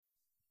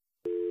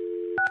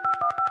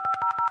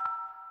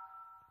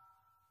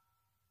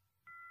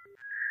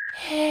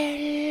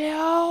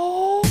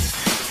Hello?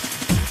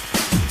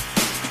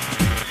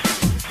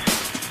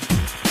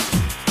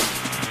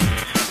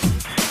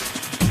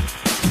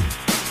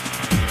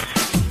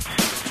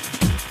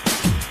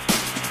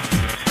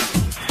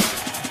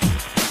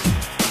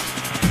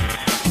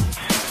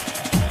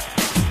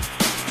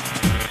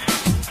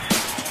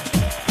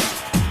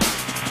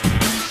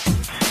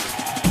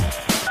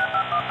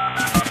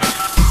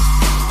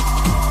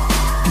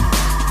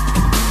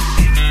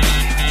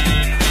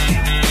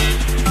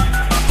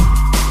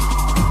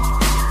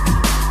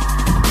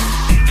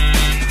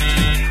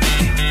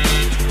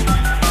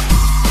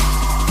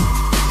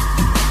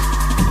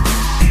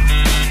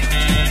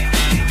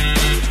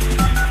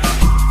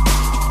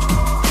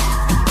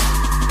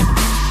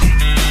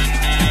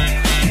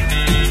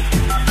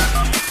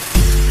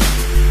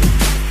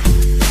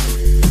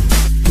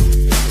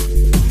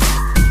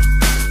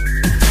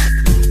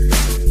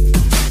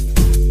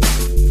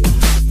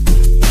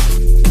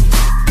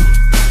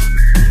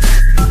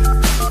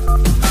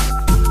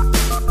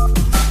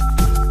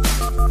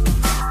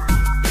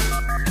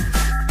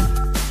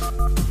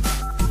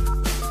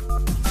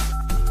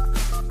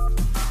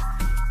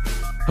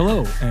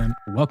 Hello, and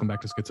welcome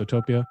back to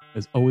Schizotopia.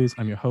 As always,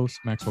 I'm your host,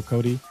 Maxwell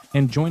Cody,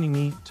 and joining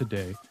me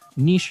today,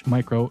 niche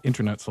micro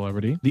internet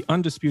celebrity, the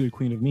undisputed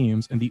queen of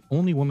memes, and the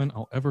only woman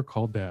I'll ever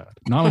call dad.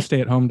 Not a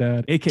stay-at-home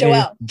dad, aka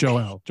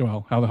Joelle.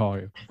 Joelle, how the hell are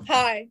you?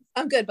 Hi,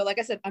 I'm good, but like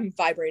I said, I'm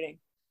vibrating.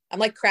 I'm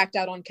like cracked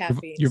out on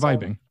caffeine. You're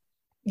vibing.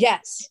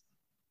 Yes,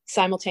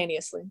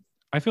 simultaneously.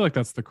 I feel like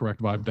that's the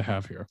correct vibe to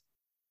have here.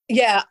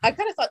 Yeah, I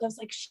kind of thought that was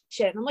like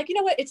shit. And I'm like, you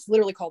know what? It's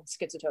literally called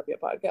Schizotopia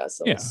Podcast.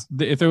 So yeah,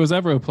 if there was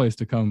ever a place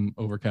to come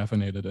over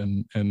caffeinated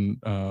and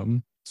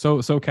so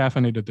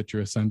caffeinated that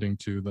you're ascending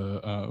to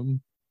the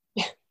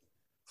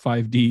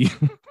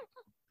 5D,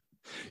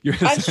 you're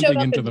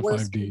ascending into the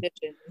 5D.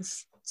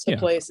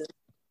 Places.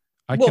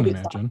 I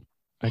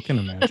can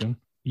imagine.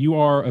 You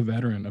are a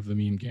veteran of the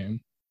meme game.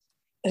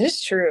 It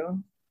is true.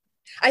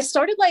 I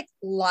started like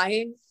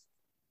lying.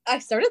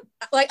 I've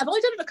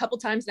only done it a couple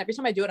times, and every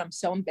time I do it, I'm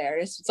so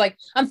embarrassed. It's like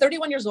I'm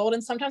 31 years old,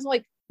 and sometimes I'm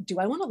like, do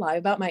I want to lie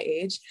about my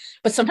age?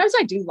 But sometimes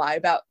I do lie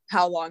about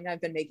how long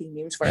I've been making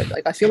memes for it.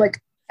 Like I feel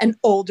like an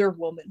older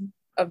woman.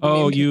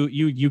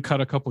 You cut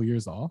a couple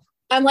years off?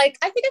 I'm like,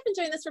 I think I've been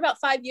doing this for about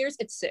 5 years.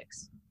 It's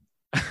 6.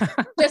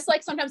 Just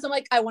like sometimes I'm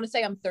like, I want to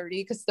say I'm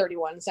 30 because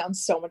 31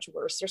 sounds so much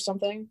worse or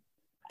something.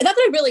 Not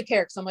that I really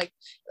care, because I'm like,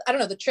 I don't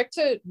know, the trick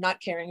to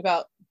not caring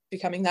about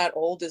becoming that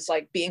old is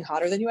like being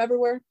hotter than you ever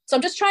were. So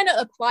I'm just trying to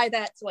apply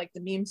that to like the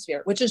meme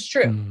sphere, which is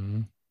true.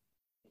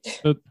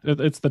 Mm-hmm.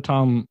 It's the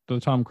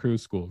Tom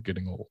Cruise school of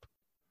getting old.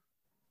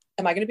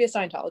 Am I going to be a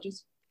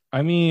Scientologist?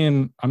 I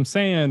mean, I'm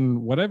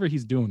saying whatever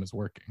he's doing is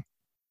working.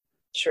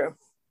 True.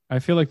 I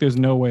feel like there's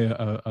no way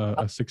a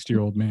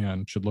 60-year-old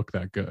man should look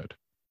that good.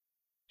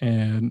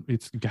 And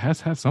it has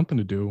to have something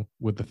to do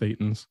with the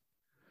thetans.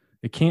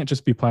 It can't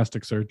just be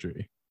plastic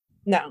surgery.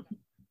 No.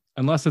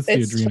 Unless it's the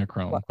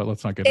adrenochrome, but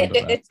let's not get into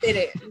that.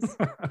 It is.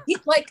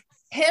 Like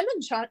him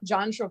and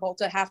John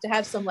Travolta have to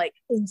have some like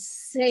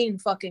insane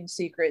fucking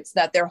secrets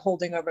that they're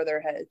holding over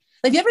their head.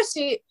 Like, you ever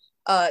see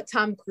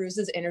Tom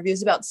Cruise's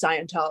interviews about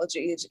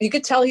Scientology? You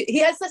could tell he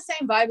has the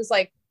same vibe as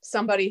like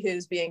somebody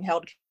who's being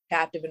held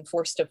captive and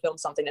forced to film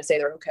something to say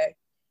they're okay.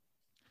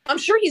 I'm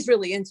sure he's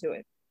really into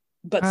it,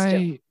 but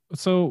still.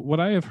 So what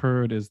I have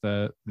heard is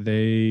that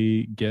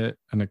they get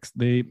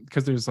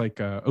because there's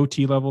like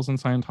OT levels in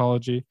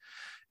Scientology.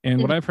 And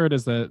what I've heard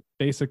is that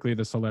basically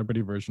the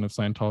celebrity version of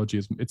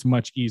Scientology it's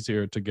much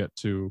easier to get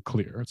to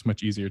clear. It's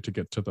much easier to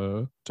get to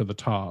the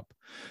top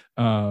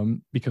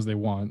because they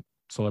want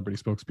celebrity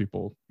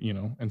spokespeople,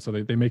 and so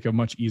they make a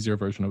much easier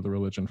version of the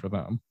religion for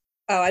them.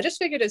 Oh, I just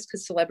figured it's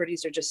because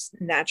celebrities are just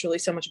naturally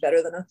so much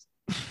better than us.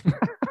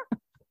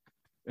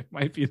 It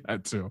might be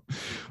that too.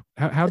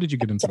 How did you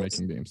get into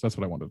making memes? That's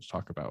what I wanted to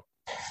talk about.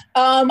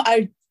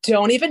 I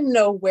don't even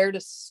know where to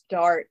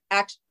start.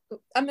 Actually,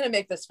 I'm going to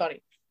make this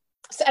funny.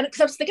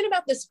 Because I was thinking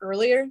about this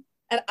earlier,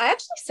 and I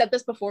actually said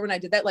this before when I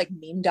did that like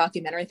meme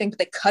documentary thing, but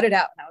they cut it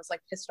out, and I was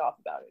like pissed off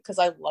about it because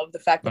I love the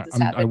fact that this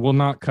happened. I will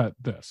not cut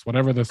this,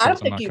 whatever this is. I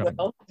don't think you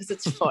will, because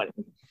it's funny.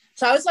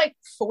 So I was like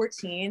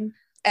 14,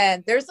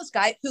 and there's this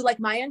guy who like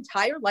my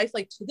entire life,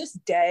 like to this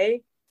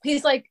day,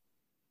 he's like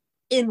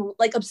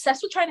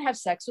obsessed with trying to have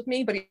sex with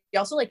me, but he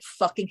also like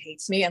fucking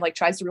hates me and like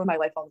tries to ruin my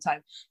life all the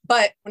time.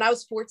 But when I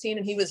was 14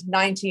 and he was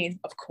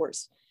 19, of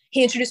course,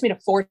 he introduced me to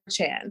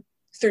 4chan.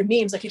 Through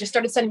memes. Like, he just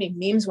started sending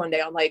me memes one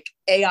day on like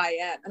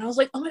AIM, and I was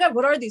like, oh my god,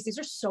 what are these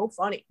are so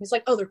funny. He's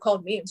like, oh, they're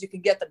called memes, you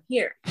can get them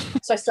here.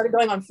 So I started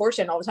going on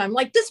 4chan all the time,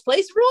 like, this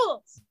place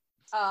rules.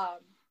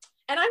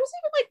 And I was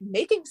even like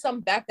making some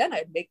back then.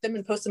 I'd make them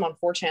and post them on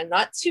 4chan,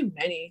 not too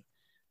many,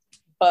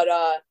 but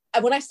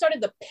when I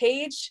started the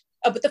page,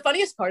 but the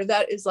funniest part of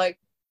that is like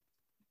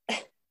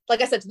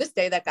I said, to this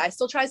day that guy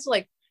still tries to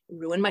like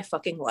ruin my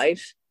fucking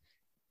life.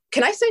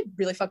 Can I say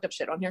really fucked up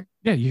shit on here?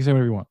 Yeah, you can say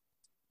whatever you want.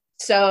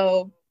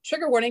 So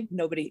trigger warning,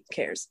 nobody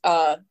cares.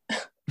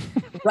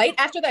 Right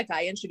after that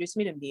guy introduced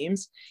me to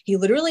memes, he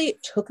literally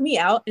took me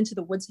out into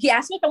the woods. He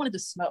asked me if I wanted to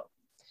smoke.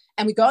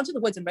 And we go out to the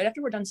woods, and right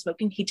after we're done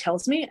smoking, he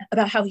tells me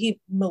about how he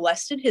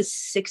molested his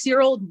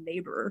 6-year-old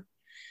neighbor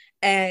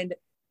and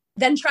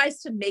then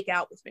tries to make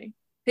out with me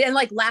and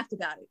like laughed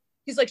about it.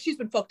 He's like, she's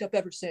been fucked up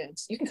ever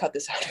since. You can cut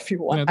this out if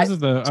you want. Yeah, this is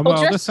the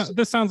well.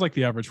 This sounds like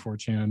the average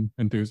 4chan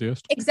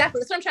enthusiast. Exactly,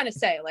 that's what I'm trying to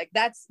say. Like,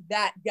 that's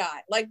that guy.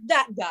 Like,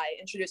 that guy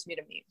introduced me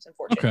to memes.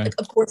 Unfortunately, okay. Like,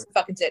 of course, he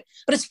fucking did.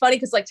 But it's funny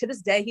because, like, to this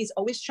day, he's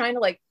always trying to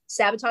like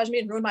sabotage me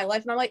and ruin my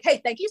life. And I'm like,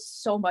 hey, thank you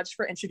so much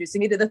for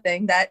introducing me to the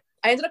thing that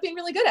I ended up being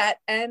really good at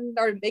and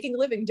are making a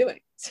living doing.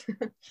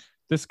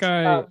 This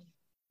guy,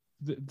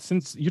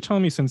 since you're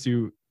telling me since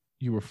you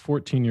were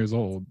 14 years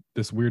old,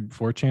 this weird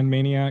 4chan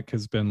maniac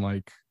has been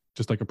like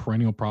just like a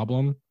perennial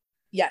problem.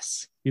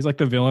 Yes. He's like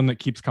the villain that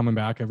keeps coming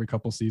back every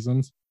couple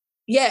seasons.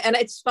 Yeah, and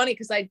it's funny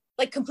because I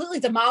like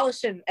completely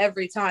demolish him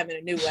every time in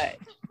a new way.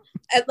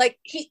 And like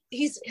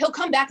he'll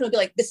come back and he'll be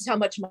like, this is how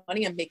much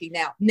money I'm making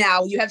now.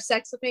 Now you have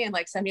sex with me, and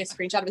like send me a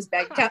screenshot of his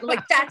bank account. I'm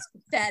like, that's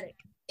pathetic.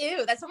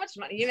 Ew, that's how much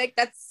money you make.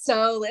 That's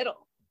so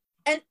little.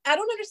 And I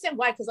don't understand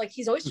why, because like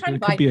he's always trying to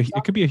buy.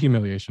 It could be a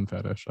humiliation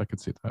fetish. I could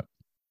see that.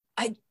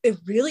 It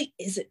really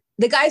isn't.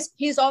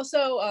 He's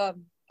also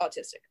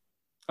autistic.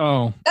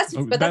 Oh,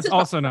 that's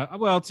also not,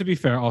 well, to be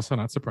fair, also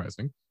not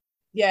surprising.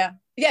 Yeah,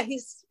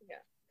 he's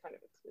kind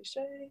of a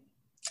cliche.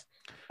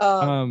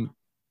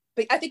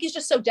 But I think he's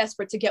just so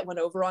desperate to get one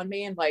over on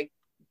me and like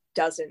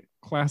doesn't.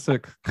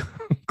 Classic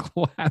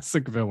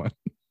villain.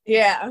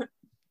 Yeah.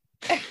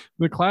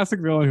 The classic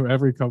villain who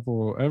every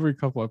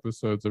couple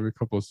episodes, every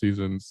couple of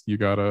seasons, you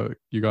gotta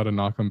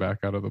knock him back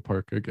out of the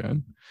park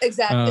again.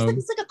 Exactly.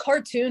 It's like a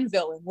cartoon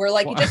villain where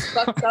like he just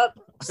fucks up.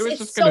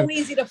 It's so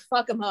easy to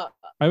fuck him up.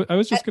 I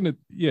was just gonna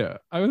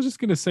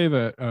say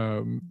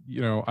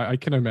that I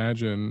can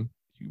imagine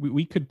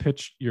we could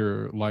pitch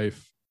your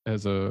life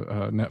as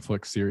a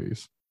Netflix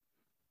series.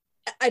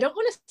 I don't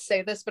want to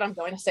say this, but I'm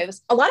going to say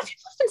this. A lot of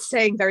people have been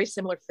saying very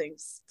similar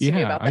things to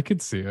me about that. I could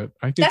see it.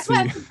 That's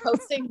why I've been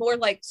posting more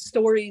like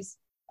stories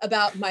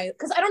about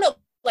because I don't know,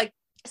 like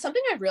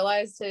something I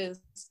realized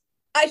is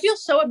I feel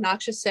so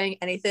obnoxious saying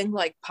anything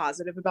like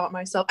positive about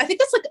myself. I think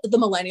that's like the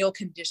millennial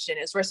condition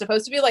is we're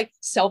supposed to be like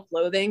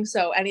self-loathing.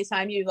 So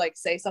anytime you like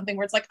say something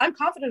where it's like, I'm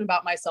confident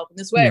about myself in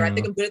this way, or I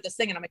think I'm good at this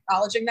thing, and I'm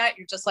acknowledging that,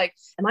 you're just like,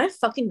 am I a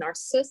fucking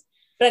narcissist?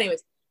 But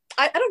anyways,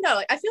 I don't know.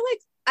 Like I feel like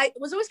I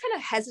was always kind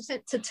of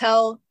hesitant to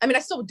tell. I mean,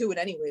 I still do it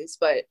anyways,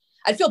 but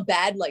I feel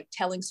bad like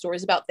telling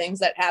stories about things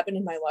that happened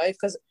in my life,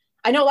 because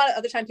I know a lot of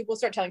other time people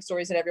start telling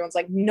stories and everyone's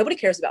like, nobody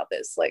cares about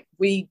this. Like,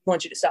 we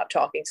want you to stop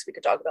talking so we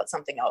could talk about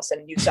something else,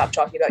 and you stop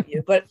talking about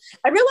you. But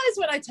I realize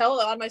when I tell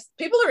on my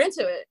people are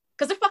into it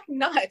because they're fucking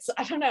nuts.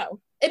 I don't know.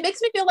 It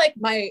makes me feel like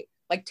my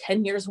like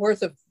 10 years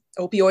worth of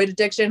opioid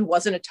addiction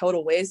wasn't a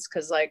total waste,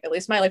 because like at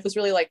least my life was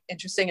really like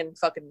interesting and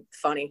fucking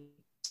funny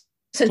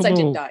since I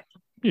didn't die.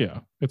 Yeah,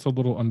 it's a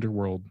little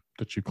underworld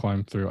that you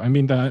climbed through. I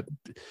mean, that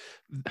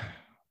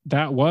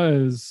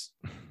was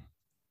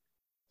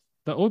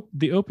the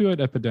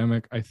opioid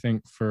epidemic. I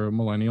think for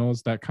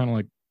millennials, that kind of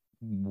like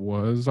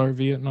was our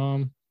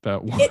Vietnam.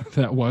 That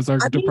was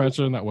our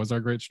depression. That was our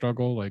great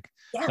struggle. Like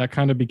that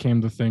kind of became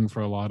the thing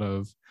for a lot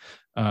of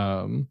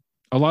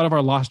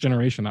our lost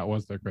generation. That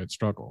was their great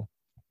struggle.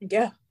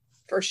 Yeah,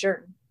 for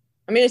sure.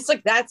 I mean, it's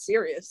like that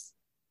serious.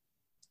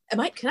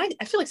 I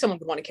feel like someone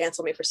would want to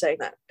cancel me for saying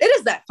that. It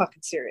is that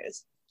fucking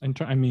serious.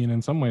 And I mean, in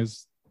some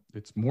ways,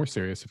 it's more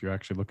serious if you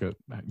actually look at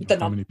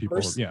how many people.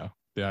 Yeah,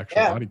 the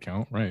actual body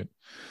count, right?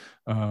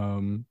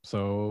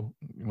 So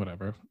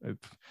whatever,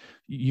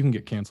 you can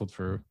get canceled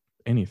for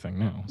anything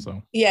now.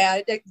 So yeah,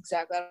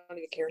 exactly. I don't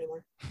even care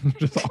anymore.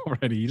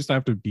 You just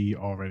have to be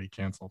already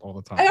canceled all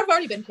the time. I have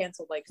already been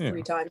canceled like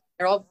 3 times.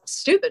 They're all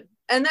stupid,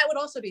 and that would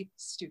also be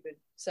stupid.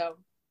 So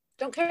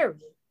don't care.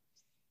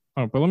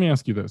 Oh, but let me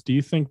ask you this. Do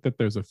you think that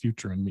there's a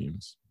future in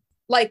memes?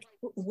 Like,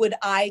 would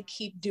I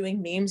keep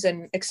doing memes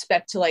and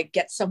expect to like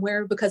get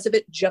somewhere because of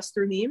it just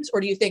through memes?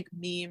 Or do you think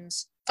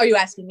memes, are you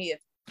asking me if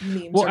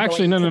memes well,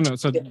 actually, no.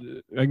 So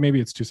like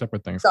maybe it's 2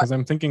 separate things, because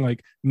I'm thinking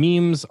like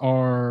memes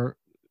are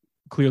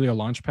clearly a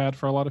launch pad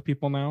for a lot of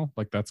people now.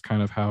 Like that's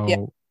kind of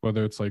how,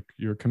 whether it's like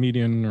you're a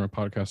comedian or a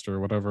podcaster or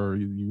whatever,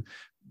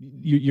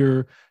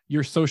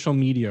 your social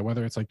media,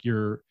 whether it's like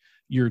your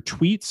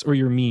tweets or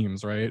your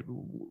memes, right?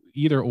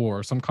 Either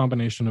or, some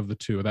combination of the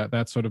two.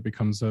 That sort of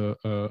becomes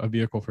a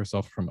vehicle for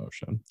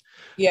self-promotion.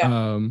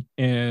 Yeah.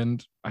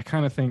 And I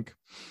kind of think,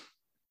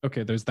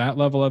 okay, there's that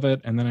level of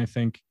it, and then I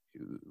think,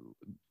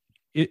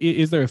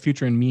 is there a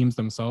future in memes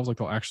themselves? Like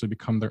they'll actually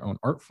become their own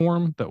art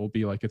form that will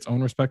be like its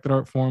own respected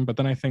art form. But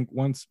then I think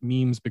once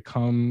memes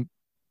become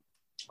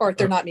art,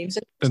 they're not memes.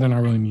 Then they're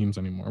not really memes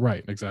anymore.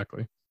 Right?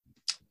 Exactly.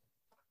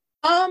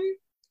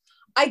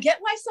 I get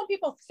why some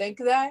people think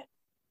that.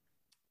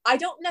 I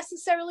don't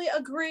necessarily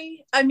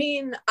agree. I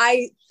mean,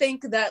 I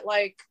think that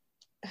like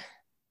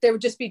there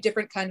would just be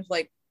different kind of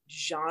like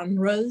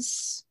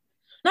genres,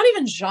 not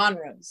even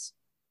genres,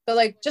 but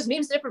like just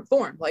memes different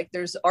form. Like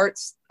there's art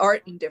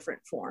in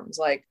different forms.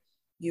 Like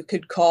you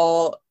could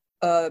call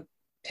a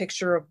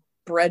picture of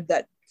bread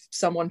that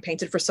someone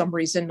painted for some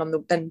reason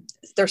and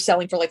they're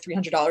selling for like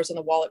 $300 on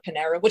the wall at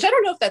Panera, which I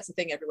don't know if that's the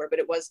thing everywhere, but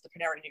it was the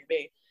Panera near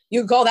me.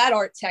 You could call that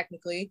art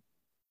technically,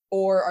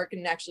 or art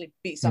can actually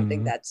be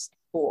something that's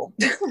cool.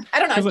 I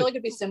don't know. I feel like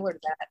it'd be similar to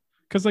that.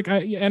 Because like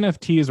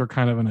NFTs are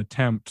kind of an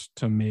attempt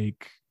to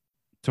make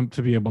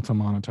to be able to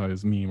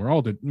monetize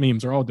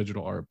memes are all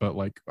digital art, but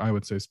like I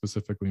would say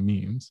specifically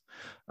memes.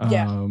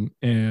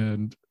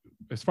 And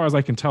as far as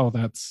I can tell,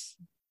 that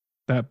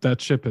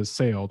ship has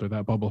sailed, or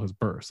that bubble has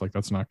burst. Like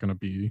that's not going to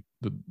be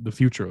the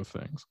future of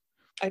things.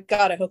 I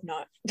hope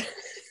not.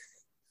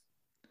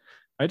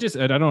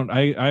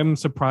 I'm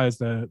surprised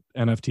that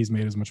NFTs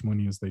made as much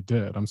money as they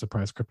did. I'm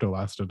surprised crypto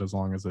lasted as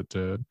long as it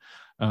did.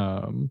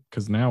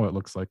 Because now it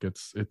looks like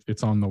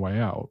it's on the way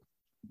out.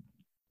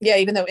 Yeah,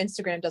 even though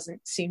Instagram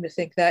doesn't seem to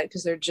think that,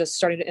 because they're just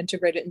starting to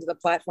integrate it into the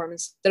platform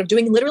instead of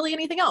doing literally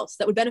anything else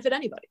that would benefit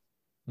anybody.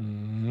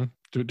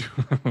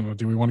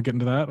 Do we want to get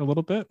into that a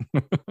little bit?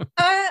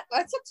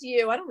 That's up to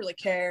you. I don't really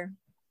care.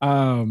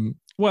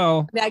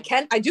 Well, I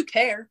mean, I do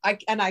care. I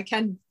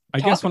can. I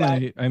guess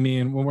when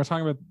we're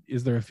talking about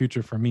is there a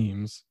future for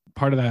memes,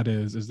 part of that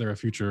is there a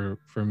future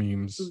for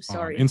memes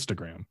on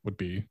Instagram would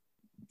be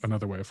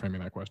another way of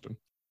framing that question.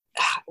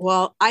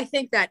 Well, I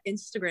think that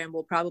Instagram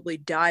will probably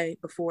die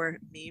before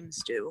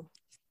memes do.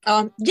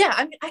 I mean,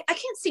 I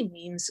can't see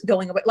memes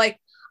going away. Like,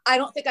 I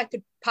don't think I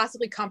could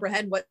possibly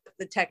comprehend what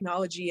the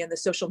technology and the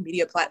social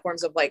media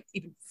platforms of like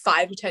even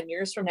 5 to 10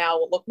 years from now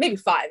will look. Maybe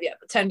 5,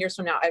 but 10 years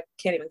from now, I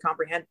can't even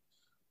comprehend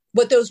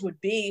what those would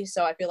be.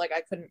 So I feel like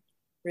I couldn't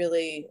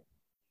really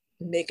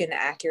make an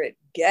accurate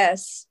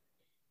guess.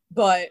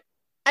 But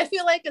I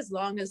feel like as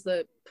long as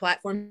the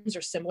platforms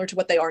are similar to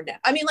what they are now,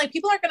 I mean, like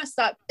people aren't going to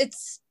stop.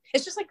 It's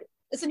just like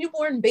it's a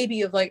newborn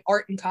baby of like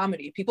art and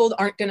comedy. People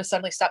aren't going to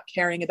suddenly stop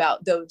caring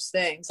about those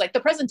things. Like the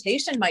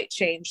presentation might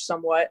change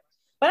somewhat,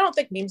 but I don't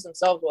think memes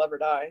themselves will ever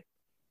die.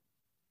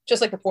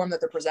 Just like the form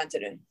that they're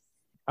presented in.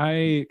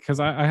 I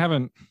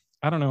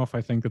don't know if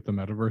I think that the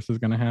metaverse is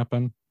going to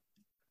happen.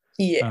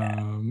 Yeah.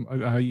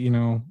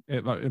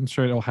 I'm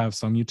sure it'll have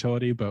some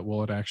utility, but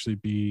will it actually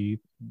be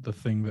the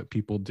thing that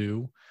people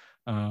do?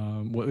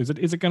 What is it?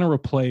 Is it going to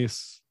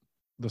replace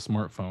the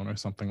smartphone or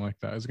something like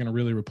that? Is it going to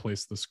really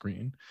replace the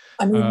screen?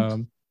 I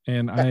mean,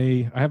 and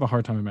I have a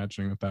hard time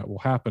imagining that will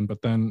happen,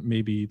 but then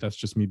maybe that's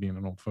just me being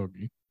an old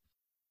fogey.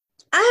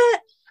 I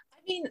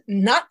mean,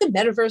 not the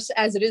metaverse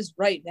as it is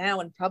right now,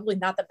 and probably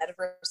not the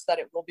metaverse that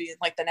it will be in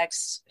like the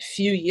next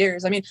few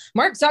years. I mean,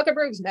 Mark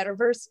Zuckerberg's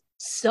metaverse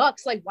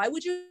sucks. Like, why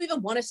would you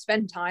even want to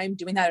spend time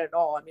doing that at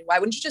all? I mean, why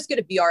wouldn't you just get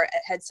a VR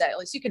headset? At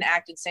least you can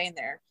act insane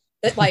there.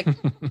 But like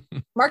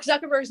Mark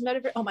Zuckerberg's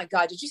metaverse. Oh my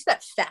God, did you see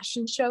that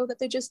fashion show that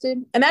they just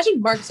did? Imagine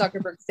Mark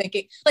Zuckerberg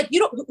thinking, like, who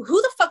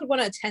the fuck would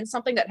want to attend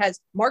something that has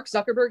Mark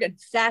Zuckerberg and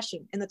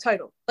fashion in the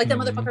title? Like that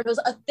motherfucker knows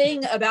a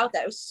thing about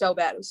that. It was so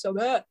bad. It was so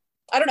bad.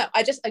 I don't know.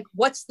 I just like,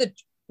 what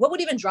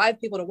would even drive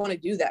people to want to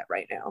do that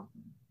right now?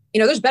 You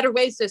know, there's better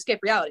ways to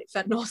escape reality.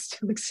 Fentanyl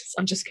still exists.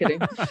 I'm just kidding.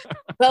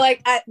 But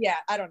like, I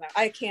don't know.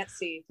 I can't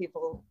see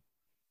people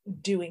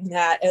doing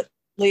that, at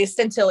least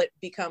until it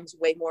becomes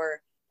way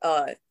more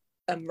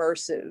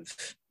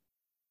immersive.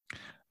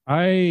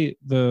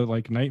 The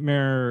like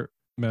nightmare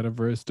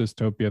metaverse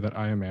dystopia that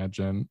I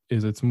imagine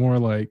is it's more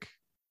like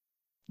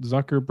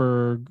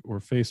Zuckerberg or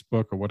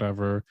Facebook or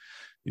whatever,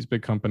 these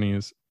big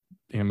companies,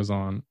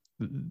 Amazon,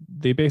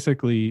 they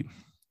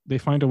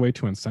find a way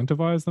to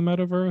incentivize the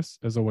metaverse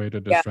as a way to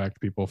distract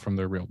people from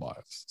their real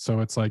lives. So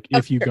it's like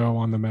if you go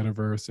on the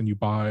metaverse and you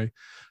buy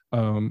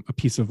a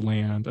piece of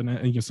land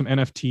and some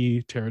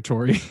NFT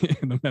territory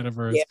in the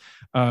metaverse,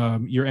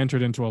 you're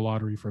entered into a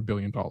lottery for $1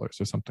 billion or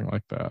something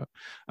like that.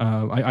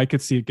 I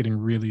could see it getting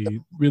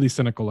really, really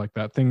cynical like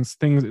that. Things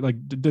like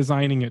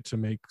designing it to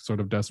make sort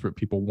of desperate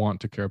people want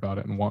to care about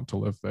it and want to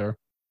live there.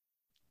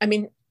 I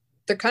mean,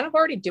 they're kind of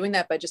already doing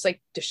that by just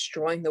like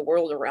destroying the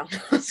world around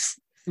us.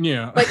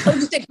 Yeah. Like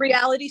holistic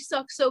reality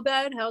sucks so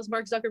bad. How's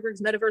Mark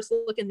Zuckerberg's metaverse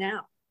looking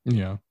now?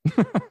 Yeah.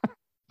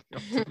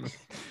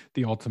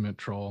 the ultimate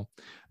troll.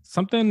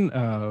 Something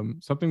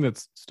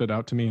that stood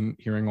out to me in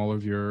hearing all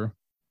of your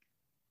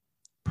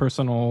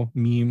personal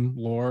meme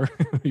lore,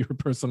 your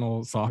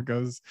personal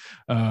sagas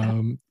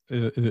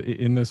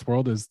in this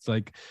world is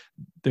like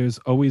there's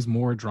always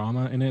more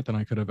drama in it than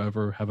I could have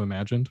ever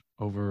imagined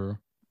over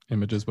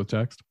images with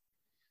text.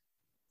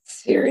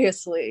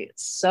 Seriously.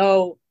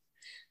 So,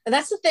 and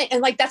that's the thing.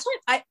 And like, that's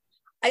why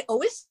I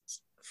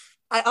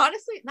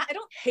honestly, I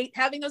don't hate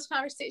having those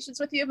conversations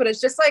with you, but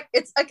it's just like,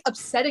 it's like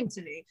upsetting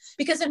to me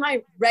because in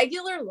my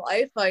regular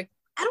life, like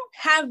I don't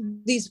have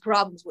these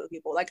problems with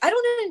people. Like I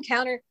don't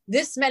encounter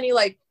this many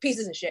like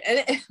pieces of shit.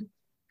 And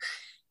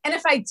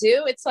if I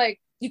do, it's like,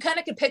 you kind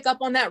of can pick up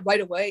on that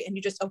right away and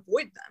you just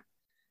avoid them.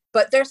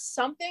 But there's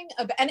something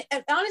about, and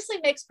it honestly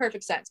makes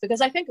perfect sense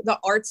because I think the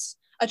arts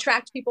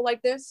attract people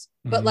like this,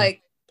 but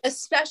like,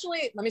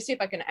 especially, let me see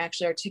if I can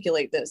actually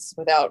articulate this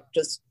without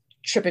just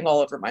tripping all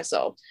over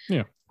myself.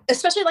 Yeah.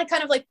 Especially like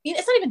kind of like,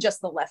 it's not even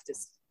just the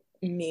leftist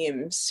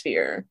meme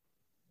sphere.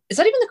 is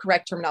that even the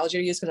correct terminology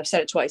to use? Because I've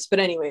said it twice, but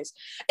anyways,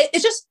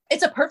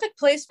 it's a perfect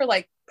place for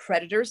like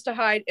predators to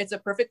hide. It's a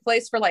perfect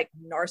place for like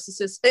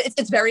narcissists.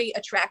 It's very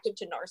attractive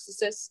to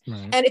narcissists.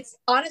 Right. And it's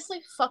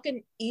honestly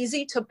fucking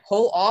easy to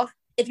pull off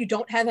if you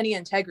don't have any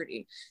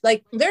integrity.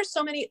 Like there's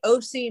so many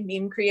OC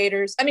meme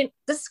creators. I mean,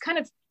 this kind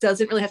of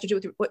doesn't really have to do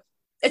with what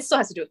it still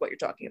has to do with what you're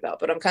talking about,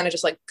 but I'm kind of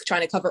just like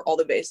trying to cover all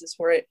the bases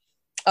for it.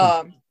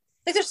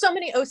 Like there's so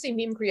many OC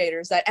meme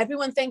creators that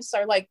everyone thinks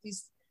are like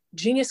these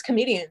genius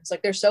comedians.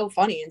 Like they're so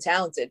funny and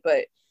talented,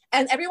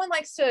 and everyone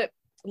likes to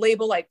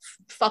label like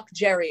fuck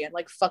Jerry and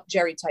like fuck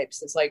Jerry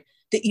types as like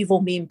the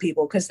evil meme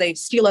people because they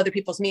steal other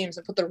people's memes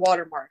and put their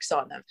watermarks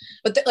on them.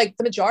 But like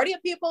the majority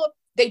of people,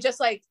 they just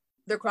like,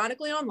 they're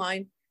chronically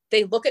online.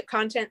 They look at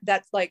content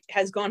that's like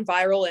has gone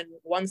viral in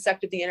one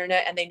sect of the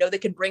internet and they know they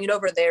can bring it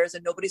over theirs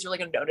and nobody's really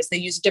going to notice. They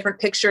use a different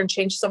picture and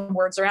change some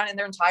words around and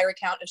their entire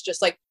account is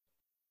just like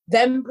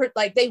them,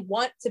 like they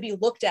want to be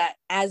looked at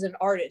as an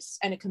artist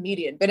and a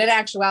comedian, but in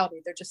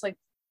actuality they're just like,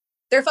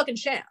 they're a fucking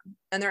sham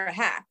and they're a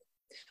hack.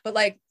 But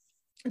like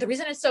the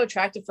reason it's so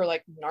attractive for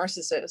like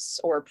narcissists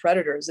or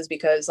predators is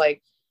because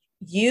like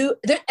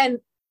and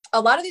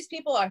a lot of these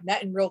people I've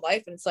met in real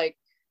life and it's like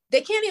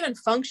they can't even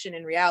function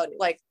in reality.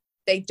 Like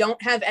they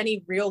don't have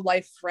any real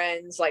life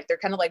friends. Like they're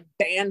kind of like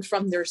banned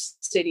from their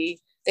city.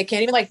 They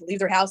can't even like leave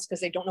their house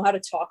because they don't know how to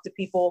talk to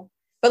people.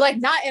 But like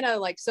not in a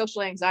like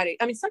social anxiety.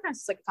 I mean, sometimes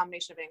it's like a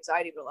combination of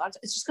anxiety, but a lot of times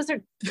it's just because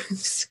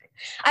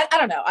they're, I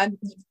don't know.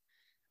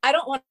 I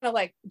don't want to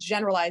like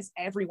generalize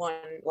everyone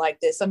like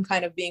this. I'm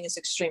kind of being as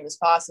extreme as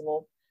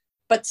possible,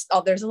 but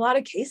there's a lot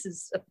of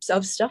cases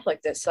of stuff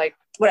like this. Like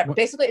whatever,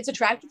 basically it's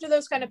attractive to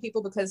those kind of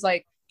people because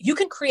like you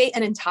can create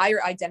an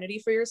entire identity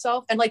for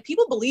yourself and like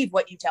people believe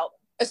what you tell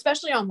them,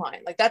 especially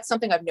online. Like that's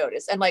something I've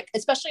noticed. And like,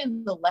 especially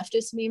in the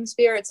leftist meme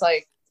sphere, it's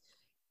like,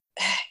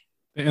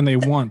 and they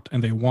want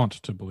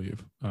to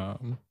believe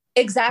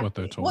exactly what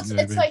they're told.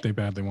 Well, they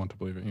badly want to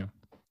believe it. Yeah,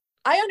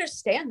 I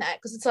understand that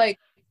because it's like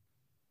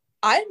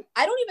I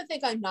don't even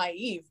think I'm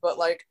naive, but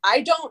like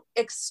I don't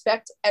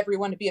expect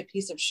everyone to be a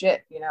piece of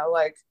shit, you know,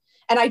 like,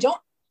 and I don't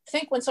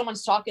think when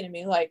someone's talking to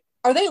me like,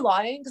 are they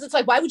lying? Because it's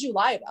like, why would you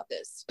lie about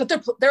this? But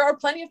there are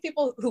plenty of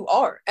people who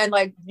are, and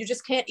like you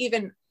just can't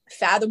even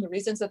fathom the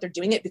reasons that they're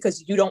doing it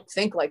because you don't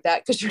think like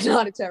that because you're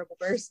not a terrible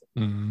person.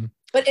 Mm-hmm.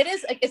 But it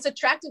is like it's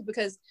attractive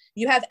because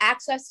you have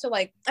access to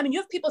like, I mean, you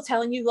have people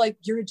telling you like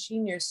you're a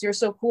genius, you're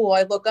so cool,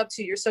 I look up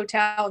to you, you're so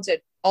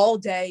talented. All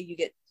day you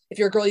get, if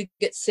you're a girl, you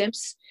get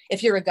simps.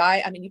 If you're a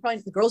guy, I mean,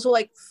 the girls will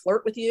like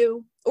flirt with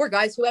you, or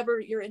guys,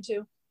 whoever you're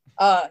into.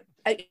 I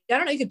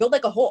don't know, you could build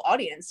like a whole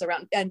audience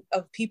around and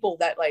of people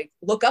that like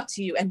look up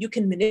to you and you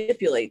can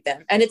manipulate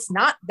them. And it's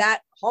not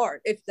that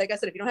hard. If, like I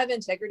said, if you don't have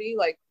integrity,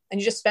 like, and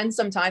you just spend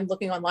some time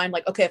looking online,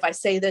 like, okay, if I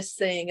say this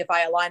thing, if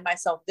I align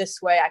myself this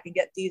way, I can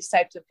get these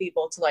types of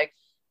people to like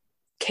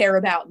care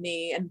about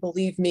me and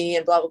believe me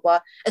and blah, blah, blah.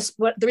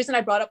 The reason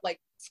I brought up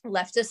like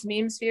leftist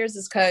meme spheres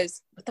is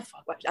because, what the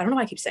fuck? I don't know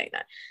why I keep saying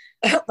that.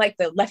 Like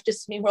the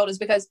leftist meme world is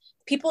because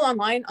people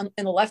online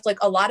in the left, like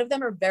a lot of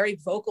them are very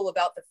vocal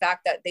about the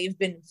fact that they've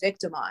been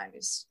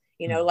victimized,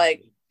 you know,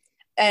 like,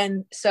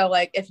 and so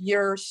like if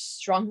you're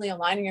strongly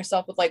aligning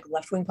yourself with like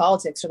left-wing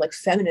politics or like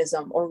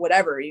feminism or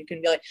whatever, you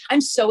can be like,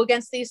 I'm so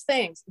against these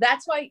things.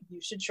 That's why you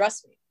should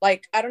trust me.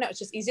 Like, I don't know. It's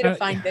just easy to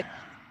find victims.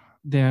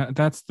 Yeah,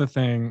 that's the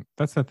thing.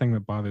 That's the thing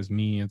that bothers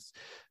me.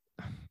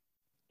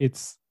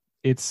 It's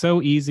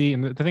so easy,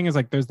 and the thing is,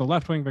 like, there's the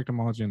left-wing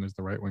victimology and there's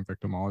the right-wing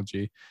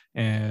victimology,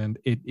 and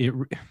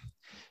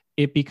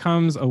it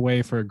becomes a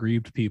way for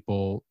aggrieved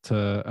people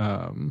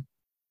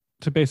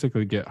to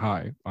basically get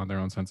high on their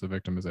own sense of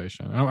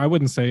victimization. I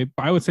would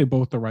say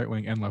both the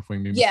right-wing and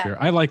left-wing memosphere. Yeah.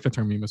 I like the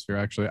term memosphere,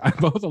 actually.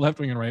 Both the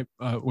left-wing and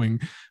right-wing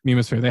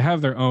memosphere, they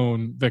have their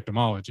own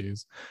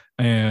victimologies,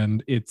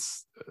 and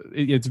it's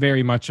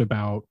very much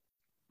about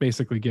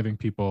basically giving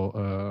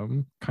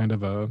people kind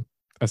of a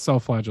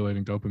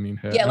self-flagellating dopamine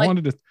hit. Yeah, like I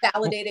wanted to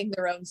validating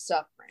their own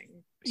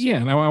suffering. Yeah,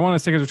 and I want to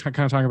say,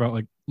 kind of talking about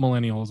like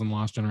millennials and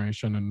lost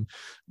generation and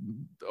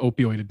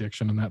opioid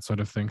addiction and that sort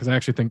of thing, because I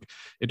actually think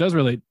it does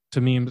relate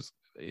to memes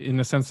in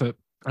the sense that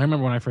I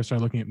remember when I first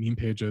started looking at meme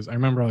pages. I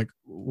remember like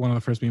one of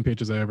the first meme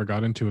pages I ever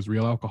got into was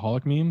Real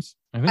Alcoholic Memes.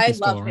 I think he's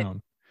still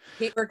around.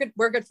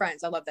 We're good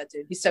friends. I love that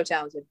dude. He's so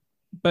talented.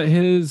 But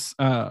his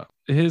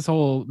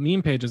whole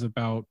meme page is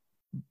about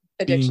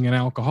being an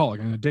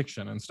alcoholic and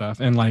addiction and stuff,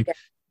 and like. Yeah.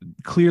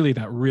 Clearly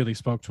that really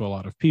spoke to a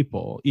lot of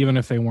people, even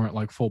if they weren't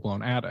like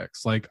full-blown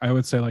addicts. Like I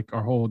would say like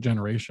our whole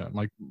generation,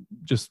 like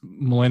just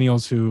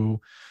millennials who,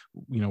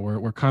 you know,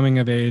 were coming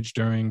of age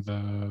during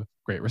the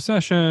Great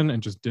Recession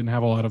and just didn't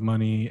have a lot of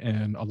money,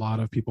 and a lot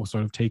of people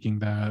sort of taking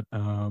that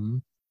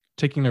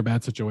taking their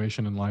bad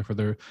situation in life, or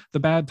the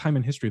bad time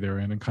in history they're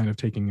in, and kind of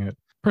taking it,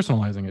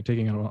 personalizing it,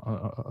 taking it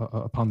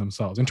upon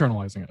themselves,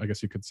 internalizing it, I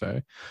guess you could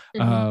say.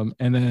 Mm-hmm.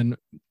 And then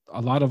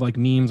a lot of like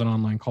memes and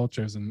online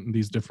cultures and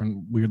these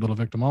different weird little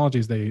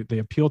victimologies, they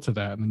appeal to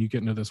that, and then you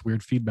get into this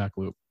weird feedback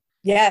loop.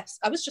 Yes,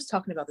 I was just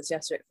talking about this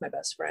yesterday with my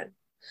best friend.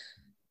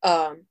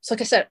 So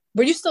like I said,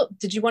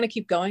 did you want to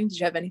keep going? Did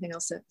you have anything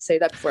else to say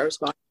that before I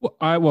respond?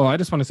 I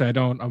just want to say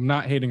I'm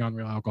not hating on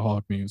Real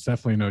Alcoholic memes.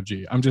 Definitely no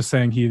G. I'm just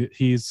saying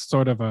he's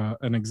sort of an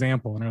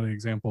early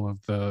example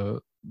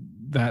of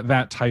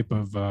that type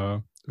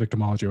of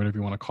victimology, or whatever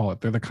you want to call it.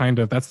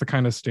 That's the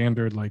kind of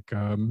standard, like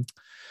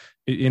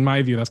in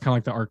my view, that's kind of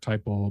like the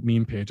archetypal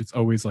meme page. It's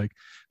always like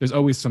there's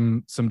always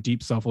some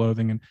deep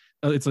self-loathing, and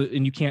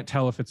and you can't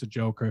tell if it's a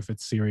joke or if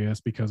it's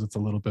serious because it's a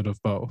little bit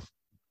of both.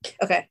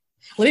 Okay.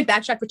 Let me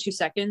backtrack for 2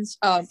 seconds.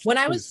 When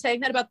I was saying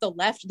that about the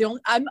left,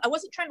 I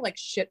wasn't trying to like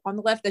shit on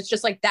the left. It's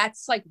just like,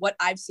 that's like what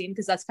I've seen,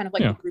 because that's kind of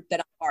like the group that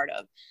I'm part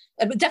of.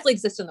 It definitely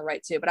exists on the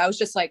right too, but I was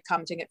just like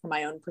commenting it from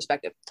my own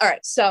perspective. All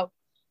right. So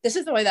this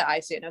is the way that I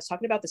see it. And I was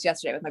talking about this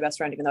yesterday with my best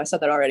friend, even though I said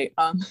that already.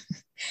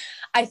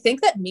 I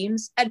think that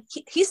memes, and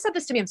he said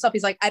this to me himself.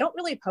 He's like, I don't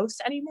really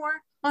post anymore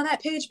on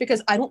that page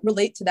because I don't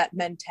relate to that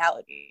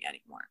mentality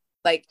anymore.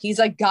 Like, he's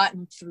like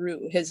gotten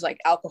through his like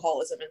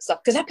alcoholism and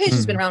stuff, because that page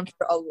has been around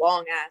for a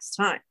long ass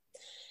time.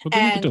 Well,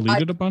 didn't he get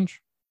deleted a bunch?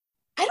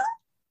 I don't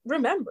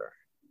remember.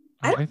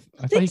 I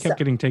thought he kept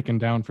getting taken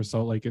down for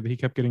he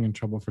kept getting in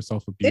trouble for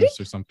self-abuse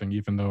or something,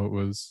 even though it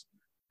was.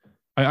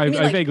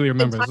 I vaguely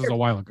remember, this was a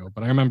while ago,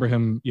 but I remember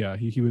him. Yeah,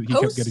 he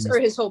kept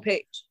getting his whole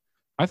page.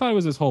 I thought it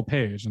was his whole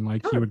page, and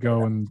like he would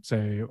go and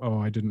say,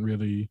 "Oh,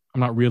 I'm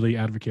not really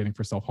advocating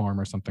for self-harm,"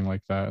 or something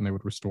like that, and they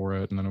would restore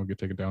it, and then it would get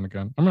taken down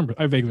again.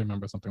 I vaguely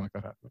remember something like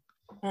that happening.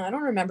 I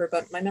don't remember,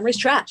 but my memory's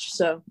trash,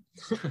 so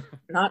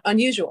not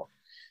unusual.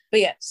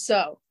 But yeah,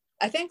 so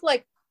I think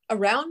like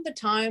around the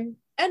time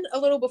and a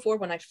little before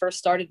when I first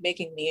started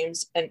making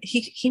memes, and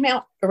he came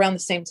out around the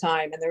same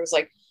time, and there was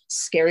like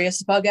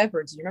Scariest Bug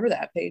Ever. Do you remember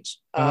that page?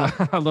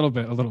 A little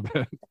bit.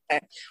 Okay.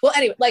 Well,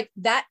 anyway, like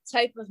that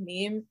type of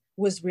meme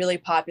was really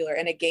popular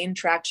and it gained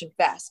traction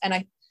fast.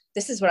 And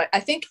this is what I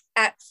think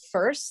at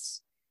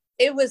first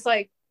it was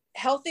like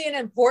healthy and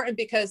important,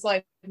 because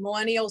like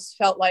millennials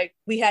felt like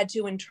we had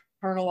to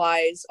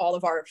internalize all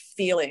of our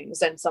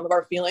feelings, and some of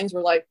our feelings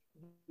were like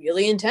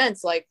really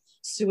intense, like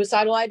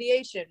suicidal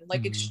ideation and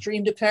like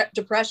extreme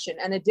depression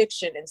and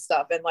addiction and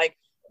stuff. And like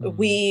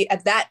we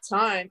at that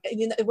time,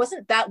 it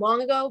wasn't that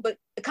long ago, but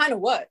it kind of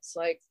was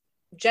like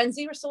Gen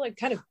Z were still like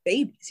kind of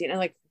babies,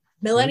 like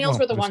millennials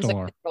were the ones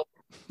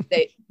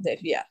that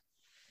yeah.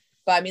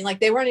 But I mean, like,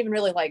 they weren't even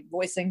really like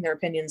voicing their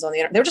opinions on the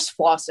internet. They were just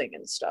flossing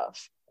and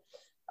stuff.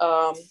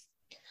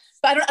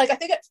 But I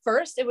think at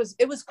first it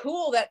was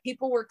cool that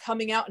people were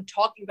coming out and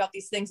talking about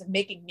these things and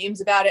making memes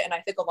about it. And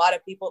I think a lot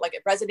of people, like,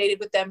 it resonated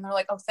with them. They're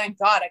like, oh, thank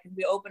God I can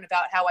be open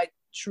about how I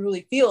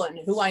truly feel and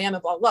who I am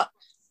and blah, blah.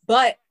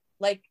 But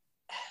like,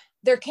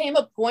 there came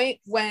a point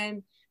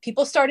when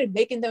people started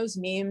making those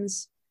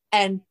memes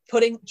and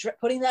putting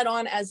that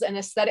on as an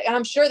aesthetic. And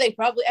I'm sure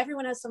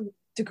everyone has some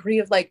degree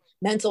of like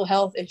mental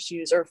health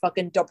issues or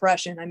fucking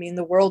depression. I mean,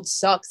 the world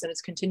sucks, and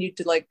it's continued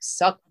to like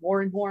suck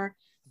more and more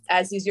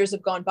as these years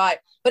have gone by.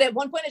 But at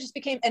one point it just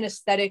became an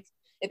aesthetic.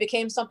 It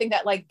became something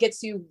that like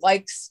gets you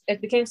likes.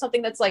 It became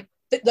something that's like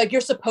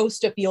you're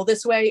supposed to feel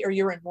this way or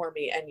you're a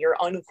normie and you're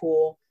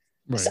uncool.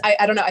 Right. So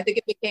I don't know. I think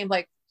it became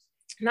like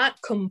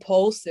not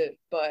compulsive,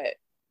 but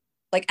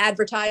like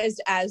advertised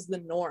as the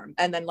norm.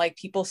 And then like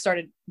people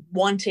started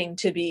wanting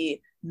to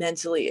be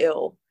mentally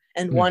ill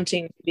and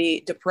wanting to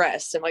be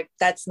depressed. And like,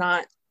 you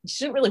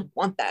shouldn't really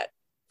want that,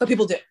 but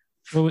people do.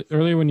 Well,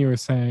 earlier when you were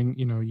saying,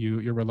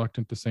 you're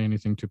reluctant to say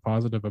anything too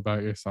positive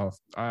about yourself,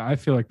 I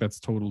feel like that's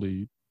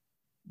totally,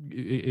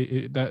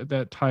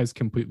 that ties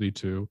completely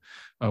to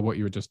what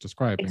you were just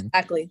describing.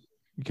 Exactly.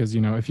 Because,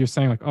 if you're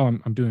saying like, oh,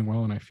 I'm doing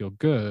well and I feel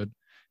good,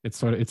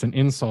 it's an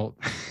insult.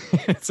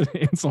 It's an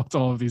insult to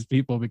all of these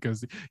people,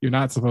 because you're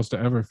not supposed to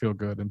ever feel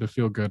good, and to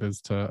feel good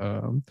is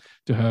to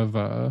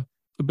have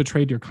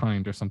betrayed your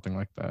kind or something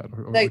like that,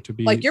 or to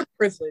be like you're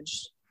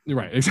privileged.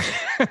 Right.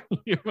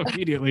 You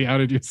immediately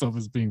outed yourself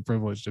as being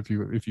privileged if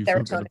you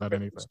feel good about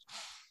anything.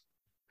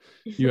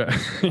 You're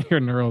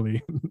neuro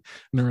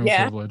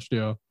privileged.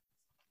 Yeah.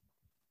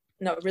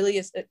 No, it really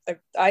is.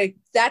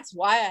 That's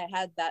why I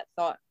had that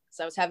thought.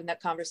 So I was having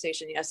that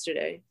conversation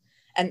yesterday.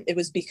 And it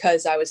was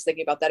because I was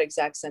thinking about that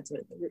exact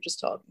sentiment that we were just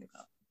talking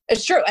about.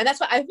 It's true. And that's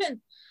why I've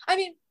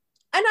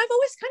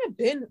always kind of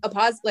been a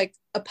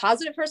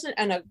positive person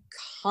and I'm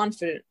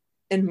confident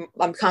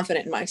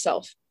in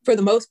myself for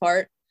the most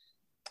part.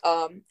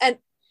 And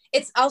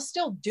I'll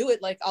still do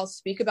it. Like, I'll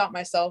speak about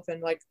myself in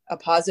like a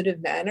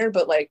positive manner,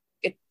 but like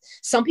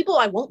some people,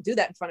 I won't do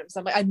that in front of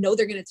them. Like, I know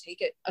they're going to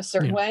take it a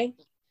certain way.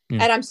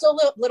 Yeah. And I'm still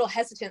a little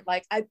hesitant.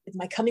 Like, am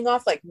I coming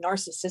off like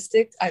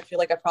narcissistic? I feel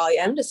like I probably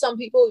am to some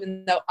people,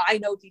 even though I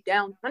know deep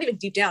down, not even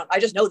deep down, I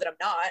just know that I'm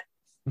not.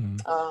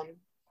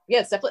 Yeah,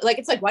 it's definitely like,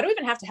 it's like, why do we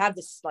even have to have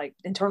this like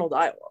internal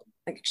dialogue?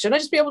 Like, shouldn't I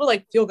just be able to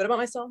like feel good about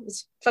myself?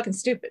 It's fucking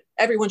stupid.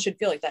 Everyone should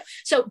feel like that.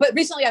 So, but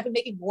recently I've been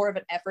making more of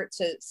an effort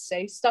to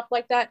say stuff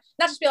like that.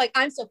 Not just be like,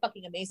 I'm so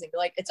fucking amazing, but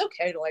like, it's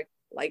okay to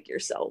like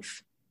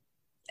yourself,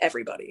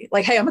 everybody.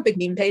 Like, hey, I'm a big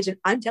meme page and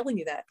I'm telling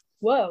you that.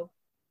 Whoa.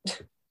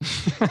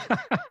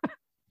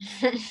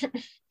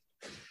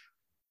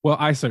 Well,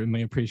 I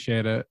certainly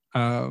appreciate it.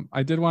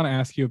 I did want to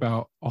ask you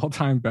about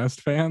all-time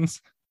best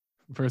fans.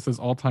 versus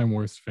all-time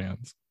worst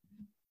fans.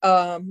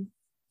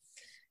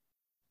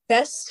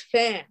 Best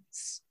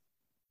fans.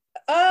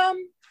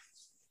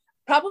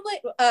 Probably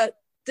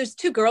there's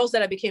two girls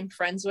that I became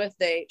friends with.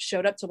 They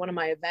showed up to one of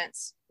my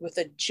events with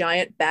a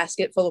giant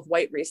basket full of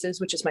white Reese's,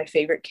 which is my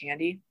favorite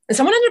candy. And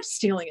someone ended up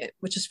stealing it,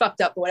 which is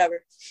fucked up, but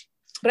whatever.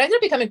 But I ended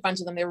up becoming friends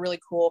with them. They were really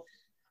cool.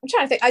 I'm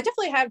trying to think. I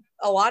definitely have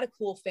a lot of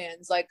cool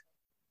fans. Like,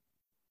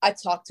 I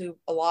talk to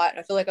a lot.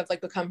 I feel like I've like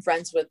become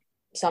friends with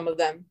some of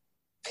them.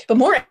 But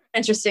more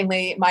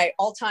interestingly, my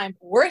all-time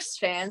worst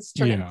fans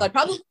turned into like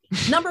probably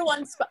number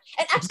one spot.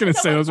 And I was going to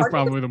say those are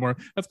probably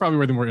that's probably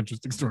where the more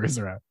interesting stories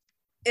are at.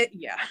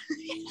 Yeah.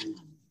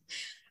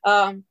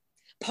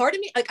 Part of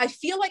me, like, I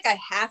feel like I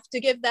have to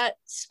give that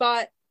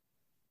spot.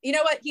 You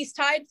know what? He's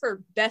tied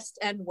for best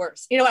and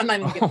worst. You know what? I'm not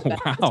even giving the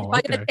best. Wow,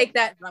 I'm going to take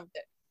that and run with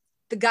it.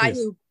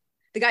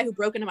 The guy who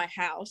broke into my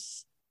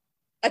house.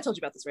 I told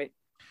you about this, right?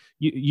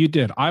 You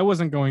did. I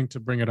wasn't going to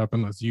bring it up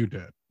unless you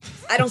did.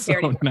 I don't care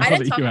anymore. I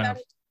didn't talk about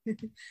it.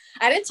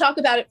 I didn't talk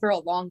about it for a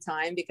long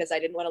time because I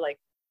didn't want to like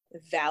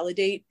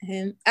validate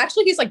him.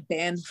 Actually, he's like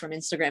banned from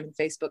Instagram and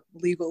Facebook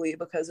legally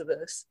because of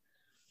this.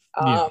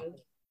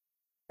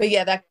 But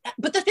yeah,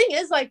 but the thing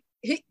is, like,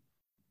 he's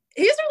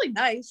really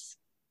nice.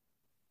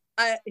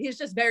 He's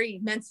just very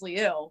mentally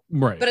ill.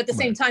 Right. But at the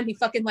same time, he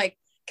fucking like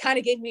kind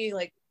of gave me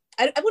like,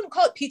 I wouldn't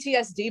call it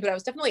PTSD, but I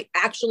was definitely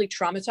actually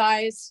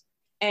traumatized.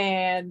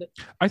 And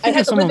I think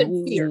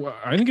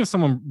if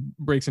someone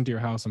breaks into your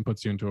house and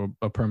puts you into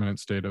a permanent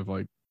state of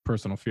like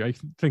personal fear, I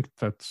think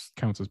that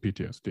counts as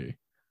PTSD.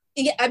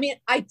 Yeah, I mean,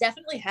 I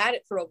definitely had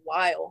it for a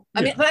while.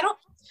 I mean, but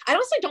I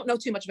honestly don't know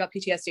too much about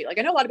PTSD. Like,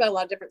 I know a lot about a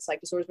lot of different psych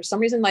disorders. For some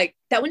reason, like,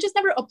 that one just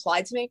never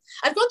applied to me.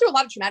 I've gone through a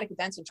lot of traumatic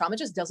events, and trauma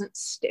just doesn't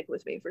stick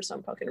with me for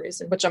some fucking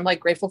reason, which I'm like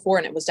grateful for.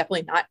 And it was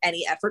definitely not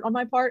any effort on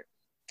my part.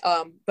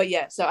 But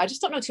yeah, so I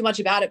just don't know too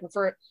much about it.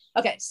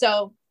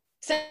 So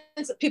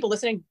since people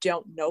listening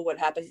don't know what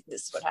happened,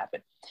 this is what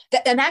happened.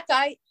 And that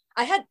guy,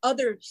 I had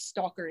other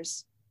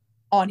stalkers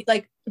on,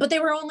 like, but they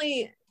were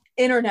only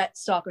internet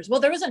stalkers.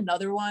 Well, there was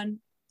another one.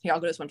 Here, I'll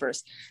go to this one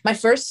first. My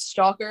first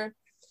stalker,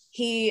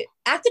 he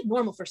acted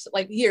normal for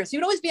like years. He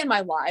would always be in my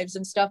lives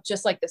and stuff,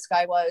 just like this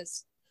guy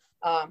was.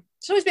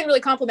 So always being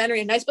really complimentary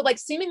and nice, but like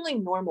seemingly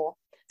normal.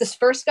 This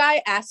first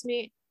guy asked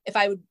me if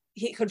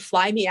he could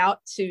fly me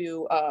out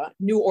to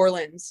New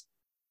Orleans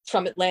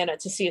from Atlanta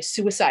to see a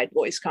Suicide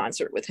Boys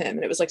concert with him.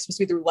 And it was like supposed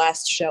to be their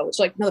last show. It's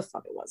like, no, the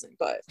fuck it wasn't.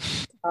 But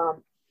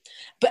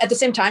at the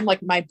same time,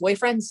 like, my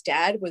boyfriend's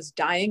dad was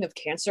dying of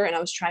cancer, and I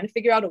was trying to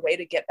figure out a way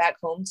to get back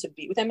home to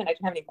be with him, and I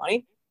didn't have any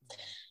money.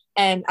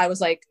 And I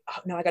was like,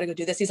 oh no, I got to go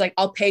do this. He's like,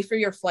 I'll pay for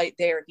your flight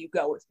there if you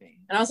go with me.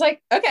 And I was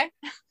like, okay.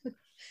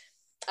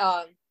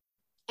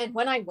 And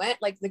when I went,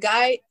 like, the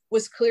guy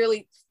was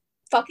clearly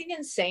fucking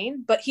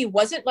insane, but he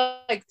wasn't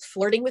like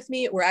flirting with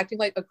me or acting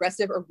like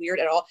aggressive or weird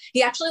at all.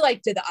 He actually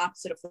like did the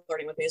opposite of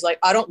flirting with me. He's like,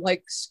 I don't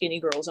like skinny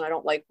girls and I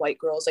don't like white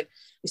girls. Like,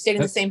 we stayed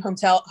in the same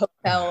hotel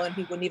and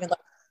he wouldn't even like,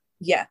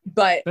 yeah,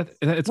 but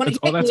that's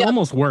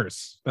almost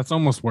worse. That's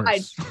almost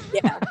worse.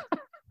 Yeah.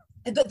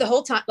 But the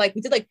whole time, like,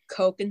 we did like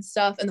coke and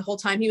stuff, and the whole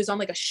time he was on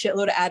like a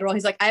shitload of Adderall.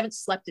 He's like, I haven't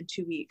slept in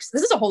 2 weeks.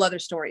 This is a whole other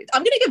story.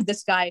 I'm gonna give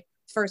this guy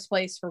first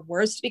place for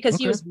worst because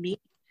he was mean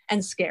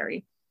and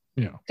scary.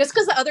 Yeah. Just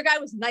because the other guy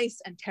was nice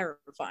and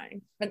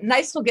terrifying, but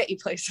nice will get you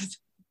places.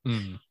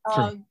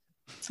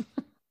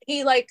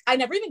 He like, I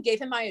never even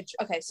gave him my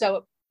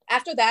so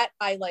after that,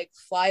 I like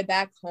fly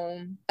back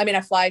home. I mean,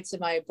 I fly to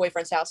my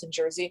boyfriend's house in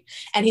Jersey,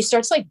 and he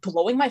starts like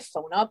blowing my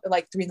phone up at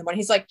like 3 a.m.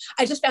 He's like,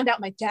 I just found out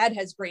my dad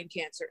has brain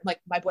cancer. Like,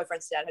 my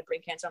boyfriend's dad had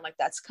brain cancer. I'm like,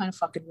 that's kind of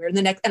fucking weird.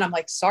 And I'm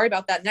like, sorry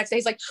about that. Next day,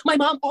 he's like, my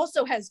mom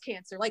also has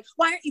cancer. Like,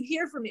 why aren't you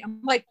here for me?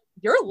 I'm like,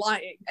 you're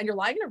lying. And you're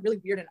lying in a really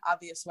weird and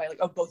obvious way. Like,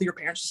 oh, both of your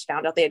parents just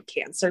found out they had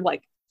cancer.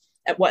 Like,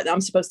 at what? I'm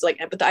supposed to like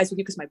empathize with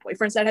you because my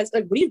boyfriend's dad has,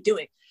 like, what are you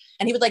doing?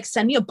 And he would like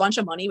send me a bunch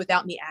of money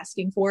without me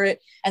asking for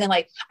it. And then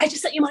like, I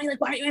just sent you money.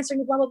 Like, why aren't you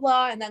answering? Blah, blah,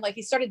 blah. And then like,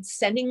 he started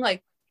sending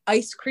like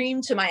ice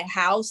cream to my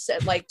house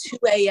at like 2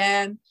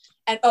 a.m.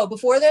 And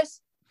before this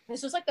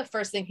was like the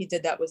first thing he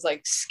did that was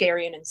like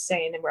scary and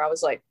insane. And where I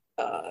was like,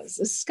 is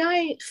this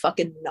guy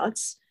fucking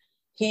nuts?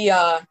 He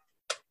was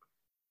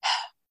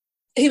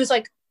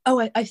like,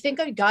 oh, I think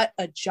I got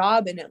a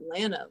job in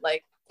Atlanta.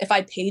 Like, if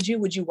I paid you,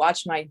 would you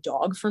watch my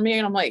dog for me?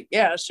 And I'm like,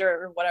 yeah,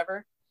 sure,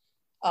 whatever.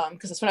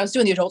 Because that's when I was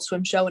doing the Adult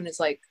Swim show, and it's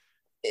like,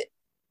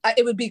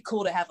 it would be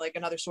cool to have like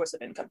another source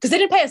of income because they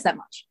didn't pay us that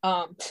much.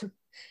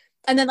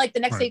 And then like the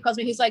next day he calls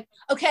me, he's like,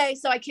 okay,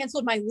 so I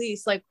canceled my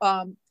lease. Like,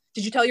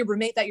 did you tell your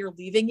roommate that you're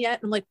leaving yet?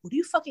 And I'm like, what are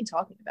you fucking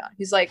talking about?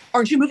 He's like,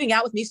 aren't you moving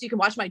out with me so you can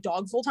watch my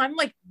dog full time? I'm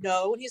like,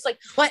 no. And he's like,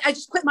 well, I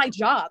just quit my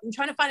job. I'm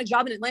trying to find a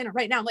job in Atlanta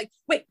right now. I'm like,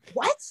 wait,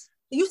 what?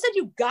 You said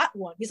you got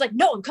one. He's like,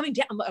 no, I'm coming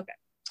down. I'm like, okay.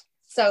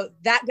 So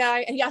that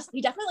guy, and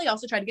he definitely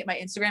also tried to get my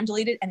Instagram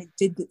deleted, and it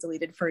did get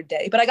deleted for a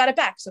day, but I got it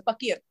back. So fuck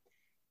you.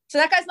 So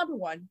that guy's number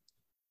one.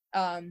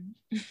 I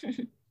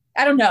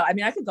don't know. I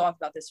mean, I could go off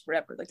about this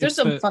forever. Like, there's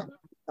some fun.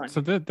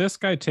 So this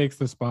guy takes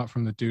the spot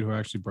from the dude who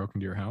actually broke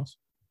into your house?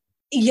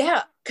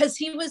 Yeah, because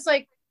he was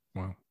like,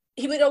 wow.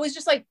 He would always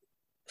just like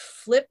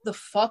flipped the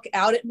fuck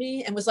out at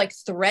me and was like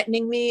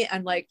threatening me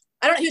and like,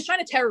 I don't know, he was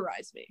trying to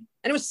terrorize me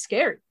and it was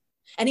scary.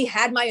 And he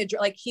had my address,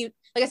 like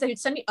like I said, he'd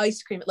send me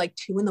ice cream at like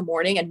 2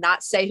 a.m. and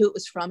not say who it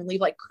was from and leave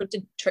like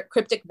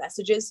cryptic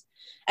messages.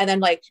 And then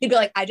like, he'd be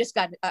like, I just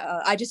got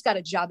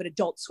a job at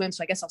Adult Swim.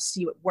 So I guess I'll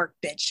see you at work,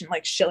 bitch. And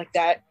like shit like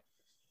that.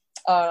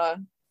 But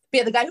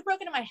yeah, the guy who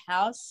broke into my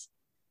house,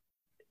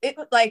 it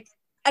like,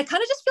 I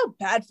kind of just feel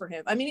bad for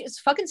him. I mean, it's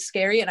fucking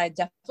scary. And I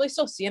definitely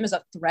still see him as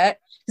a threat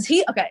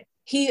because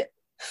he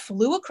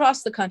flew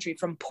across the country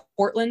from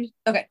Portland.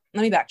 Okay,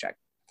 let me backtrack.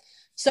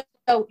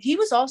 So he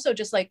was also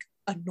just like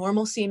a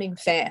normal seeming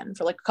fan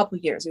for like a couple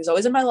of years. He was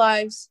always in my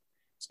lives,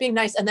 just being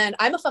nice. And then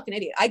I'm a fucking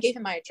idiot. I gave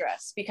him my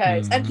address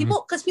because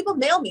people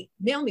mail me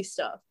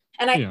stuff.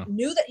 And I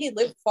knew that he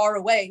lived far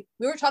away.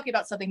 We were talking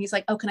about something. He's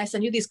like, oh, can I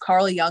send you these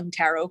Carl Jung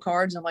tarot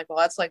cards? And I'm like, well,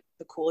 that's like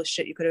the coolest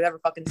shit you could have ever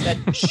fucking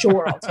said.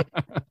 Sure, I'll take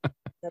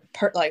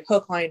it. Like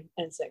hook, line,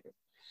 and sinker.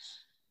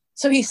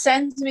 So he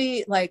sends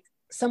me like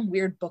some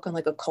weird book on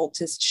like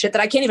occultist shit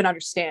that I can't even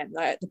understand.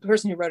 The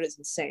person who wrote it is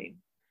insane.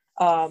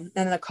 And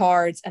then the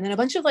cards, and then a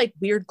bunch of like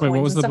weird coins. Wait,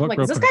 what was and stuff. I'm like,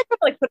 this guy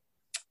like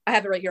I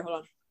have it right here. Hold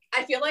on.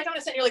 I feel like I'm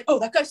gonna say you're like, oh,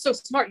 that guy's so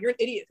smart. You're an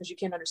idiot because you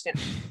can't understand.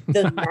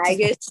 The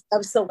Magus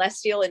of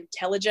Celestial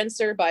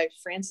Intelligencer by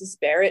Francis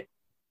Barrett.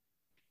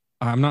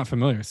 I'm not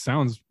familiar.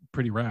 Sounds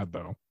pretty rad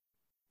though.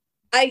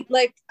 I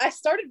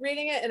started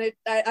reading it and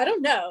I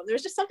don't know.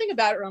 There's just something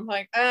about it where I'm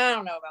like, I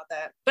don't know about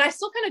that. But I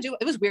still kind of do.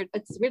 It was weird.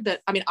 It's weird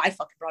that, I mean, I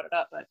fucking brought it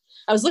up, but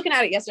I was looking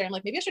at it yesterday. I'm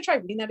like, maybe I should try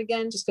reading that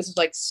again just because of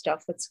like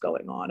stuff that's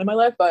going on in my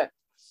life. But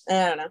I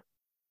don't know.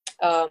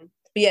 But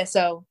yeah,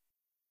 so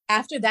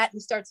after that, he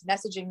starts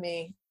messaging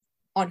me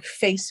on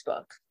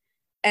Facebook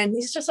and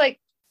he's just like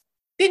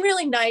being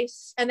really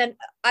nice. And then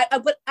I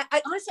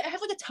honestly, I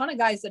have like a ton of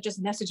guys that just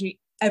message me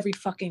every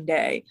fucking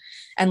day.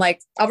 And like,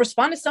 I'll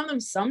respond to some of them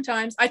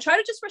sometimes. I try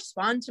to just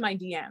respond to my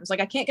DMs. Like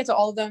I can't get to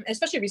all of them,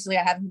 especially recently.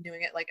 I haven't been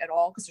doing it like at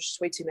all because there's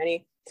just way too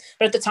many.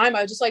 But at the time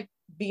I would just like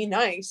be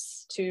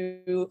nice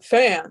to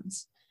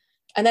fans.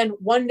 And then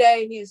one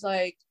day he's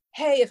like,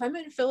 hey, if I'm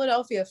in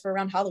Philadelphia for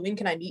around Halloween,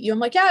 can I meet you? I'm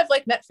like, yeah, I've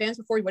like met fans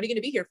before. What are you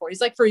going to be here for?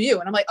 He's like, for you.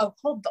 And I'm like, oh,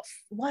 hold the,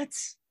 what?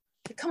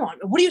 Come on.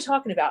 What are you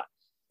talking about?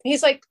 And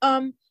he's like,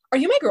 are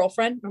you my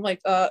girlfriend? And I'm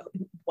like,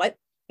 what?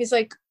 He's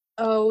like,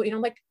 oh,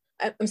 I'm like,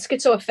 I'm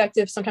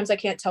schizoaffective. Sometimes I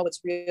can't tell what's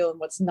real and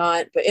what's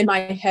not. But in my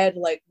head,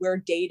 like we're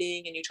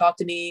dating and you talk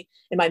to me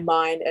in my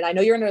mind. And I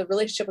know you're in a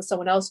relationship with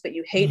someone else, but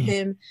you hate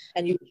him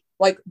and you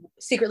like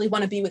secretly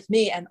want to be with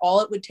me. And all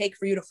it would take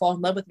for you to fall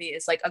in love with me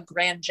is like a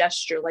grand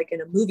gesture, like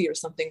in a movie or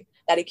something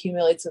that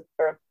accumulates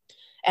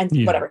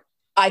whatever.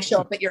 I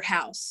show up at your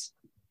house.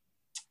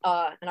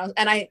 And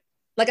I,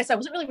 like I said, I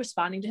wasn't really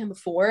responding to him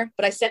before,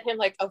 but I sent him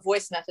like a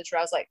voice message where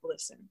I was like,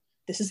 listen,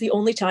 this is the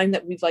only time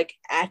that we've like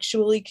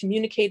actually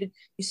communicated.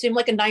 You seem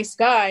like a nice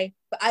guy,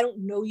 but I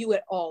don't know you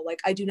at all. Like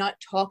I do not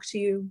talk to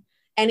you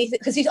anything.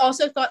 Cause he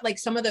also thought like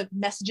some of the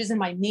messages in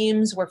my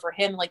memes were for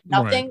him, like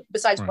nothing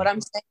besides what I'm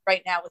saying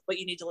right now with what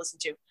you need to listen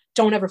to.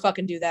 Don't ever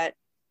fucking do that.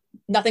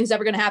 Nothing's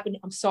ever going to happen.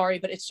 I'm sorry,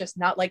 but it's just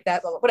not like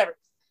that. Blah, blah,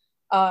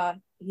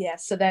 whatever. Yeah.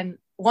 So then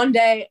one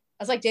day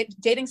I was like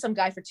dating some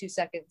guy for 2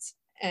 seconds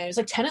and it was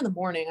like 10 a.m.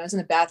 I was in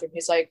the bathroom.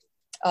 He's like,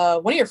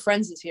 one of your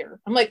friends is here.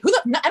 I'm like, I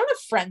don't have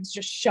friends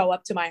just show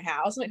up to my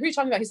house. I'm like, who are you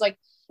talking about? He's like,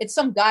 it's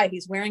some guy.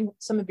 He's wearing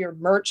some of your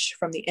merch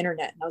from the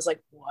internet. And I was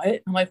like,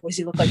 what? I'm like, what does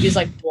he look like? He's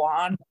like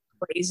blonde,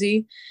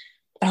 crazy.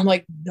 And I'm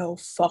like, no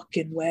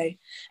fucking way.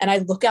 And I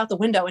look out the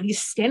window and he's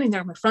standing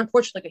there on my front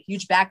porch with like a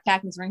huge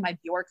backpack and he's wearing my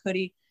Bjork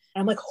hoodie.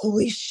 And I'm like,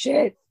 holy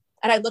shit.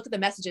 And I look at the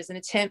messages and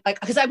it's him,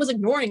 like, because I was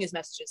ignoring his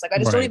messages. Like, I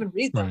just don't even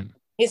read them. Right.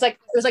 He's like,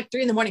 it was like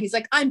 3 a.m. He's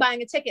like, I'm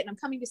buying a ticket and I'm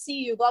coming to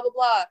see you, blah, blah,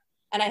 blah.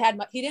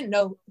 And he didn't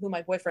know who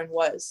my boyfriend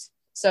was.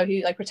 So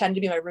he like pretended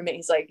to be my roommate.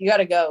 He's like, you got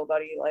to go,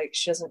 buddy. Like,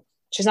 she's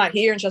not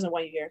here and she doesn't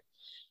want you here.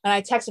 And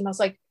I texted him. I was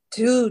like,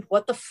 dude,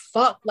 what the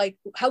fuck? Like,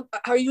 how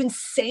are you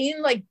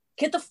insane? Like,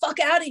 get the fuck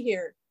out of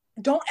here.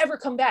 Don't ever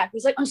come back.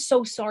 He's like, I'm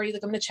so sorry.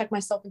 Like, I'm going to check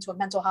myself into a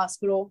mental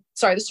hospital.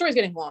 Sorry, the story's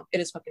getting long. It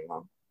is fucking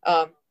long.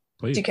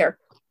 Please. Do you care?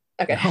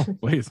 Okay. No,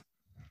 please.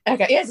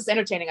 Okay. Yeah, it's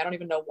entertaining. I don't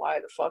even know why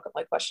the fuck I'm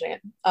like questioning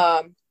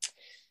it.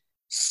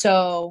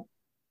 So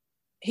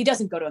he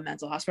doesn't go to a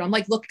mental hospital. I'm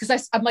like, look,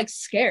 because I'm like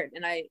scared.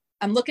 And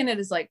I'm looking at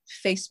his like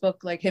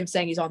Facebook, like him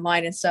saying he's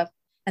online and stuff.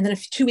 And then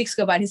 2 weeks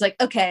go by and he's like,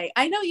 okay,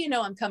 I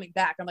know I'm coming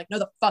back. I'm like, no,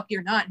 the fuck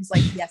you're not. And he's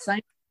like, yes, I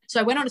am. So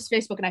I went on his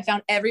Facebook and I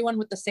found everyone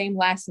with the same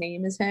last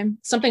name as him,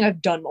 something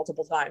I've done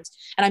multiple times.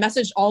 And I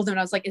messaged all of them and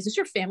I was like, is this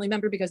your family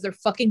member? Because they're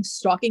fucking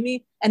stalking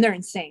me and they're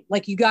insane.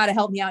 Like, you got to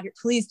help me out here.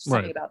 Please do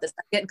something about this.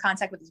 I get in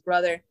contact with his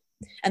brother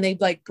and they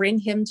like bring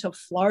him to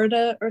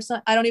Florida or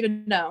something. I don't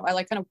even know. I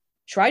like kind of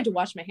tried to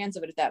wash my hands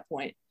of it at that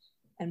point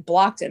and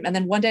blocked him. And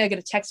then one day I get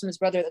a text from his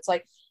brother that's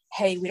like,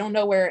 hey, we don't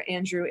know where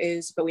Andrew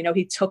is, but we know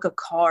he took a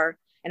car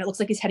and it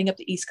looks like he's heading up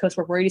the East Coast.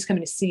 We're worried he's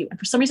coming to see you. And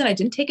for some reason I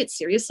didn't take it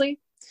seriously.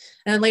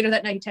 And then later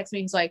that night he texted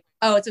me. He's like,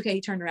 oh, it's okay.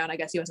 He turned around. I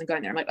guess he wasn't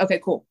going there. I'm like, okay,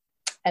 cool.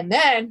 And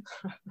then,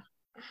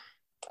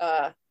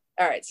 all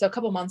right. So a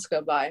couple months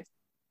go by.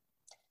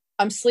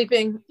 I'm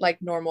sleeping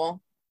like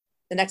normal.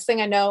 The next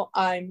thing I know,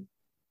 I'm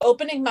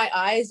opening my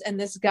eyes, and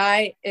this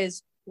guy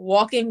is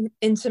walking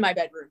into my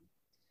bedroom.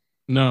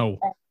 No.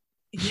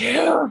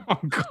 Yeah. Oh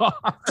God.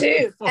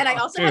 Dude. And I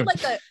also had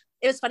Dude. like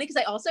it was funny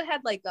because I also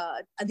had like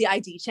the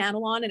ID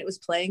channel on, and it was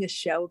playing a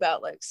show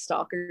about like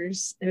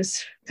stalkers. It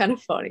was kind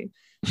of funny.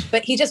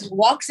 But he just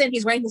walks in,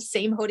 he's wearing the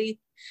same hoodie.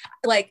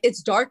 Like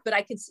it's dark, but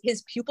I can see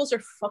his pupils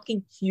are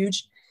fucking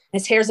huge.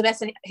 His hair's a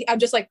mess. And I'm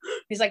just like,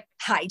 he's like,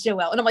 hi,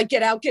 Joelle. And I'm like,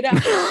 get out.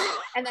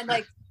 And then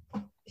like,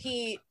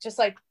 he just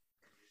like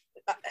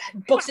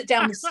books it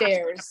down the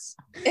stairs.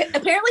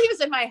 Apparently he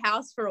was in my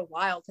house for a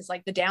while because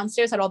like the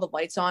downstairs had all the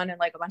lights on and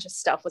like a bunch of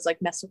stuff was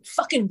like messing,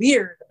 fucking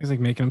weird. He's like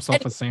making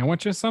himself a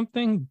sandwich or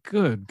something.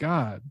 Good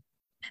God.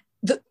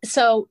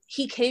 So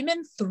he came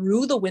in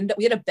through the window.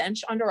 We had a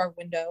bench under our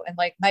window, and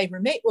like my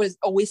roommate was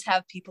always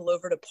have people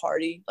over to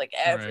party like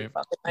every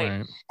fucking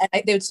night.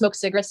 And they would smoke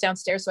cigarettes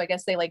downstairs. So I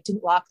guess they like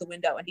didn't lock the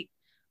window, and he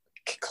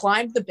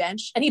climbed the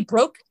bench and he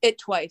broke it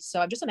twice. So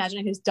I'm just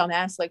imagining his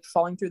dumbass like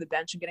falling through the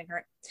bench and getting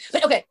hurt.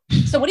 But okay,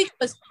 so what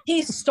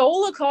he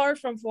stole a car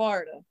from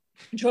Florida,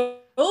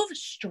 drove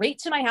straight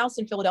to my house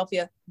in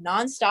Philadelphia,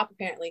 nonstop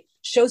apparently,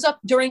 shows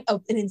up during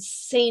an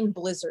insane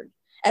blizzard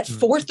at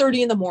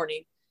 4:30 in the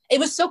morning. It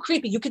was so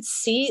creepy. You could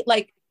see,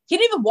 like, he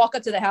didn't even walk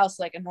up to the house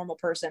like a normal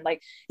person.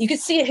 Like, you could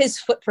see his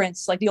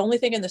footprints, like the only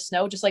thing in the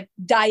snow, just like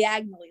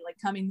diagonally, like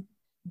coming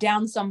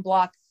down some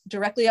block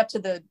directly up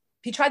to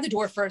he tried the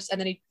door first, and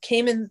then he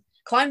came in,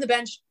 climbed the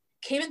bench,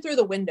 came in through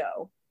the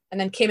window,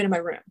 and then came into my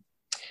room.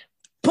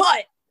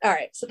 But, all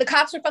right, so the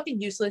cops are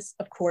fucking useless,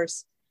 of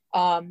course.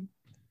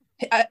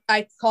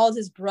 I called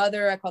his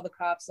brother, I called the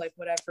cops, like,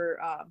 whatever.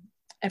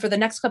 And for the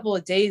next couple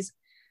of days,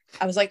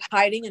 I was like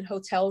hiding in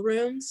hotel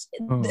rooms.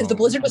 The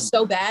blizzard was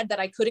so bad that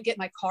I couldn't get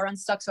my car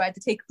unstuck. So I had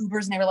to take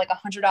Ubers, and they were like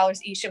 $100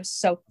 each. It was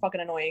so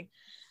fucking annoying.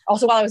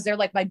 Also, while I was there,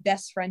 like my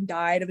best friend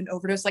died of an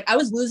overdose. Like I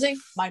was losing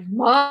my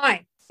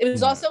mind. It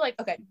was also like,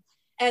 okay.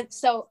 And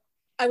so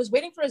I was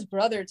waiting for his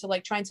brother to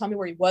like try and tell me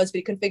where he was, but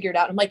he couldn't figure it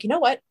out. I'm like, you know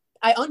what?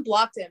 I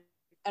unblocked him,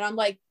 and I'm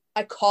like,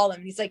 I call him,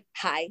 and he's like,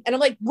 hi. And I'm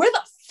like, where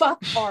the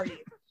fuck are you?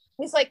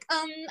 He's like,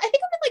 I think I'm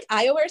in like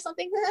Iowa or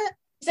something.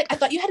 He's like, I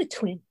thought you had a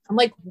twin. I'm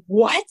like,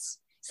 what?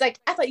 It's like,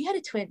 I thought you had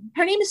a twin.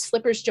 Her name is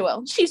Slippers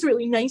Joelle. She's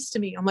really nice to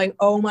me. I'm like,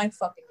 oh my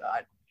fucking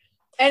God.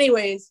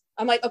 Anyways,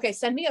 I'm like, okay,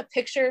 send me a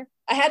picture.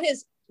 I had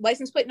his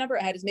license plate number.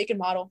 I had his make and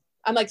model.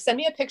 I'm like, send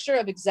me a picture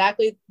of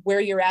exactly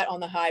where you're at on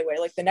the highway,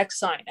 like the next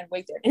sign, and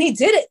wait there. And he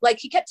did it. Like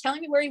he kept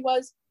telling me where he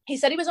was. He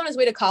said he was on his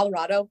way to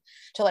Colorado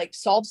to like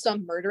solve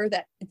some murder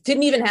that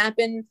didn't even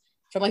happen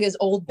from like his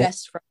old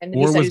best friend. And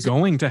or he said was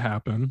going to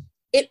happen.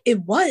 It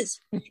was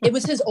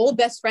his old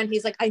best friend.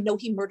 He's like, I know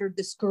he murdered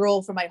this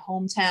girl from my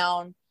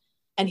hometown.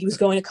 And he was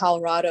going to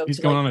Colorado. He's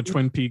going on a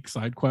Twin Peaks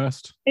side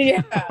quest.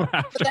 Yeah.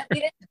 But then he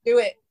didn't do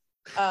it.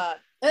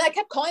 And I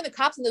kept calling the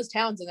cops in those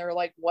towns, and they were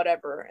like,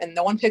 whatever. And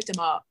no one picked him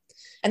up.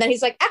 And then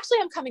he's like, actually,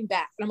 I'm coming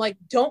back. And I'm like,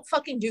 don't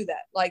fucking do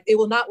that. Like, it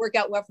will not work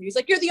out well for you. He's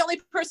like, you're the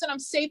only person I'm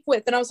safe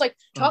with. And I was like,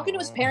 talking to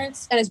his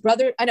parents and his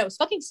brother. I know, it's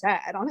fucking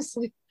sad,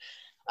 honestly.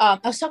 I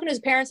was talking to his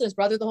parents and his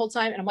brother the whole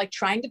time. And I'm like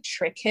trying to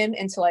trick him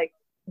into like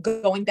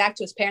going back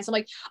to his parents. I'm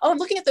like, oh, I'm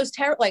looking at those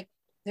like,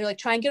 they're like,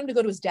 try and get him to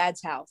go to his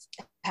dad's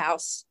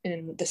house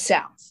in the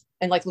South,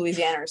 in like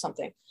Louisiana or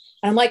something.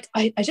 And I'm like,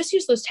 I just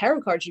used those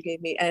tarot cards you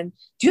gave me. And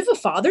do you have a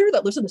father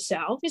that lives in the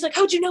South? He's like,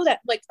 how'd you know that?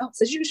 I'm like, oh, it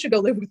says you should go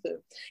live with him.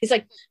 He's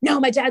like, no,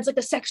 my dad's like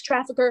a sex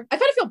trafficker. I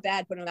kind of feel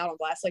bad putting him out on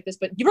blast like this,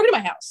 but you broke into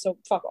my house, so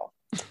fuck off.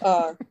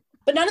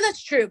 But none of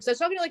that's true. Because I was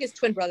talking to like his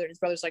twin brother, and his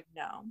brother's like,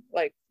 no,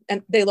 like,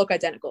 and they look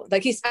identical.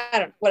 Like I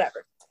don't know,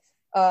 whatever.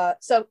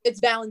 So it's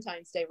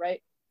Valentine's Day,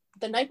 right?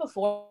 The night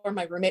before,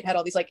 my roommate had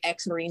all these like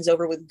ex-Marines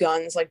over with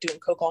guns, like doing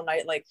coke all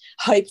night, like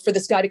hype for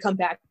this guy to come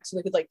back so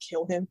they could like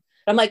kill him.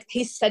 I'm like,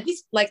 he said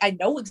he's like, I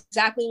know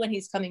exactly when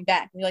he's coming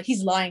back. And you're like,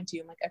 he's lying to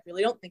you. I'm like, I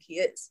really don't think he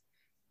is.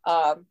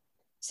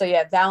 So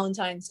yeah,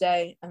 Valentine's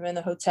Day, I'm in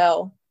the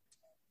hotel,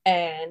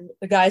 and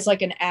the guy's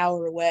like an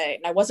hour away,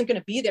 and I wasn't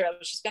gonna be there. I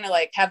was just gonna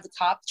like have the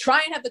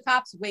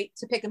cops wait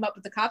to pick him up.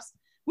 With the cops,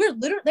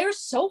 they were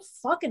so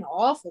fucking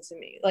awful to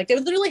me. Like they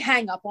would literally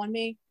hang up on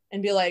me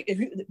and be like,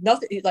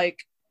 nothing, like,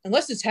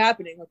 unless it's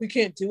happening, like we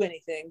can't do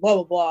anything, blah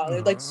blah blah.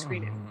 They'd like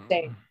scream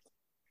it.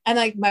 And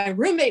like my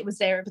roommate was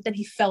there, but then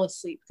he fell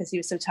asleep because he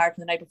was so tired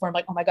from the night before. I'm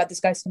like, oh my God, this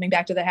guy's coming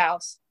back to the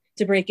house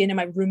to break in, and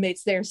my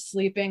roommate's there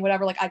sleeping,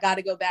 whatever. Like I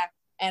gotta go back.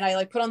 And I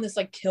like put on this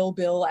like Kill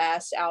Bill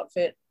ass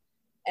outfit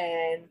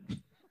and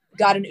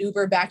got an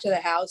Uber back to the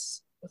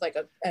house with like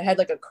I had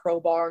like a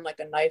crowbar and like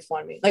a knife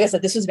on me. Like I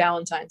said, this was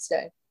Valentine's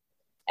Day.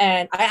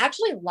 And I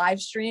actually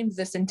live streamed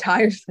this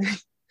entire thing.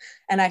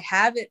 And I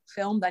have it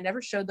filmed. I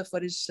never showed the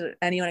footage to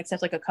anyone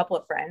except like a couple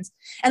of friends.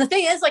 And the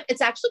thing is, like,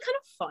 it's actually kind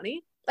of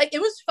funny. Like,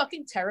 it was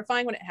fucking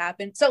terrifying when it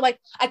happened. So, like,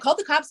 I called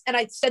the cops and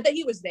I said that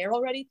he was there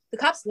already. The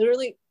cops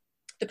literally,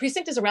 the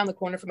precinct is around the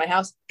corner from my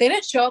house. They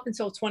didn't show up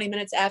until 20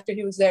 minutes after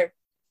he was there.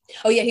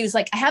 Oh, yeah. He was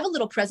like, I have a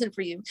little present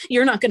for you.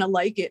 You're not going to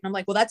like it. And I'm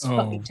like, well, that's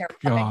fucking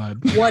terrifying.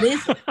 God. What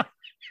is it?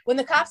 When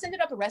the cops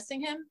ended up arresting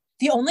him,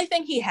 the only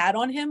thing he had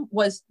on him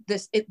was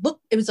this. It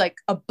was like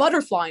a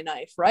butterfly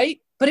knife,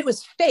 right? But it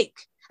was fake.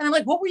 And I'm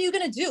like, what were you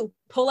gonna do?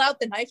 Pull out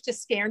the knife to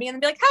scare me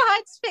and be like, haha,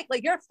 it's fake.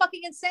 Like, you're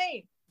fucking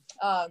insane.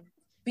 But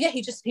yeah,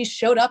 he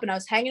showed up and I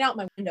was hanging out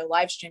my window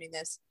live streaming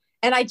this.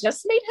 And I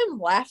just made him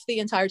laugh the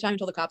entire time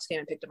until the cops came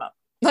and picked him up.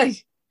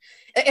 Like,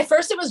 at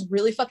first it was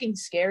really fucking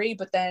scary,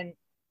 but then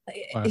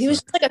he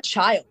was just like a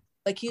child.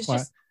 Like, he's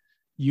just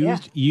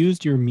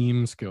used your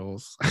meme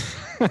skills.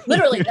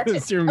 Literally,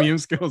 used your meme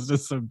skills to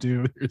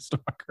subdue your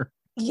stalker.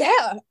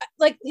 Yeah,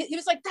 like he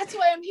was like, that's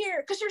why I'm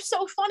here, because you're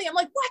so funny. I'm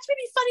like, watch me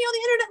be funny on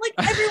the internet like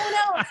everyone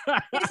else.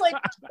 He's like,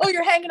 oh,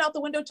 you're hanging out the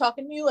window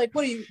talking to me, like,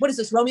 what is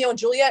this, Romeo and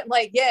Juliet? I'm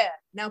like, yeah,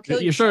 now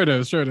kill you. Sure it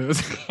is.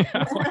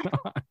 Yeah, why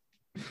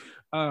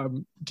not?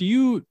 Do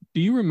you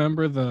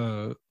remember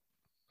the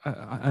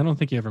I don't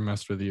think he ever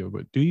messed with you,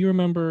 but do you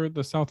remember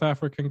the South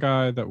African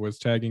guy that was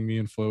tagging me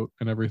in Float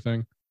and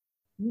everything?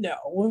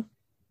 No.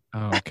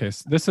 Oh, okay.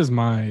 So this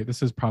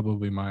is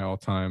probably my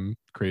all-time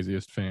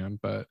craziest fan,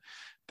 but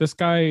this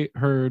guy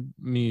heard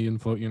me in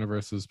Float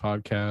Universe's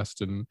podcast,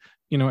 and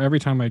every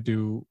time I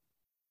do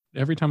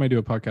a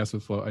podcast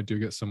with Float, I do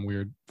get some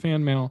weird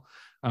fan mail,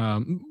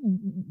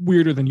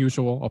 weirder than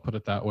usual. I'll put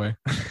it that way.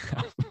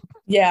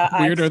 Yeah,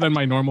 weirder than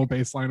my normal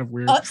baseline of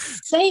weird.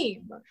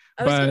 Same.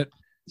 But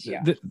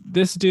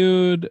this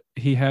dude,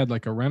 he had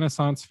like a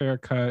Renaissance fair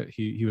cut.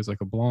 He was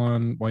like a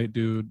blonde white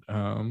dude,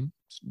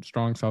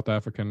 strong South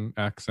African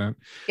accent.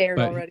 Scared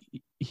but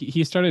already.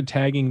 He started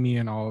tagging me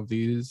in all of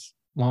these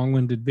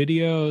long-winded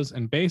videos,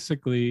 and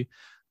basically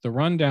the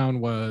rundown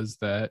was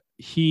that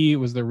he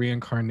was the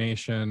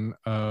reincarnation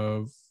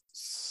of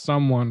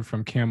someone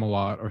from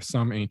Camelot or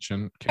some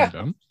ancient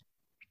kingdom.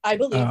 I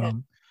believe it.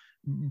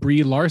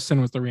 Brie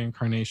Larson was the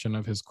reincarnation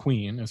of his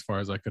queen, as far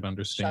as I could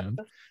understand.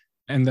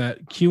 And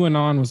that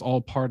QAnon was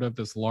all part of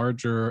this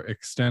larger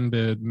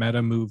extended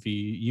meta movie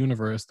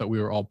universe that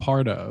we were all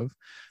part of.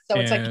 So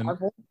it's like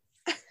Marvel.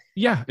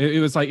 Yeah,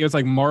 it was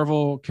like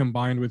Marvel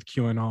combined with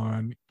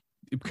QAnon,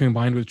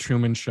 combined with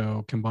Truman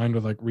Show, combined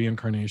with like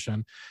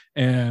reincarnation.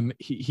 And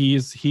he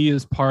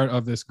is part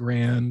of this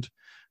grand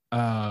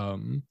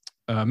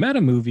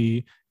meta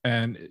movie,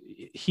 and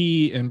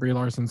he and Brie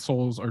Larson's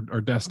souls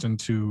are destined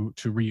to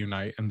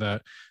reunite, and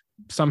that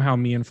somehow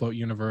me and Float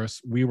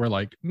Universe, we were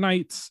like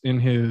knights in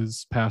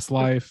his past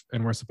life,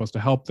 and we're supposed to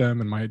help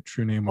them, and my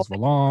true name was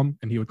Valam,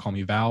 and he would call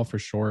me Val for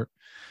short.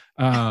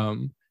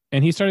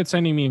 And he started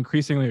sending me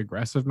increasingly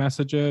aggressive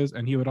messages,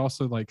 and he would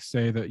also like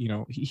say that,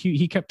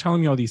 he kept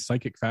telling me all these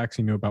psychic facts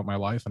he knew about my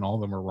life, and all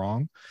of them were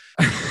wrong.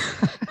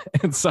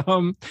 and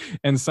some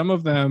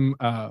of them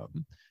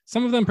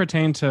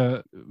pertain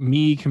to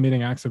me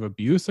committing acts of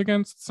abuse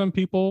against some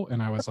people.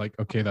 And I was like,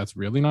 okay, that's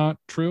really not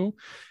true.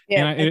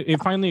 Yeah, and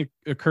it finally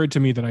occurred to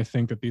me that I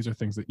think that these are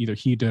things that either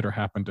he did or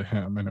happened to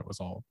him, and it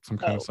was all some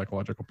kind of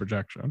psychological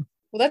projection.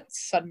 Well,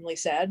 that's suddenly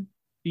sad.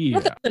 Yeah.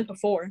 Not that than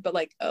before, but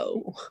like,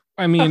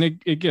 I mean,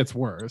 it gets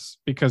worse,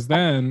 because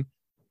then,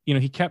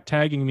 he kept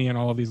tagging me in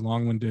all of these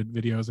long-winded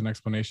videos and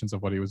explanations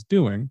of what he was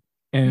doing.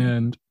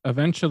 And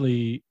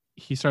eventually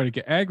he started to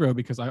get aggro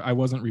because I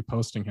wasn't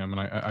reposting him, and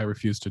I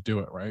refused to do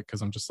it, right?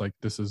 Because I'm just like,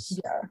 this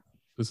is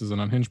an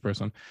unhinged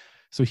person.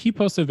 So he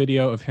posted a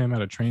video of him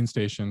at a train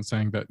station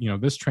saying that,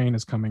 this train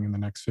is coming in the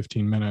next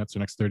 15 minutes or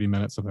next 30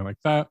 minutes, something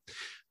like that.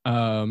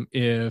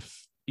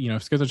 If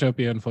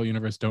Schizotopia and Float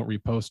Universe don't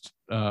repost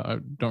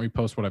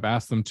what I've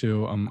asked them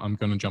to, I'm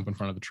going to jump in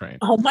front of the train.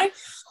 Oh my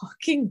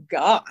fucking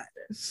God.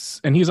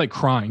 And he's like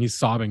crying, he's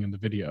sobbing in the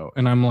video.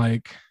 And I'm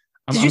like,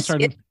 I'm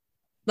starting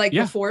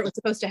before it was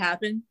supposed to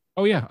happen.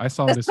 Oh yeah, I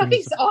saw it as soon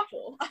as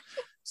awful.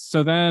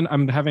 So then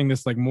I'm having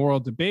this like moral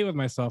debate with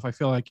myself. I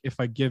feel like if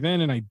I give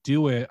in and I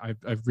do it,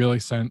 I've really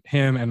sent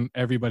him and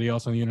everybody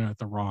else on the internet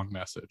the wrong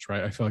message,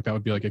 right? I feel like that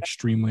would be like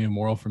extremely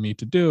immoral for me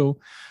to do,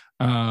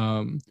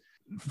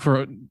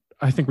 for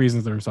I think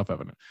reasons that are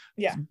self-evident.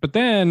 Yeah. But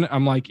then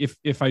I'm like,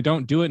 if I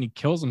don't do it and he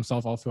kills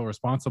himself, I'll feel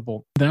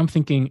responsible. Then I'm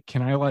thinking,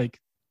 can I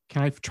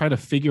try to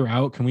figure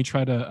out, can we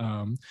try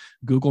to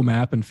Google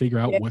map and figure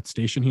out what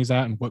station he's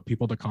at and what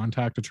people to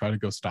contact to try to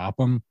go stop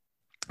him?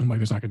 I'm like,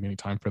 there's not gonna be any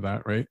time for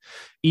that, right?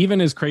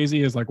 Even as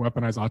crazy as like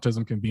weaponized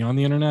autism can be on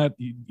the internet,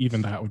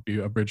 even that would be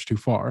a bridge too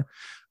far.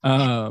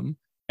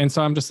 And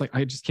so I'm just like,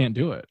 I just can't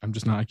do it.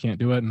 I can't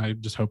do it. And I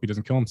just hope he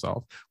doesn't kill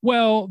himself.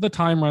 Well, the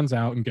time runs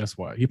out, and guess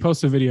what? He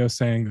posted a video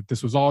saying that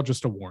this was all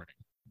just a warning.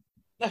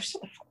 And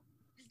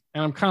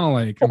I'm kind of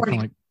like,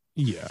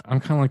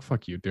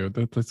 fuck you, dude.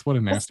 That's what a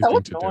nasty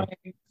thing to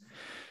do.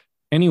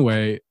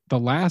 Anyway, the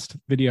last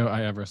video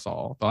I ever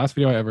saw,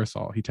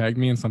 he tagged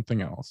me in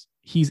something else.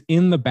 He's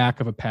in the back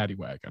of a paddy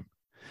wagon.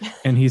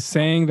 And he's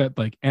saying that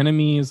like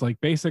enemies, like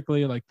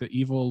basically like the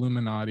evil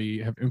Illuminati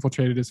have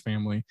infiltrated his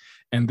family,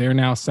 and they're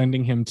now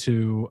sending him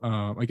to,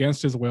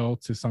 against his will,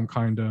 to some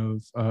kind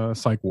of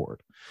psych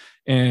ward.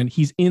 And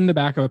he's in the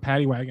back of a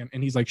paddy wagon,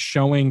 and he's like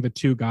showing the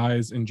two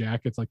guys in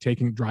jackets, like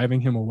driving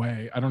him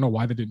away. I don't know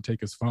why they didn't take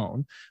his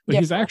phone, but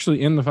he's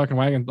actually in the fucking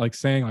wagon, like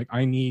saying like,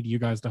 I need you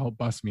guys to help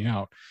bust me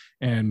out.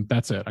 And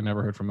that's it. I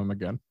never heard from him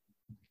again.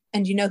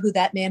 And you know who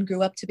that man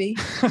grew up to be?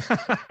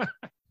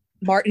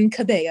 Martin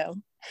Cabello.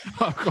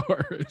 Of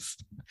course.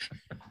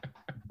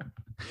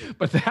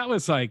 But that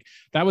was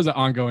an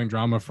ongoing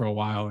drama for a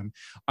while. And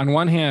on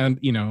one hand,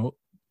 you know,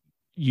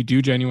 you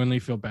do genuinely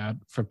feel bad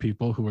for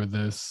people who are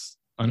this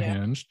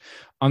unhinged.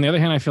 Yeah. On the other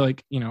hand, I feel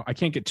like, you know, I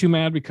can't get too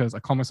mad because I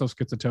call myself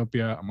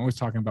Schizotopia. I'm always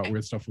talking about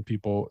weird stuff with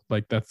people.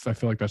 Like I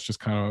feel like that's just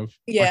kind of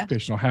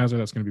occupational hazard.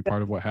 That's going to be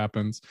part of what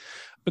happens.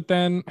 But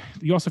then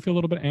you also feel a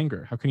little bit of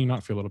anger. How can you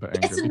not feel a little bit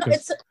of anger?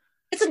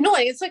 It's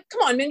annoying. It's like,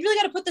 come on, man, you really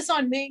got to put this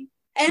on me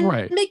and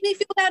make me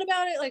feel bad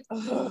about it. Like,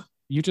 ugh.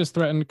 You just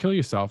threatened to kill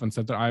yourself and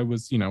said that I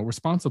was, you know,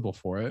 responsible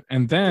for it.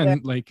 And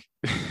then like,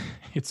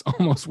 it's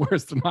almost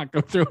worse to not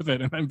go through with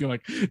it and then be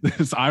like,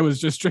 I was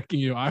just tricking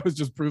you. I was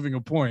just proving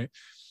a point.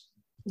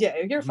 Yeah,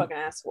 you're a fucking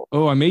asshole.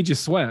 Oh, I made you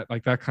sweat,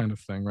 like that kind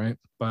of thing, right?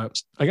 But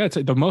I gotta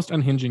say, the most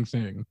unhinging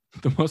thing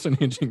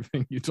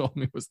you told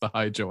me was the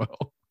hi,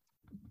 Joelle.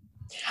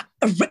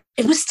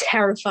 It was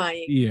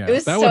terrifying. Yeah, it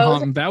was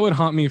that would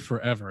haunt me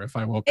forever if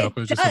I woke up. It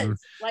was just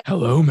like,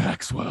 hello,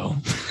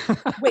 Maxwell.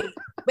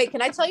 wait,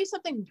 can I tell you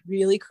something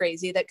really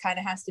crazy that kind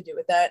of has to do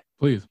with that?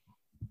 Please.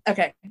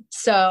 Okay,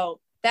 so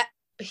that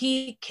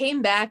he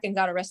came back and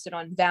got arrested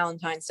on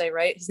Valentine's Day,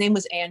 right? His name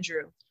was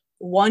Andrew.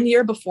 1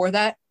 year before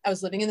that, I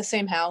was living in the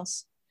same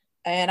house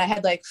and I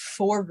had like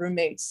 4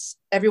 roommates.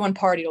 Everyone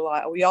partied a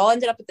lot. We all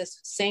ended up at this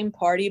same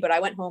party, but I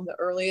went home the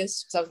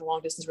earliest because I was in a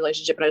long distance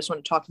relationship and I just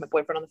wanted to talk to my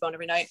boyfriend on the phone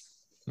every night.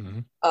 Mm-hmm.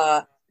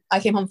 I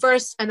came home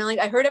first and then like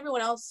I heard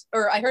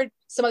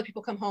some other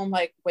people come home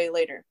like way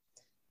later.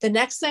 The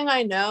next thing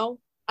I know,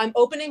 I'm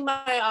opening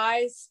my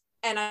eyes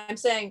and I'm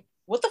saying,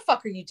 what the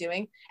fuck are you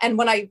doing? And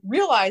when I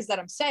realize that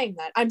I'm saying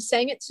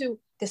it to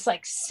this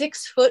like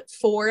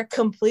 6'4"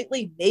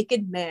 completely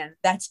naked man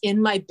that's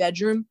in my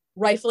bedroom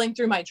rifling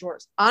through my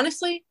drawers.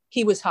 Honestly,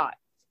 he was hot,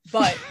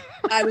 but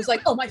I was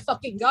like, oh my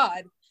fucking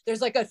God,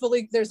 there's like a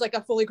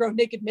fully grown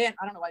naked man.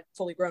 I don't know why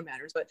fully grown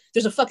matters, but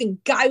there's a fucking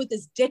guy with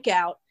his dick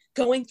out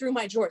going through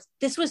my drawers.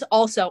 This was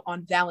also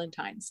on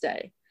Valentine's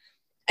Day.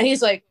 And I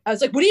was like,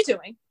 what are you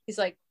doing? He's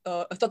like,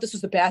 I thought this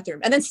was the bathroom.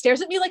 And then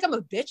stares at me like I'm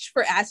a bitch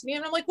for asking me.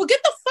 And I'm like, well,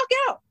 get the fuck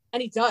out.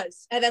 And he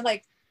does. And then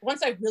like,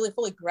 once I really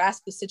fully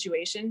grasp the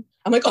situation,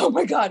 I'm like, oh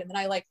my God. And then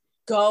I like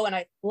go and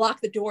I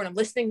lock the door and I'm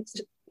listening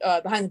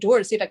behind the door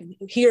to see if I can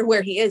hear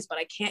where he is, but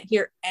I can't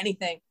hear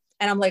anything.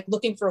 And I'm like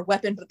looking for a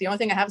weapon, but the only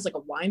thing I have is like a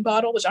wine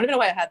bottle, which I don't even know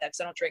why I had that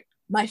because I don't drink.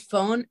 My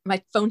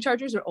phone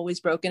chargers are always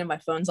broken and my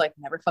phone's like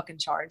never fucking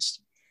charged.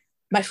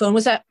 My phone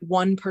was at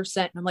 1%.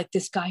 And I'm like,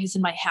 this guy is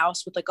in my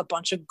house with like a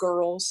bunch of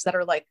girls that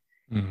are like,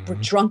 were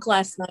drunk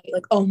last night.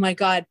 Like, oh my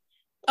God.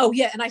 Oh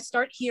yeah. And I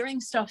start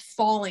hearing stuff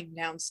falling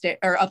downstairs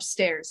or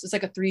upstairs. It's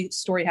like a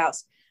 3-story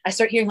house. I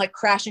start hearing like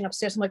crashing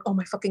upstairs. I'm like, oh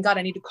my fucking God,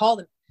 I need to call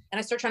them. And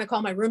I start trying to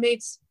call my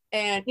roommates.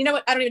 And you know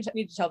what? I don't even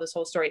need to tell this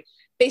whole story.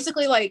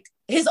 Basically, like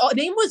his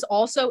name was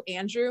also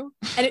Andrew.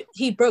 And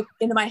he broke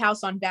into my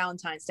house on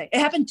Valentine's Day. It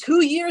happened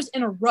 2 years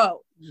in a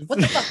row.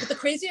 What the fuck? But the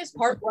craziest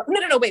part,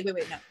 no, wait,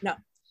 no.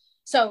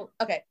 So,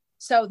 okay.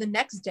 So the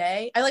next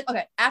day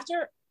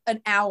after an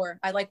hour,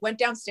 I like went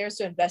downstairs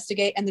to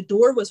investigate and the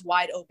door was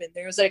wide open.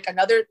 There was like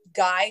another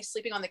guy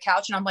sleeping on the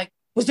couch. And I'm like,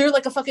 was there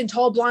like a fucking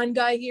tall blonde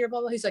guy here?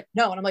 Blah, blah. He's like,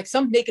 no. And I'm like,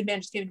 some naked man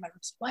just came into my room.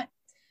 What?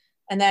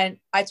 And then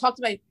I talked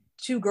to my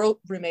 2 girl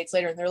roommates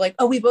later and they're like,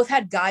 oh, we both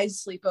had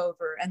guys sleep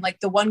over. And like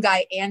the one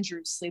guy,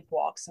 Andrew,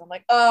 sleepwalks. And I'm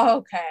like, oh,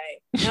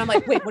 okay. And I'm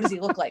like, wait, what does he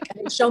look like?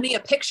 And they show me a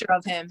picture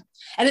of him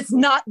and it's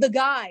not the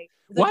guy.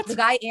 The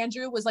guy,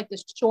 Andrew, was like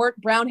this short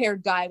brown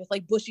haired guy with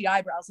like bushy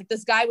eyebrows. Like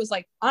this guy was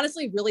like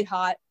honestly really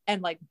hot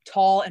and like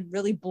tall and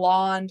really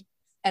blonde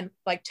and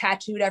like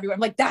tattooed everywhere. I'm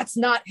like, that's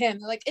not him.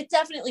 They're like, it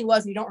definitely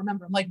was. You don't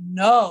remember. I'm like,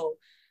 no.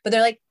 But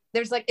they're like,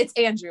 it's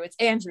Andrew.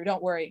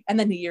 Don't worry. And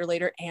then a year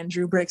later,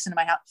 Andrew breaks into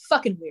my house.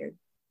 Fucking weird.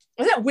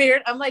 Isn't that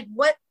weird? I'm like,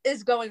 what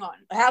is going on?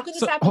 How could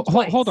this happen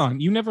twice? Hold on.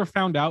 You never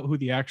found out who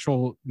the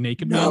actual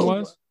naked man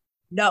was?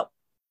 No.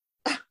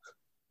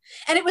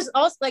 And it was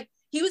also like,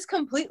 he was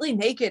completely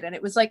naked and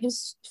it was like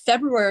his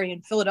February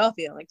in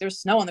Philadelphia. Like there's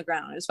snow on the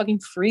ground. It was fucking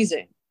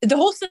freezing. The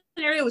whole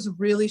scenario was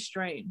really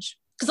strange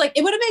because like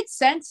it would have made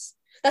sense.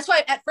 That's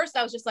why at first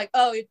I was just like,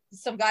 oh,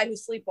 it's some guy who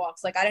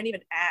sleepwalks. Like I didn't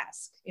even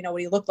ask,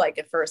 what he looked like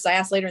at first. I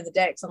asked later in the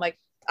day because I'm like,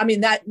 I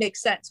mean, that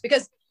makes sense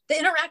because the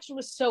interaction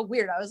was so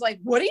weird. I was like,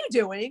 what are you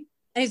doing?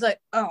 And he's like,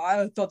 oh,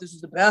 I thought this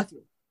was the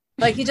bathroom.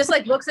 Like he just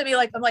like looks at me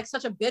like I'm like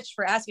such a bitch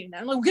for asking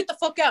that. I'm like, get the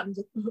fuck out. And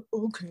he's like,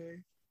 okay.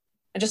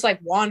 And just like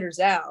wanders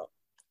out.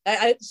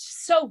 It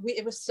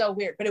was so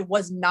weird, but it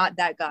was not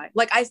that guy.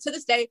 Like to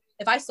this day,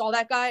 if I saw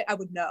that guy, I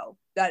would know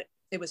that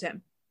it was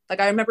him.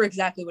 Like I remember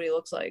exactly what he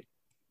looks like.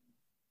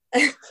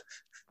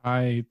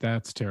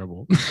 That's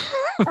terrible.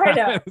 I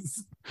know.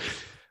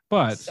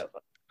 But so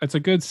it's a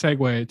good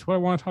segue to what I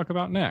want to talk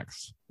about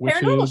next,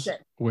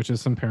 which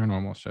is some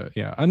paranormal shit.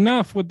 Yeah.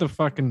 Enough with the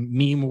fucking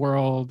meme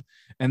world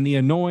and the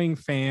annoying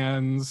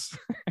fans,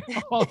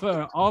 all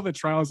the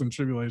trials and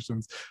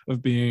tribulations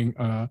of being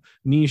a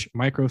niche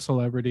micro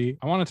celebrity.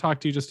 I want to talk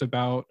to you just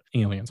about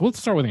aliens. Let's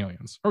start with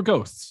aliens or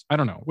ghosts. I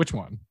don't know which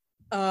one.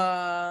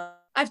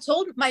 I've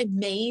told my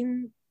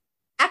main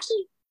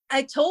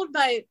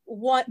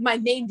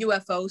main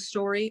UFO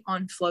story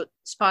on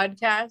Float's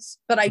podcast,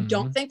 but I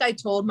don't think I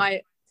told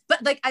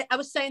but like I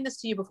was saying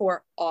this to you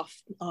before off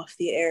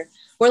the air,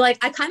 where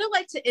like I kind of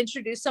like to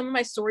introduce some of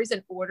my stories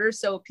in order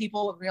so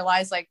people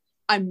realize like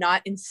I'm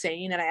not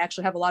insane and I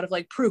actually have a lot of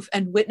like proof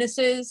and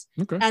witnesses.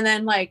 Okay. And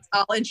then like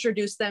I'll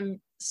introduce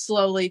them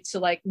slowly to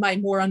like my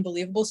more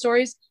unbelievable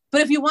stories. But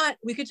if you want,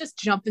 we could just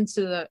jump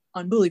into the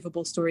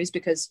unbelievable stories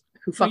because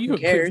who fucking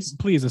cares?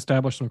 Please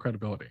establish some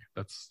credibility.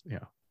 That's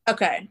yeah.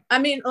 Okay. I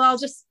mean, well, I'll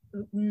just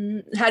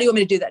how do you want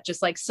me to do that?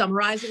 Just like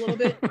summarize a little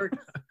bit or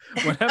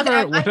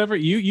whatever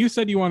you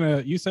said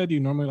you said you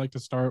normally like to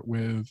start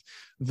with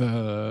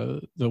the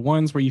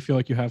ones where you feel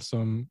like you have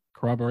some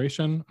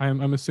corroboration,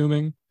 I'm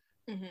assuming.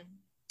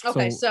 Mm-hmm.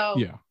 Okay, so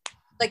yeah,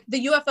 like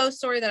the UFO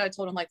story that I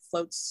told on like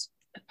Float's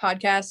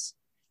podcast,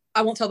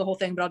 I won't tell the whole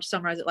thing, but I'll just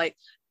summarize it. Like,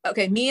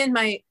 okay, me and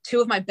my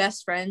two of my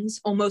best friends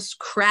almost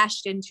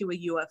crashed into a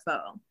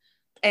UFO,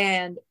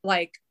 and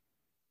like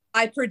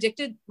I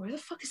predicted, where the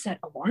fuck is that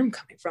alarm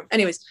coming from?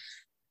 Anyways,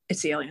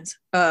 it's the aliens.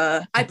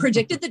 I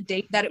predicted the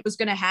date that it was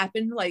going to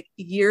happen like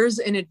years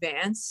in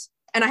advance.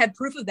 And I had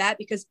proof of that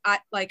because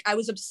I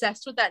was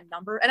obsessed with that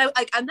number. And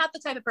I'm not the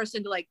type of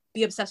person to like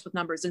be obsessed with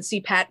numbers and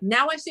see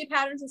now I see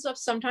patterns and stuff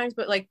sometimes,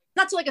 but like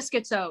not to like a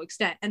schizo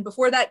extent. And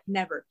before that,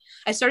 never.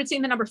 I started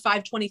seeing the number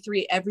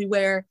 523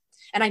 everywhere.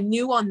 And I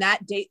knew on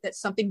that date that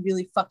something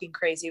really fucking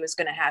crazy was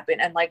going to happen.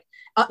 And like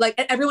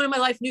everyone in my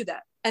life knew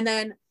that. And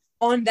then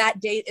on that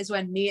date is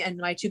when me and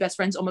my two best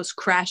friends almost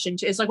crashed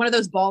into, it's like one of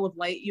those ball of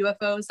light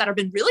UFOs that have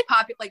been really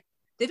popular. Like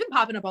they've been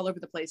popping up all over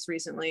the place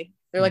recently.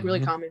 They're like really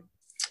common.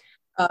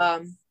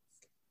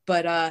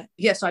 But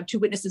yeah, so I have two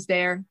witnesses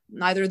there.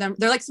 Neither of them,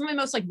 they're like some of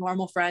my most like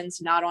normal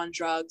friends, not on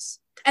drugs.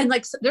 And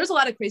like, there's a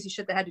lot of crazy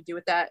shit that had to do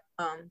with that.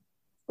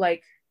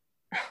 Like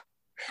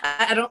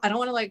I don't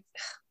want to like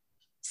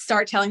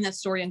start telling that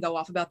story and go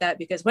off about that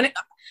because when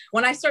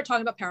I start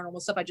talking about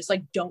paranormal stuff, I just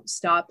like don't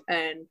stop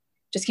and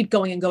just keep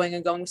going and going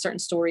and going with certain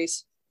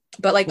stories.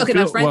 But like, okay,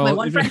 my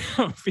one friend,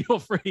 feel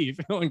free,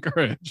 feel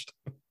encouraged.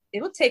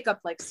 It will take up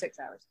like 6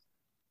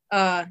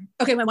 hours.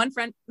 Okay, my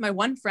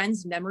one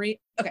friend's memory.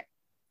 Okay,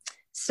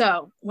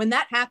 so when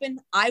that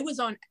happened, I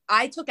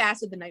took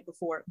acid the night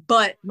before,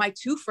 but my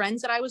two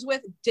friends that I was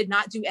with did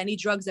not do any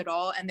drugs at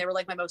all, and they were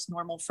like my most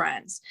normal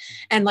friends.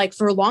 And like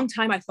for a long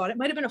time, I thought it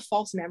might have been a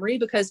false memory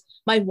because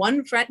my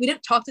one friend, we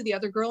didn't talk to the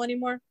other girl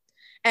anymore.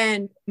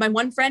 And my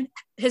one friend,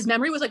 his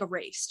memory was like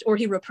erased or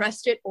he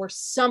repressed it or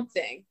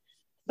something.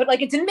 But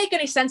like, it didn't make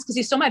any sense because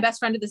he's still my best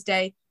friend to this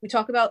day. We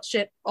talk about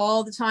shit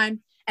all the time.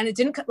 And it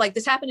didn't like,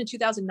 this happened in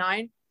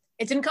 2009.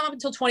 It didn't come up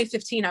until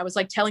 2015. I was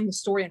like telling the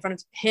story in front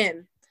of him.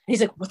 And he's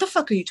like, what the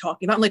fuck are you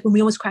talking about? I'm like, when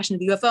we almost crashed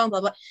into the UFO and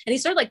blah, blah. And he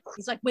started like,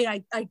 he's like, wait,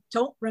 I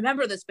don't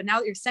remember this, but now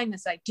that you're saying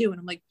this, I do. And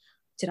I'm like,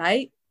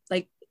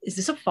 is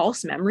this a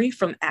false memory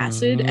from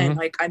acid? Mm-hmm. And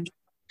like,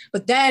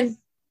 but then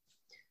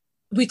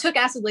we took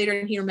acid later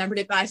and he remembered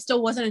it, but I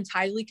still wasn't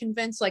entirely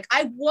convinced. Like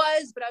I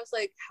was, but I was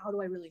like, how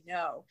do I really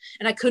know?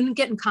 And I couldn't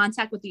get in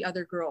contact with the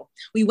other girl.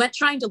 We went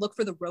trying to look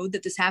for the road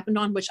that this happened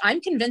on, which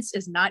I'm convinced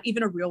is not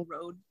even a real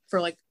road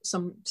for like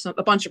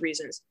a bunch of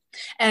reasons.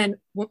 And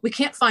we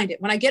can't find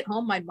it. When I get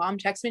home, my mom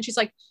texts me and she's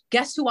like,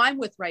 guess who I'm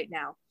with right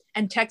now?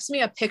 And texts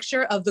me a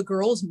picture of the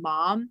girl's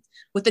mom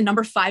with the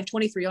number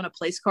 523 on a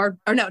place card.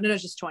 Or no,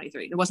 just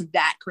 23. It wasn't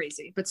that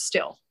crazy, but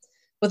still.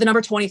 With the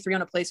number 23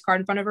 on a place card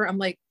in front of her. I'm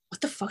like,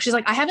 what the fuck? She's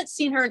like, I haven't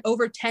seen her in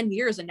over 10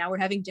 years and now we're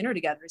having dinner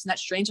together. Isn't that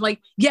strange? I'm like,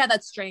 yeah,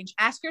 that's strange.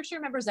 Ask her if she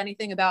remembers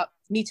anything about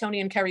me,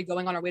 Tony, and Kerry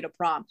going on our way to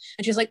prom.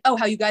 And she's like, oh,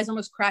 how you guys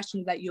almost crashed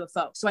into that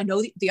UFO. So I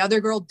know the other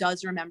girl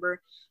does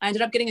remember. I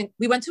ended up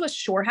we went to a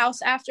shore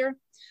house after.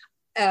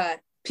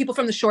 People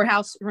from the shore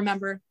house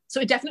remember. So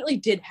it definitely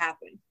did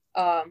happen.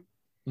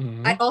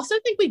 I also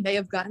think we may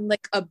have gotten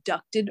like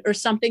abducted or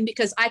something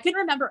because I can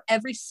remember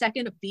every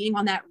second of being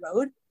on that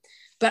road.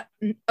 But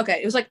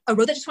okay, it was like a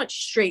road that just went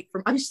straight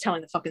from, I'm just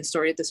telling the fucking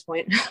story at this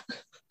point.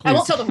 I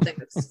won't tell the whole thing.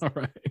 All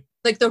right.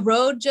 Like the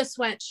road just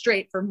went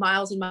straight for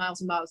miles and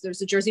miles and miles. There's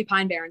the Jersey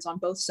Pine Barrens on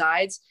both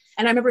sides.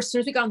 And I remember as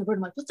soon as we got on the road,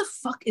 I'm like, what the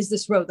fuck is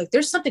this road? Like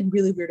there's something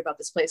really weird about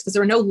this place because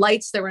there were no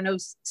lights. There were no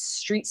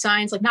street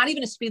signs, like not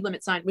even a speed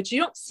limit sign, which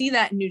you don't see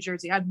that in New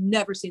Jersey. I've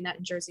never seen that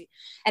in Jersey.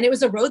 And it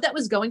was a road that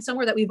was going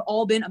somewhere that we've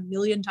all been a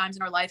million times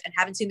in our life and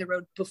haven't seen the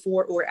road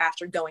before or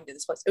after going to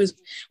this place.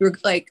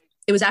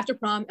 It was after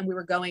prom and we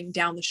were going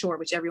down the shore,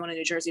 which everyone in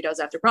New Jersey does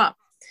after prom.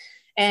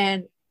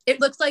 And it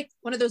looks like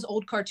one of those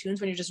old cartoons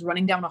when you're just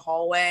running down a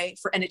hallway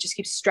and it just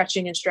keeps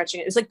stretching and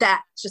stretching. It was like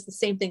that. It's just the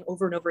same thing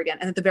over and over again.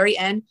 And at the very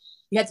end,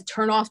 you had to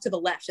turn off to the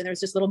left. And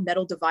there's this little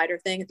metal divider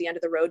thing at the end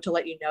of the road to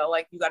let you know,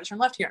 like, you got to turn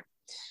left here.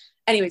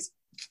 Anyways,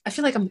 I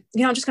feel like I'm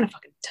just going to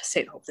fucking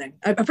say the whole thing.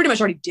 I pretty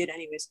much already did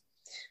anyways.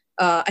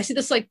 I see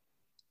this like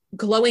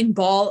glowing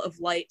ball of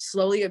light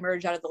slowly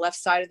emerge out of the left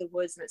side of the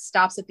woods and it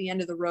stops at the end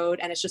of the road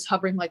and it's just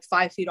hovering like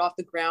 5 feet off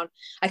the ground.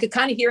 I could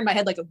kind of hear in my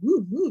head like a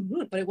woo, woo,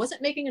 woo, but it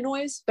wasn't making a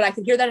noise, but I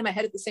could hear that in my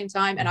head at the same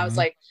time. And I was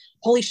like,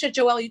 holy shit,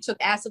 Joelle, you took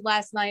acid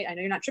last night. I know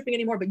you're not tripping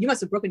anymore, but you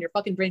must have broken your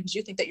fucking brain because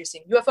you think that you're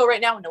seeing UFO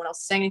right now and no one else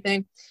is saying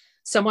anything.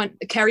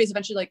 Carrie is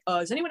eventually like,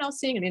 is anyone else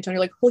seeing? And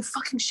Antonio like, holy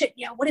fucking shit,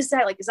 yeah, what is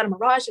that? Like, is that a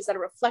mirage? Is that a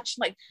reflection?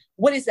 Like,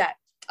 what is that?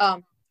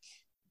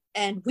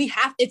 and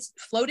it's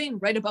floating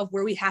right above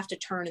where we have to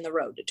turn in the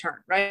road to turn,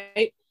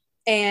 right?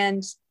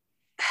 And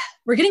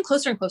we're getting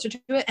closer and closer to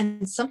it,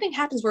 and something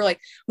happens where like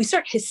we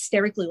start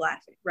hysterically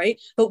laughing,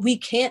 right? But we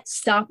can't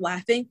stop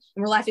laughing,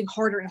 and we're laughing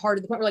harder and harder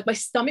to the point where like my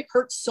stomach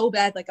hurts so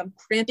bad, like I'm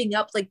cramping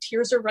up, like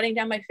tears are running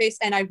down my face,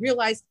 and I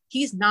realize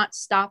he's not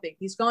stopping.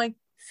 He's going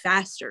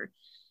faster.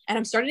 And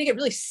I'm starting to get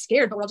really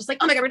scared, but we're all just like,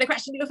 oh my God, we're gonna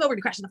crash into the UFO, we're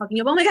gonna crash into the fucking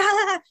UFO, oh my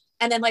God.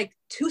 And then like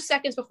 2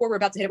 seconds before we're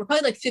about to hit it, we're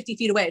probably like 50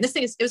 feet away. And this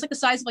thing it was like the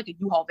size of like a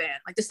U-Haul van.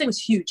 Like this thing was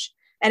huge.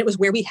 And it was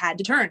where we had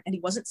to turn, and he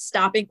wasn't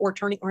stopping or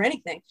turning or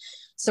anything.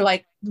 So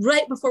like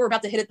right before we're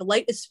about to hit it, the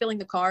light is filling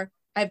the car.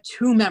 I have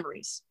 2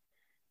 memories.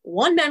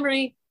 One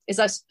memory is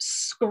us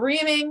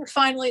screaming,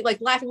 finally, like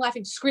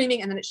laughing,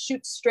 screaming, and then it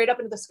shoots straight up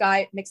into the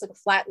sky, makes like a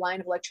flat line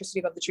of electricity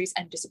above the trees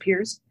and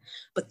disappears.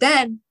 But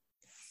then,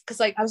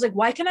 because like I was like,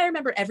 why can I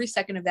remember every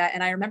second of that?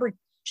 And I remember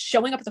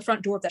showing up at the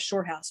front door of that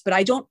shore house, but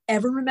I don't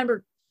ever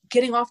remember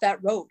getting off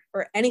that road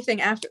or anything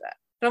after that.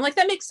 But I'm like,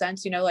 that makes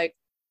sense, you know, like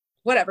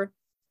whatever.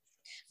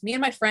 Me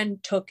and my friend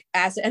took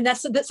acid, and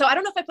so I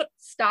don't know if I put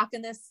stock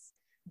in this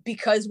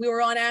because we were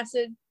on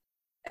acid,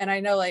 and I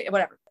know like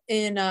whatever.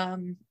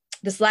 In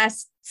this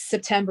last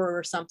September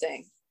or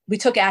something, we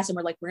took acid. And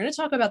we're like, we're going to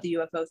talk about the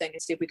UFO thing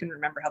and see if we can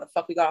remember how the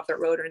fuck we got off that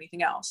road or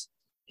anything else.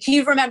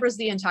 He remembers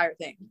the entire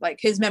thing. Like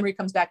his memory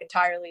comes back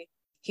entirely.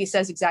 He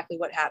says exactly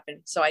what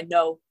happened. So I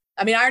know.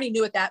 I mean, I already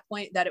knew at that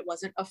point that it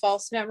wasn't a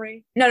false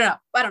memory. No.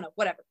 I don't know.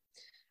 Whatever.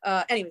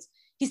 Anyways,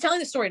 he's telling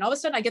the story, and all of a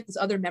sudden I get this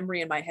other memory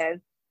in my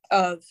head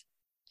of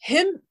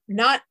him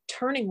not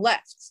turning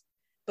left,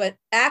 but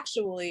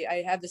actually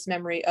I have this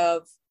memory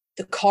of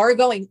the car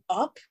going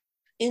up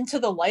into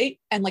the light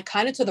and like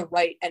kind of to the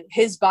right, and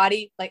his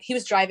body, like he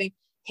was driving,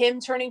 him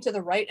turning to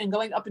the right and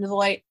going up into the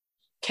light,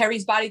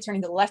 Carrie's body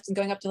turning to the left and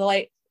going up to the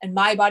light, and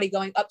my body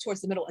going up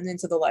towards the middle and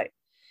into the light.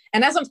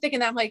 And as I'm thinking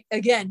that, I'm like,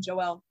 again,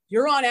 Joelle,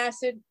 you're on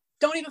acid.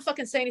 Don't even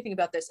fucking say anything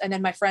about this. And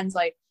then my friend's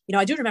like, you know,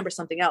 I do remember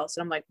something else.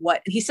 And I'm like,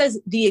 what? And he says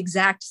the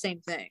exact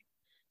same thing.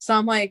 So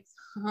I'm like,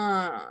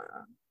 huh.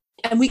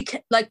 And we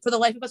like, for the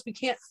life of us, we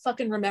can't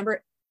fucking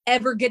remember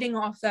ever getting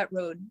off that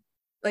road,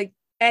 like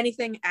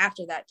anything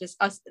after that,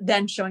 just us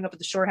then showing up at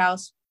the shore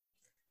house.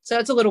 So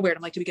it's a little weird.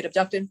 I'm like, do we get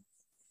abducted?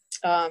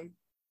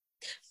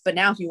 But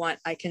now if you want,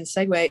 I can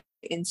segue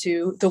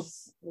into the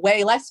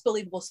way less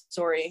believable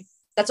story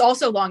that's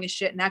also long as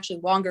shit, and actually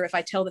longer if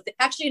I tell the thing.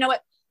 Actually, you know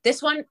what?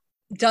 This one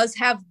does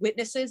have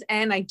witnesses,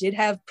 and I did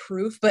have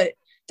proof, but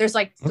there's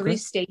like 3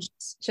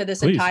 stages to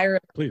this entire.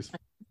 Please.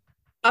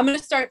 I'm going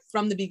to start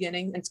from the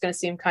beginning. It's going to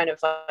seem kind of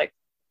like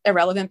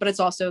irrelevant, but it's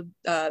also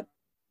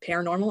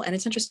paranormal and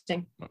it's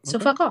interesting. Okay. So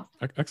fuck off.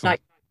 Excellent. Not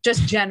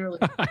just generally.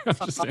 I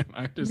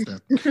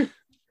understand.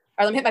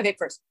 All right, let me hit my vape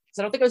first, because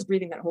I don't think I was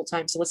breathing that whole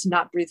time. So let's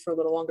not breathe for a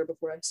little longer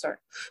before I start.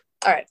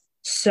 All right.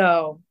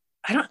 So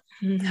how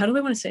do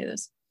I want to say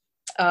this?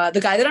 The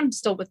guy that I'm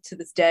still with to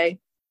this day,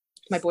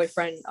 my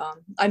boyfriend,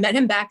 I met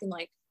him back in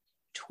like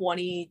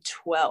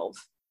 2012,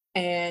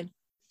 and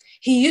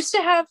he used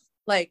to have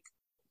like,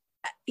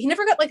 he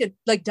never got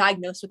like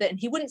diagnosed with it, and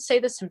he wouldn't say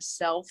this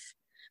himself,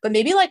 but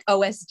maybe like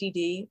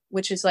OSDD,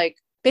 which is like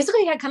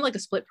basically he had kind of like a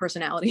split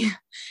personality,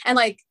 and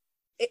like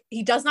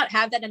he does not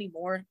have that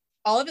anymore.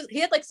 He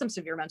had like some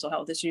severe mental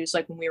health issues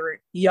like when we were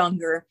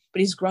younger,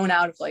 but he's grown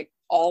out of like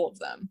all of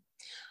them.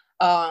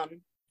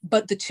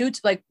 But the two,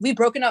 like we've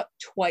broken up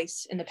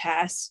twice in the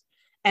past,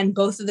 and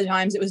both of the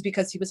times it was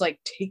because he was like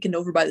taken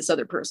over by this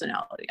other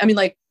personality. I mean,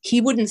 like he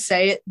wouldn't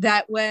say it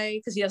that way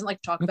because he doesn't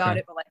like to talk about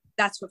it, but like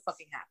that's what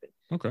fucking happened.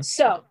 Okay.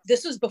 So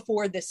this was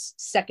before this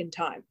second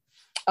time.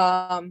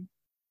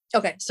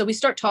 Okay. So we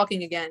start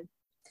talking again.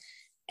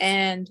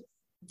 And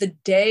the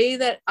day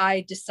that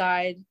I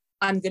decide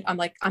I'm good, I'm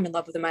in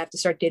love with him, I have to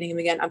start dating him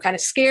again, I'm kind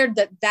of scared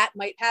that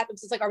might happen.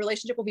 So it's like our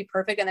relationship will be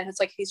perfect, and then it's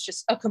like he's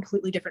just a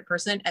completely different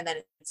person, and then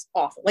it's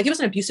awful. Like he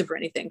wasn't abusive or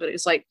anything, but it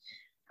was like,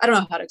 I don't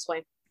know how to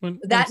explain.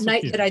 That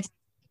night that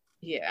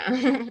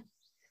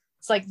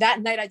it's like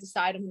that night I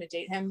decide I'm going to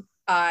date him.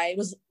 I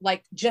was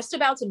like just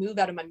about to move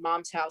out of my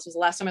mom's house. It was the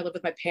last time I lived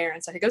with my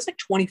parents. I think I was like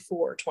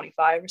 24 or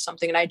 25 or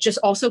something. And I just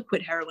also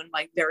quit heroin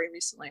like very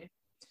recently.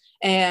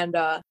 And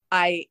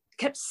I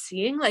kept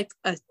seeing like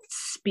a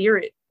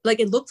spirit, like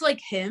it looked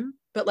like him,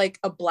 but like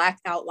a black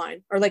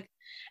outline, or like,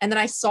 and then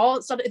I saw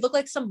something, it looked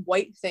like some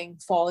white thing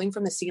falling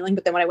from the ceiling.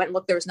 But then when I went and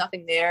looked, there was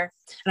nothing there.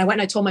 And I went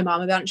and I told my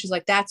mom about it, and she's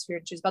like, that's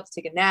weird. And she was about to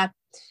take a nap.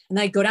 And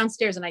then I go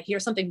downstairs and I hear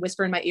something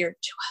whisper in my ear,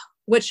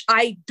 which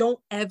I don't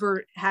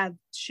ever have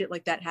shit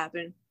like that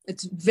happen.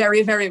 It's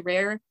very, very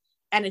rare.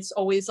 And it's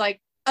always like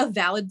a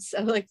valid,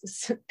 like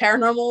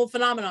paranormal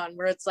phenomenon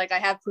where it's like, I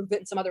have proof it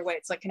in some other way.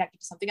 It's like connected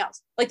to something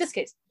else, like this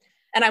case.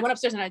 And I went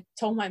upstairs and I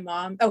told my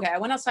mom, okay, I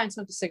went outside and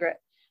smoked a cigarette.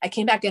 I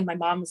came back in. My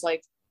mom was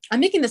like, I'm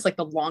making this like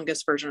the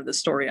longest version of the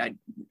story I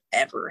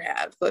ever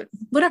have, but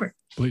whatever.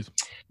 Please.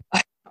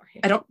 I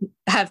don't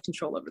have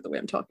control over the way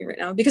I'm talking right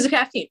now because of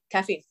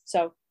caffeine.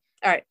 So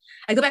All right.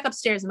 I go back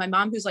upstairs and my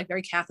mom, who's like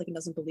very Catholic and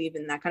doesn't believe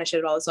in that kind of shit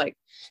at all, is like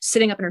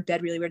sitting up in her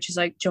bed really weird. She's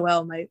like,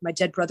 Joelle, my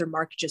dead brother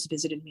Mark just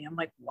visited me. I'm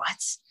like,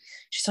 what?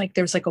 She's like,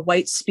 there was like a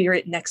white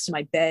spirit next to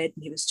my bed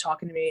and he was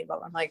talking to me.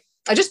 I'm like,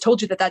 I just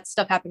told you that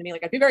stuff happened to me.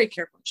 Like, I'd be very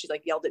careful. And she's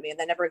like yelled at me and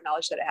then never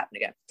acknowledged that it happened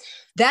again.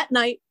 That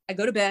night, I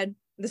go to bed.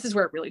 This is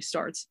where it really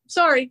starts.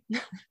 Sorry.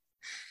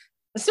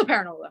 It's still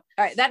paranormal though.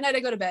 All right. That night I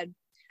go to bed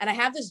and I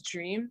have this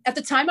dream. At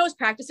the time I was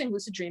practicing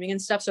lucid dreaming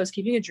and stuff. So I was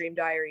keeping a dream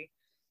diary.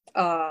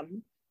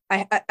 I'm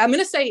going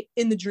to say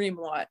in the dream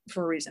a lot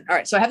for a reason. All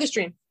right. So I have this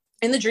dream.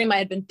 In the dream, I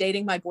had been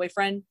dating my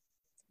boyfriend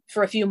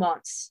for a few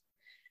months.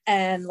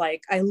 And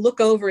like, I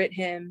look over at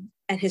him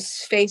and his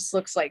face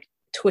looks like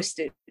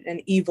twisted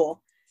and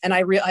evil. And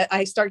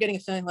I start getting a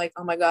feeling like,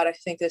 oh my God, I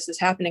think this is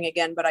happening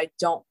again, but I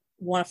don't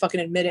want to fucking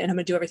admit it. And I'm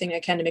going to do everything I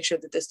can to make sure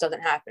that this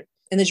doesn't happen.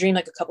 In the dream,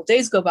 like a couple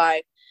days go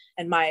by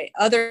and my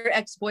other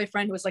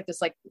ex-boyfriend, who was like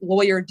this like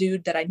lawyer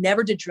dude that I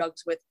never did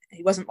drugs with,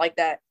 he wasn't like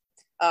that,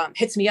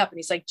 hits me up and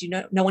he's like, do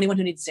you know anyone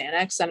who needs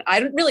Xanax? And I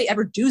don't really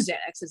ever do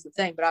Xanax is the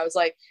thing, but I was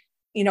like,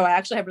 you know, I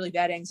actually have really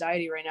bad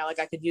anxiety right now. Like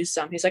I could use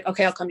some. He's like,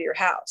 okay, I'll come to your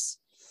house.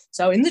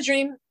 So in the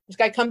dream, this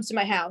guy comes to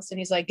my house and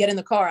he's like, get in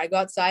the car. I go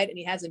outside and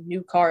he has a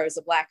new car. It was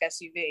a black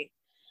SUV.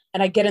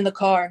 And I get in the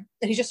car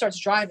and he just starts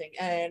driving.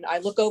 And I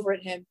look over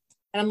at him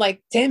and I'm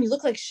like, damn, you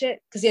look like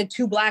shit. Cause he had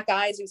 2 black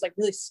eyes. He was like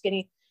really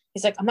skinny.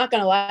 He's like, I'm not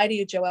going to lie to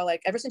you, Joelle.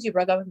 Like ever since you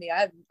broke up with me,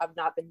 I've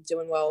not been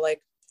doing well.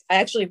 Like I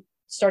actually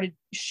started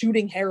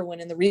shooting heroin.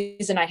 And the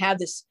reason I have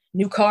this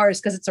new car is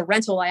because it's a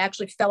rental. I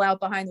actually fell out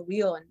behind the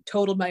wheel and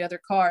totaled my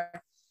other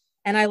car.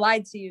 And I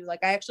lied to you.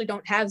 Like, I actually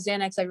don't have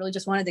Xanax. I really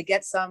just wanted to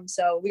get some.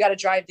 So we got to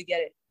drive to get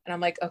it. And I'm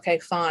like, okay,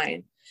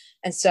 fine.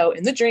 And so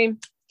in the dream,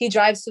 he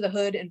drives to the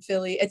hood in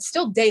Philly. It's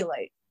still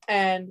daylight.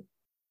 And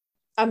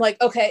I'm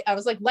like, okay, I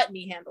was like, let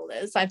me handle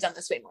this. I've done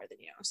this way more than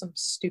you. Some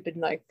stupid,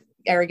 like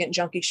arrogant,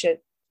 junky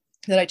shit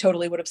that I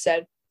totally would have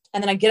said.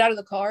 And then I get out of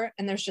the car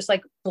and there's just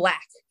like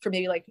black for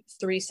maybe like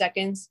 3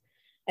 seconds.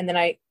 And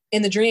then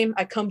in the dream,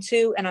 I come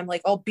to and I'm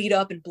like all beat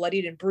up and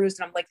bloodied and bruised.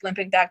 And I'm like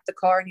limping back to the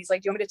car. And he's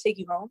like, do you want me to take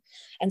you home?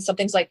 And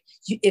something's like,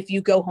 if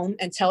you go home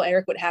and tell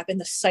Eric what happened,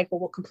 the cycle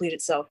will complete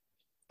itself.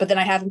 But then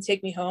I have him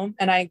take me home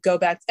and I go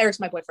back. Eric's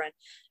my boyfriend.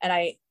 And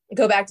I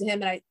go back to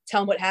him and I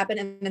tell him what happened.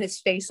 And then his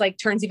face like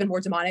turns even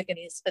more demonic. And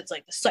it's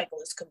like, the cycle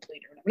is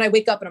completed. And I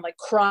wake up and I'm like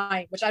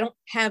crying, which I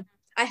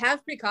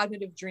have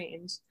precognitive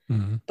dreams,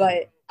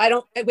 but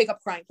I wake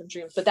up crying from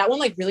dreams. But that one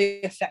like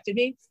really affected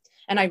me.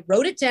 And I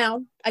wrote it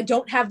down. I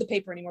don't have the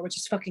paper anymore, which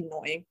is fucking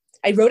annoying.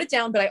 I wrote it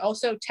down, but I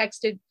also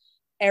texted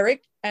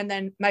Eric and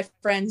then my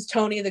friends,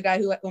 Tony, the guy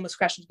who almost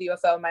crashed into the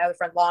UFO, and my other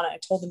friend, Lana. I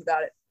told them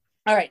about it.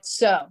 All right.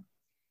 So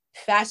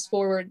fast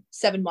forward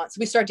 7 months.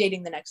 We start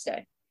dating the next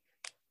day.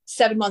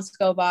 7 months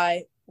go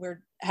by. We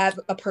have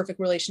a perfect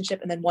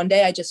relationship. And then one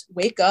day I just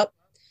wake up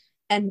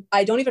and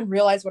I don't even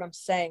realize what I'm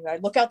saying. I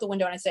look out the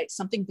window and I say,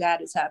 something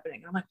bad is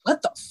happening. And I'm like,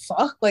 what the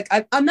fuck? Like,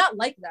 I'm not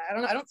like that.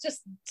 I don't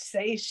just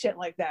say shit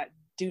like that,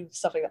 do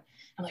stuff like that.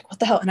 I'm like, what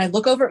the hell? And I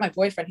look over at my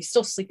boyfriend. He's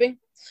still sleeping,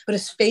 but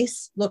his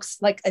face looks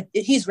like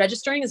he's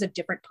registering as a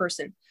different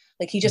person.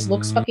 Like he just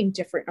looks fucking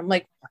different. I'm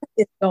like, what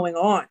is going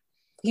on?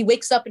 He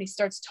wakes up and he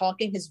starts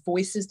talking. His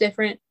voice is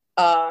different.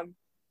 And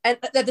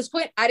at this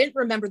point, I didn't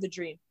remember the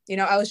dream. You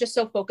know, I was just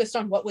so focused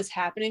on what was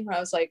happening where I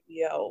was like,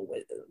 yo,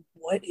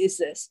 what is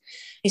this?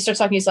 He starts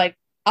talking. He's like,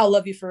 I'll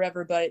love you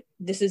forever, but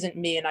this isn't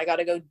me. And I got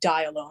to go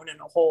die alone in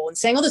a hole, and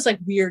saying all this like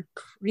weird,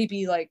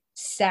 creepy, like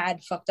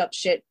sad, fucked up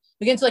shit.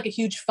 We get into like a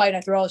huge fight.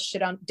 I throw all this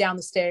shit down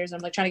the stairs. And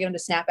I'm like trying to get him to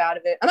snap out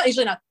of it. I'm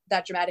usually not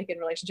that dramatic in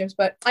relationships,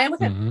 but I am with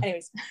him.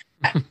 Anyways,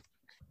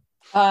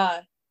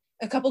 a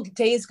couple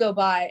days go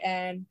by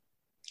and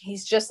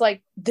he's just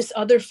like this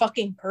other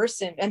fucking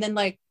person. And then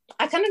like,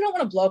 I kind of don't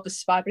want to blow up his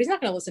spot, but he's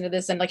not going to listen to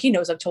this. And like, he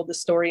knows I've told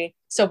this story.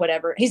 So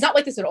whatever. He's not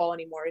like this at all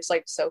anymore. He's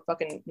like so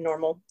fucking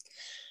normal.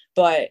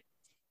 But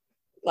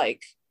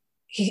like,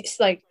 he's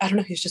like, I don't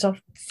know. He's just all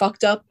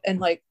fucked up. And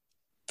like,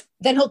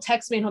 then he'll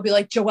text me and he'll be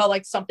like, Joelle,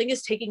 like something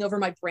is taking over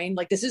my brain.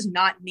 Like, this is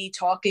not me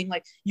talking.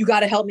 Like, you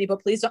got to help me,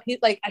 but please don't.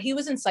 He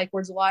was in psych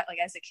wards a lot, like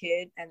as a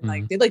kid. And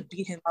like, they'd like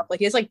beat him up.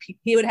 Like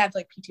he would have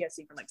like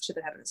PTSD from like shit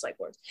that happened in psych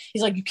wards.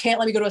 He's like, you can't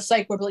let me go to a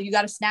psych ward, but like, you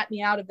got to snap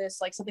me out of this.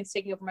 Like something's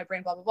taking over my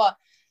brain, blah, blah, blah.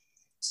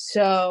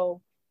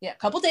 So yeah, a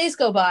couple days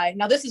go by.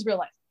 Now this is real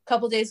life. A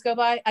couple days go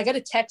by. I got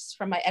a text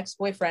from my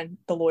ex-boyfriend,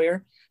 the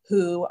lawyer,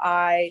 who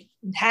I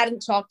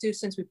hadn't talked to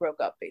since we broke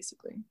up,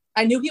 basically.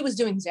 I knew he was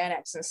doing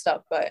Xanax and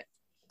stuff, but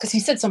because he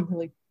said some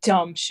really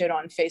dumb shit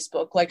on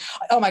Facebook. Like,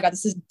 oh my God,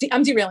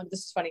 I'm derailing.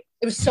 This is funny.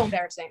 It was so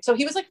embarrassing. So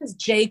he was like this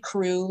J.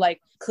 Crew,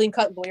 like clean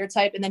cut lawyer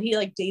type. And then he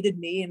like dated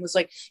me and was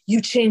like, you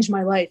changed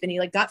my life. And he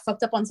like got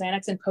fucked up on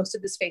Xanax and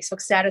posted this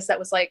Facebook status that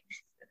was like,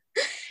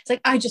 it's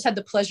like, I just had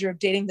the pleasure of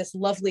dating this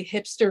lovely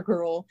hipster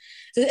girl.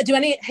 Do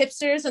any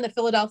hipsters in the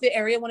Philadelphia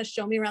area want to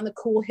show me around the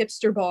cool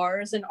hipster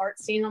bars and art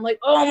scene? I'm like,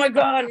 oh my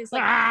God. And he's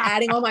like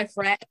adding all my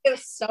friends. It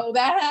was so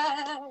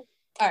bad.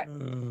 All right.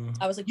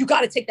 I was like, you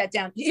got to take that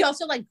down. He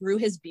also like grew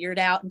his beard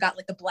out and got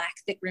like the black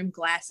thick rimmed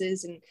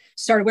glasses and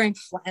started wearing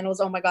flannels.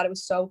 Oh my God, it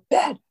was so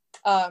bad.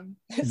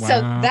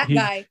 So that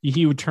guy,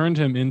 he turned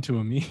him into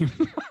a meme.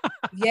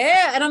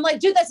 yeah, and I'm like,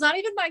 dude, that's not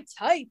even my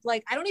type.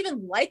 Like, I don't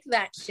even like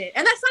that shit,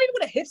 and that's not even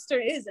what a hipster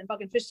is in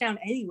fucking Fishtown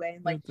anyway.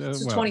 And like,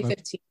 this is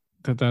 2015.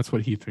 That's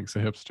what he thinks a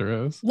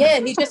hipster is. Yeah,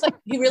 he just like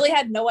he really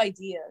had no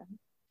idea.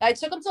 I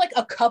took him to like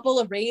a couple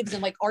of raves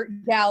and like art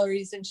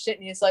galleries and shit,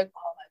 and he's like,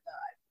 oh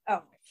my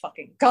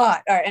fucking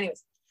god. All right,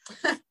 anyways.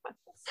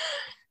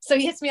 So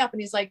he hits me up and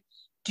he's like,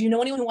 do you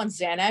know anyone who wants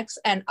Xanax?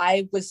 And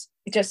I was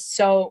just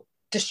so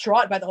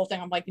distraught by the whole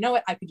thing. I'm like, you know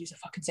what? I could use a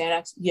fucking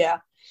Xanax. Yeah.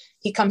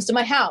 He comes to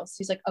my house.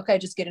 He's like, okay,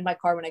 just get in my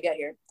car when I get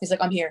here. He's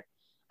like, I'm here.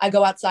 I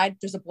go outside.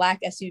 There's a black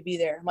SUV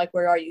there. I'm like,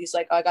 where are you? He's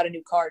like, oh, I got a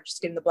new car.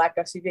 Just get in the black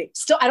SUV.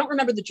 Still, I don't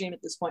remember the dream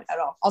at this point at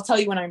all. I'll tell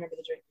you when I remember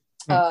the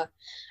dream.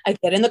 I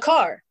get in the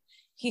car.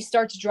 He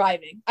starts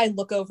driving. I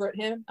look over at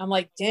him. I'm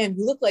like, damn,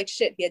 you look like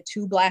shit. He had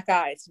 2 black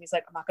eyes. And he's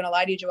like, I'm not going to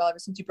lie to you, Joelle. Ever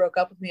since you broke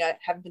up with me, I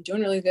haven't been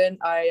doing really good.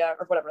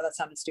 Or whatever. That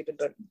sounded stupid,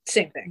 but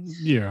same thing.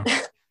 Yeah.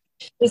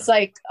 It's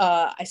like,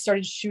 I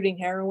started shooting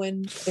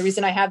heroin. The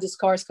reason I have this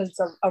car is because it's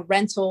a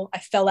rental. I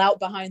fell out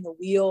behind the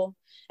wheel.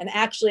 And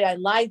actually, I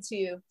lied to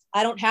you.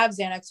 I don't have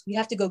Xanax. We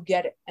have to go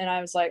get it. And I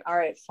was like, all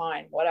right,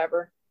 fine,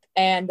 whatever.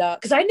 And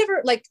because I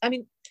never, like, I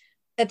mean,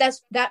 at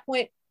that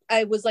point,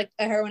 I was like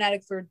a heroin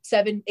addict for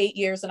 7-8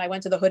 years, and I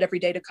went to the hood every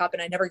day to cop,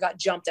 and I never got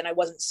jumped, and I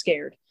wasn't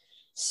scared.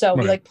 So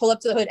we like pull up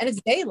to the hood, and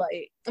it's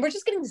daylight, and we're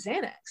just getting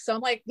Xanax. So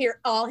I'm like, here,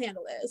 I'll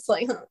handle this.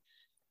 Like,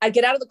 I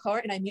get out of the car,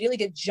 and I immediately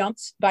get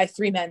jumped by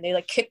 3 men. They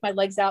like kick my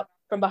legs out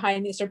from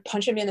behind me, start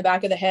punching me in the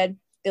back of the head.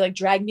 They like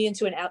drag me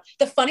into an alley.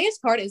 The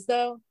funniest part is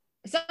though,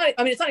 it's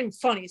not even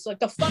funny. So like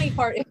the funny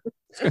part is, I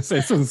was gonna say,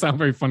 it doesn't sound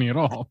very funny at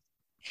all.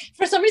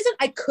 For some reason,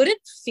 I couldn't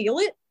feel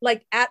it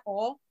like at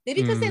all.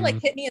 Maybe because they like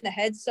hit me in the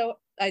head. So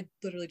I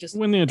literally just,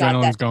 when the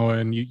adrenaline's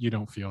going, you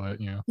don't feel it.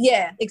 Yeah.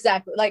 Yeah,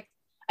 exactly. Like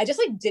I just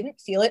like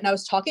didn't feel it. And I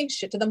was talking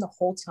shit to them the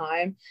whole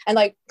time. And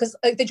like, cause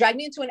like, they dragged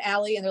me into an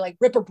alley and they're like,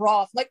 rip her bra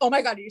off. I'm like, oh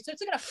my God, are you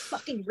seriously gonna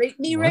fucking rape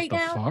me right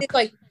now? It's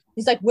like,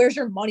 he's like, where's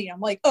your money?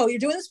 I'm like, oh, you're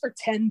doing this for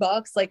 $10?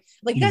 Like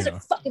you guys are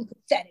fucking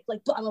pathetic.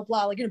 Like blah, blah,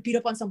 blah. Like you're gonna beat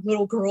up on some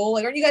little girl.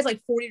 Like, aren't you guys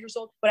like 40 years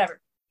old?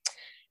 Whatever.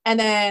 And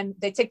then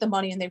they take the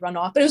money and they run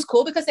off. But it was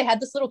cool because they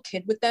had this little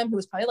kid with them who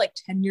was probably like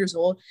 10 years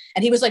old.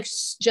 And he was like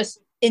just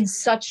in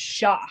such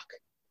shock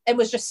and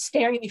was just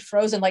staring at me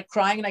frozen, like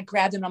crying. And I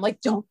grabbed him and I'm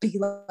like, don't be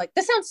like,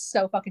 this sounds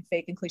so fucking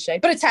fake and cliche,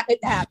 but it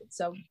happened.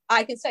 So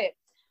I can say it.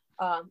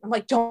 I'm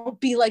like, don't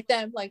be like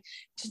them. Like,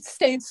 just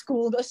stay in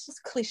school. That's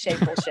just cliche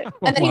bullshit.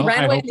 And then he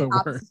ran away in the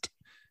opposite.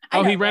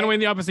 Oh, he ran away in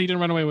the opposite. He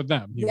didn't run away with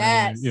them.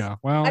 Yes. Yeah.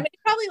 Well, I mean, he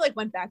probably like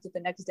went back to the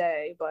next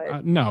day,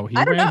 but no, he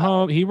ran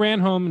home. He ran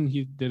home and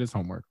he did his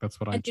homework. That's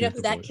what I. And do you know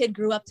who that kid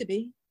grew up to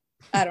be?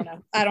 I don't know.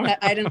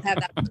 I didn't have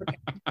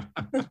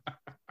that.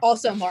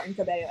 Also, Martin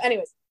Cabello.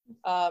 Anyways,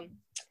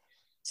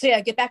 so yeah,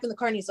 I get back in the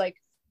car and he's like,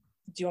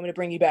 "Do you want me to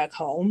bring you back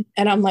home?"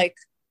 And I'm like,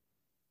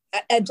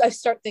 I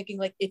start thinking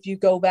like, if you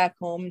go back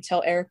home and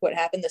tell Eric what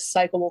happened, the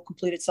cycle will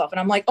complete itself. And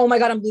I'm like, oh my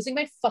God, I'm losing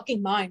my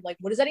fucking mind. Like,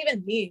 what does that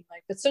even mean?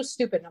 Like, that's so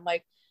stupid. And I'm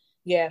like,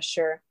 yeah,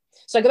 sure.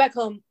 So I go back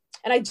home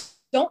and I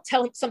don't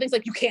tell him. Something's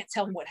like, you can't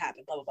tell him what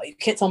happened, blah, blah, blah. You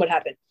can't tell him what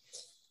happened.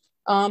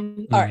 All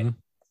right.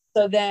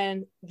 So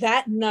then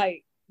that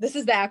night, this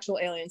is the actual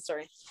alien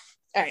story.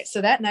 All right.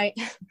 So that night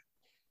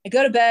I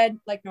go to bed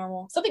like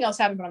normal. Something else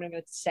happened, but I'm not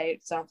going to say it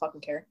because I don't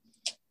fucking care.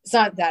 It's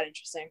not that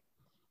interesting.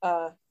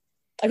 I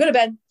go to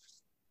bed.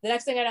 The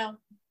next thing I know,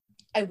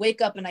 I wake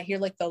up and I hear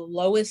like the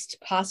lowest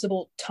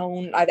possible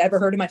tone I've ever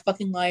heard in my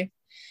fucking life.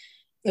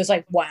 It was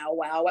like, wow,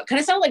 wow. It kind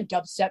of sounded like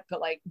dubstep,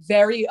 but like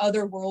very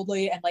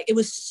otherworldly. And like, it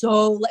was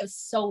so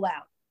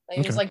loud. Like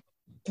it was like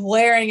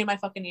blaring in my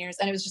fucking ears.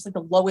 And it was just like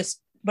the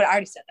lowest, but I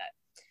already said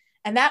that.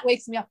 And that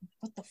wakes me up.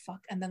 What the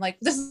fuck? And then like,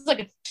 this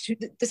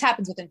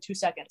happens within 2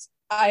 seconds.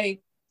 My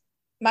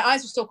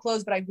eyes are still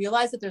closed, but I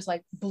realized that there's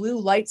like blue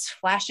lights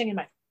flashing in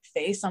my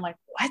face. I'm like,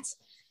 what?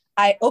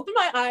 I open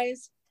my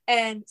eyes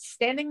and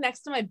standing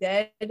next to my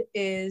bed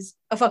is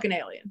a fucking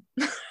alien.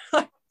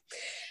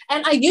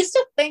 And I used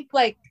to think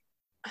like,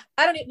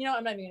 I don't even,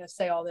 I'm not even gonna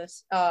say all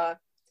this.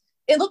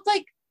 It looked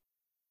like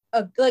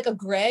a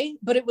gray,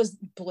 but it was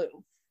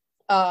blue.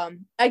 I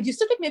used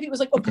to think maybe it was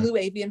like a blue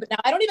avian, but now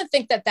I don't even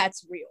think that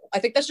that's real. I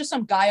think that's just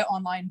some Gaia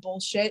online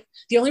bullshit.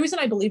 The only reason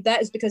I believe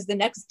that is because the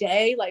next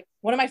day, like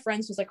one of my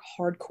friends was like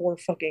hardcore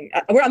fucking,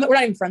 we're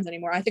not even friends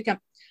anymore. I think I'm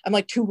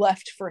like too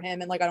left for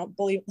him. And like, I don't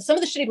believe some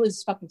of the shit he believes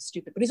is fucking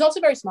stupid, but he's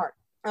also very smart.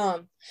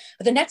 But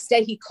the next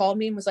day he called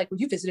me and was like, were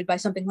you visited by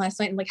something last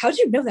night? I'm like, how did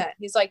you know that?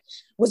 He's like,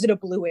 was it a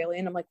blue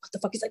alien? I'm like, what the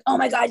fuck? He's like, oh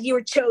my God, you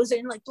were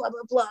chosen, like blah,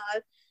 blah, blah.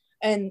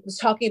 And was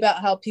talking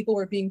about how people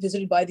were being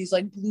visited by these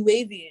like blue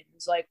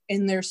avians, like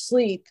in their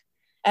sleep.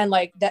 And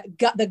like that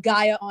got the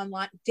Gaia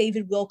online,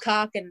 David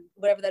Wilcock and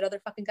whatever that other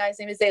fucking guy's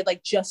name is. They had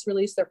like just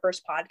released their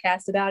first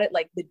podcast about it,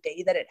 like the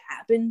day that it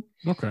happened.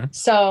 Okay.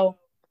 So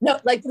no,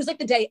 like it was like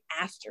the day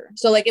after.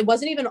 So like, it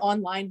wasn't even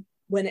online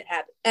when it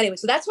happened. Anyway,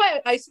 so that's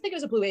why I used to think it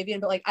was a blue avian,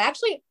 but like I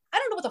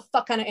don't know what the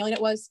fuck kind of alien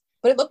it was,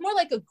 but it looked more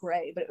like a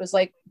gray, but it was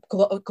like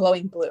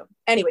glowing blue.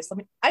 Anyways,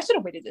 I should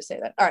have waited to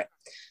say that. All right.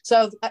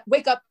 So I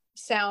wake up,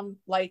 sound,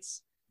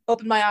 lights,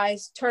 open my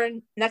eyes,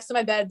 turn next to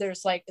my bed.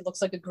 There's like, it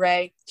looks like a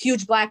gray,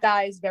 huge black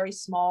eyes, very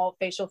small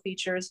facial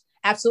features,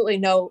 absolutely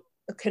no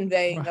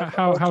conveying.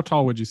 How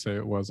tall would you say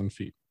it was in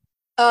feet?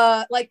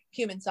 Like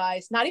human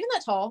size, not even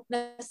that tall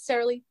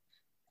necessarily.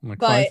 Like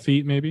 5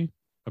 feet, maybe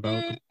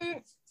about.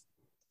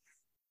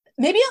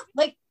 Maybe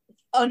like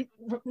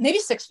maybe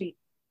 6 feet.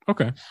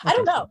 Okay. I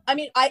don't know. I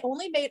mean, I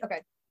only made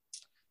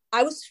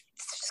I was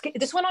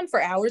this went on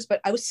for hours, but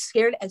I was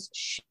scared as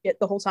shit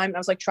the whole time. And I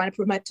was like trying to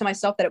prove to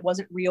myself that it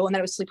wasn't real and that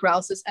it was sleep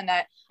paralysis and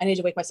that I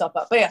needed to wake myself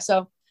up. But yeah,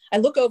 so I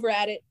look over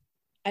at it.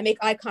 I make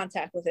eye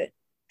contact with it.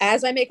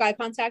 As I make eye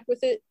contact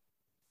with it,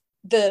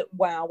 the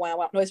wow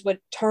noise would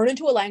turn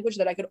into a language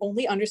that I could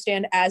only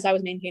understand as I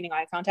was maintaining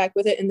eye contact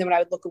with it. And then when I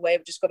would look away, I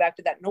would just go back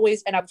to that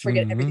noise and I would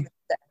forget everything that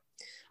was there.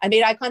 I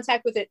made eye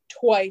contact with it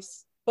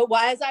twice. But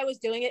as I was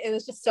doing it, it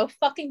was just so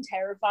fucking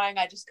terrifying.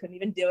 I just couldn't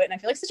even do it. And I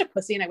feel like such a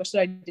pussy. And I wish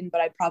that I didn't, but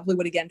I probably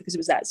would again because it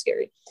was that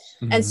scary.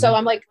 And so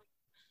I'm like,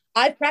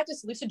 I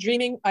practiced lucid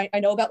dreaming. I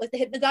know about like the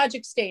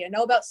hypnagogic state. I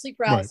know about sleep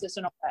paralysis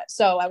and all that.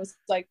 So I was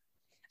like,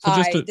 so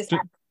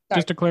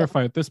just to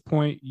clarify, at this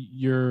point,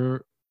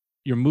 you're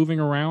moving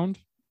around.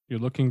 You're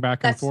looking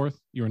back and forth.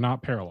 You're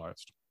not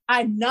paralyzed.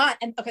 I'm not.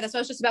 And okay, that's what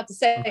I was just about to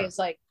say. Okay. It's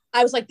like,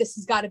 I was like, this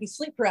has got to be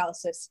sleep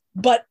paralysis,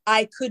 but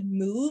I could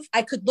move.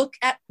 I could look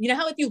at, you know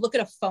how if you look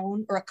at a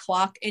phone or a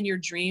clock in your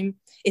dream,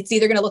 it's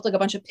either going to look like a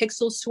bunch of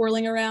pixels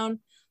swirling around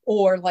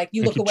or like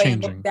you look away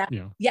and look back.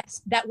 Yeah.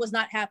 Yes, that was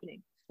not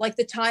happening. Like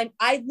the time,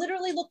 I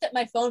literally looked at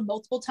my phone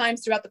multiple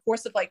times throughout the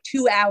course of like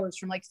 2 hours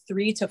from like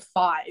 3 to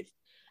 5.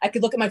 I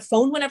could look at my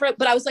phone whenever,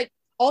 but I was like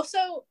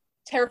also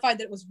terrified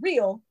that it was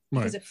real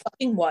because it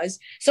fucking was.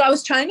 So I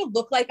was trying to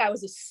look like I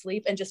was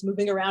asleep and just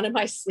moving around in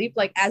my sleep,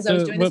 like as I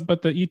was doing this.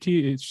 But the ET,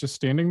 it's just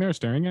standing there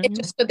staring at you? It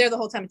just stood there the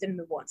whole time. It didn't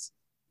move once.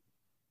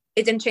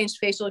 It didn't change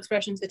facial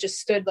expressions. It just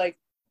stood like,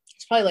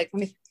 it's probably like,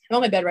 I'm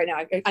on my bed right now.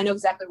 I know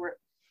exactly where,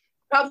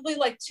 probably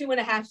like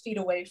 2.5 feet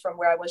away from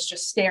where I was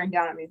just staring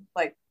down at me,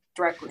 like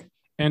directly.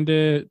 And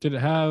did it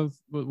have,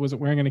 was it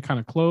wearing any kind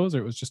of clothes or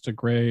it was just a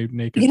gray,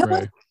 naked gray?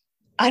 What?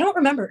 I don't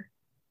remember.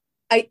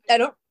 I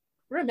don't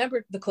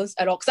remember the clothes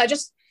at all.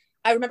 Because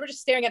I remember just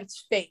staring at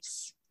its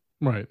face.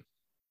 Right.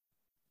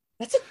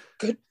 That's a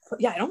good,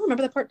 I don't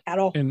remember that part at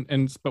all.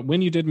 But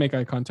when you did make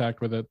eye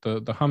contact with it,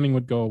 the humming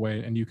would go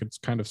away and you could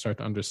kind of start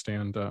to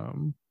understand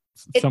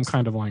some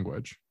kind of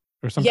language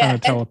or some kind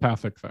of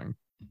telepathic thing.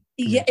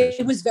 Yeah,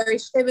 it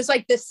was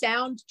like the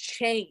sound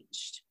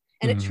changed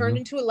and it turned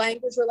into a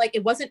language where like,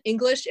 it wasn't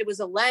English, it was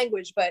a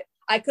language, but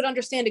I could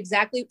understand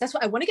exactly. That's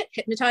what I want to get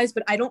hypnotized,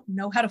 but I don't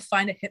know how to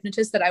find a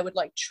hypnotist that I would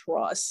like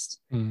trust.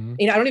 You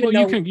know, I don't even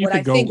know what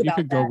I think about that. You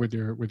could go with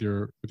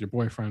your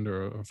boyfriend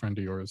or a friend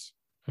of yours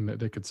and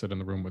they could sit in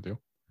the room with you.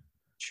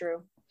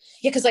 True.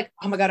 Yeah, because like,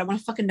 oh my God, I want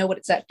to fucking know what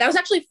it said. That was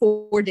actually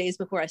 4 days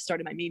before I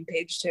started my meme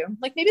page too.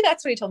 Like maybe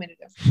that's what he told me to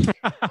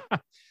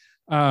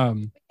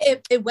do.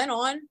 It went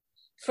on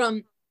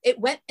from, it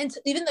went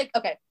into even like,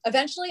 okay,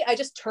 eventually I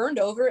just turned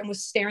over and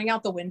was staring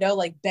out the window,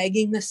 like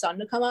begging the sun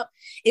to come up.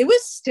 It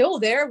was still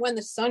there when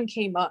the sun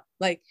came up.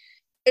 Like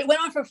it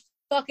went on for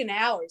fucking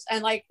hours.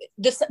 And like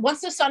just once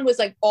the sun was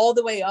like all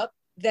the way up,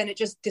 then it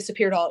just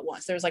disappeared all at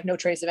once. There was like no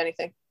trace of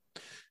anything.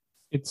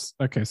 It's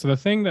okay. So the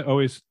thing that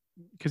always,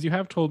 because you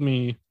have told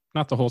me,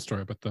 not the whole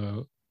story, but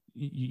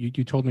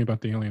you told me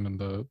about the alien and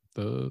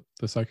the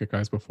psychic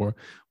guys before.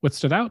 What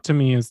stood out to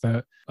me is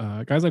that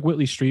guys like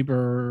Whitley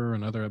Strieber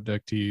and other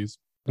abductees,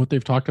 what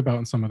they've talked about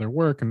in some of their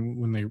work, and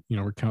when they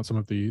recount some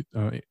of the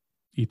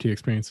ET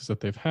experiences that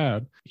they've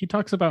had, he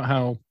talks about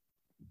how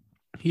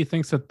he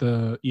thinks that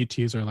the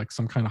ETs are like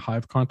some kind of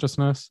hive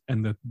consciousness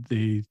and that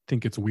they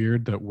think it's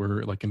weird that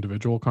we're like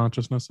individual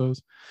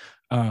consciousnesses.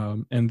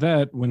 And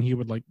that when he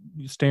would like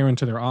stare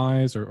into their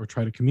eyes or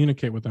try to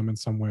communicate with them in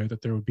some way,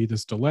 that there would be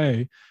this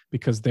delay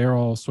because they're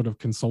all sort of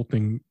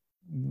consulting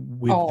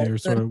with their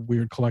sort of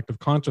weird collective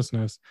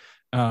consciousness.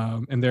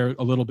 And they're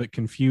a little bit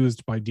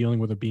confused by dealing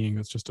with a being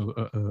that's just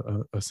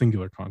a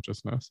singular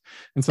consciousness.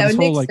 And so this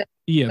whole like,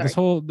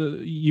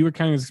 you were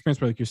kind of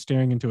experience where like you're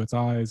staring into its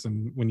eyes,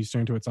 and when you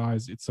stare into its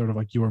eyes, it's sort of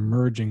like you are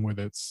merging with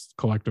its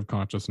collective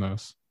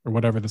consciousness or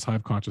whatever this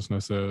hive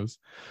consciousness is.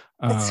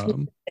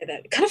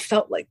 It kind of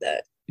felt like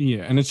that.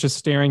 Yeah, and it's just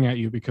staring at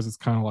you because it's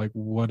kind of like,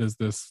 what is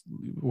this?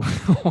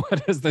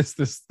 What is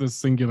this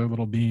singular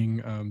little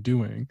being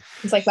doing?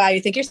 It's like, wow, you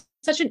think you're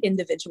such an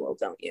individual,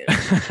 don't you?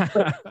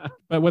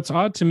 But what's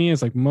odd to me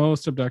is like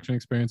most abduction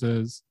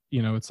experiences,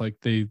 it's like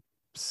they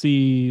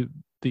see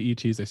the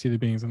ETs, they see the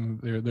beings, and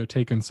they're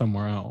taken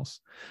somewhere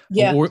else.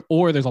 Yeah.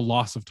 Or there's a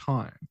loss of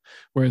time.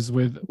 Whereas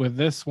with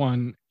this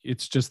one,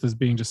 it's just this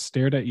being just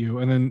stared at you,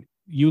 and then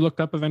you looked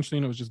up eventually,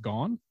 and it was just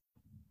gone.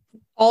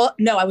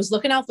 No, I was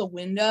looking out the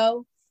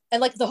window. And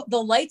like the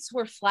lights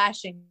were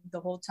flashing the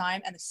whole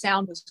time and the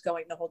sound was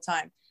going the whole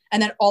time. And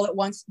then all at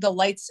once, the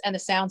lights and the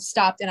sound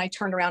stopped and I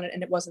turned around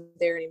and it wasn't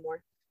there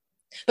anymore.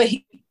 But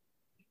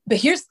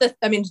here's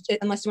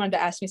unless you wanted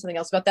to ask me something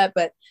else about that,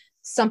 but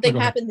something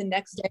happened the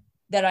next day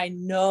that I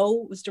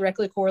know was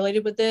directly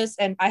correlated with this.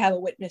 And I have a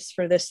witness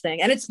for this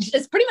thing. And it's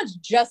pretty much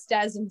just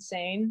as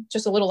insane,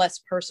 just a little less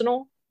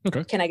personal.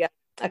 Okay. Can I go?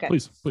 Okay.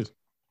 Please.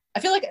 I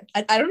feel like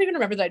I don't even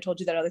remember that I told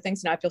you that other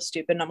things. Now I feel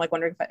stupid, and I'm like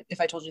wondering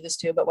if I told you this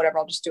too, but whatever.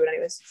 I'll just do it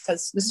anyways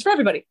because this is for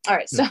everybody. All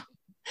right. So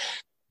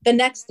the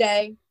next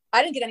day,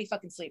 I didn't get any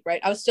fucking sleep. Right.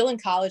 I was still in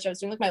college. I was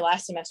doing like my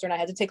last semester, and I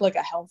had to take like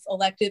a health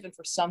elective, and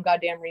for some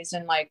goddamn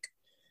reason, like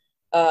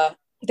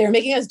they were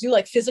making us do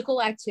like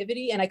physical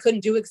activity, and I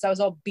couldn't do it because I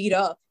was all beat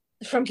up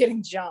from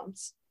getting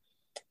jumped.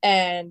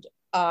 And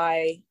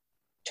I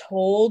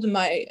told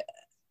my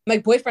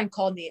boyfriend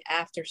called me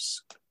after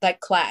like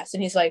class,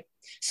 and he's like,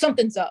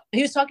 something's up. And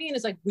he was talking in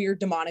his like weird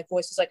demonic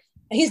voice. It's like,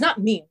 and he's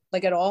not mean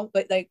like at all,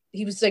 but like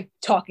he was like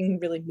talking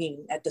really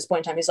mean at this point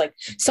in time. He's like,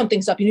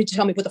 something's up. You need to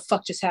tell me what the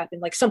fuck just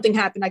happened. Like something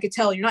happened. I could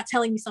tell you're not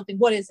telling me something.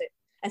 What is it?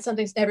 And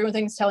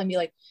everything's telling me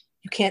like,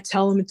 you can't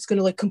tell him. It's going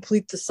to like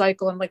complete the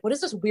cycle. I'm like, what is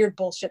this weird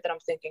bullshit that I'm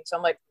thinking? So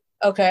I'm like,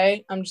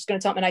 okay, I'm just going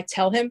to tell him. And I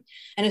tell him.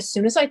 And as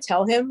soon as I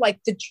tell him, like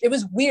it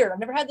was weird. I've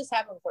never had this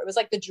happen before. It was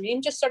like the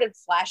dream just started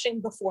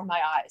flashing before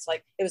my eyes.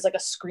 Like it was like a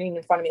screen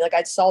in front of me. Like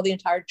I saw the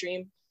entire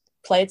dream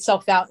play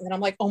itself out. And then I'm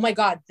like, oh my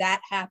God,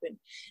 that happened.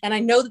 And I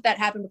know that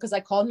happened because I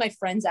called my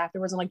friends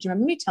afterwards. I'm like, do you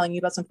remember me telling you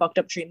about some fucked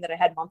up dream that I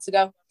had months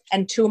ago?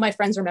 And two of my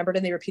friends remembered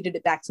and they repeated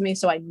it back to me.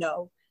 So I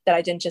know that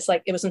I didn't just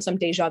like, it wasn't some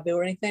deja vu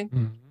or anything.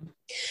 Mm-hmm.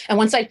 And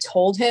once I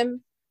told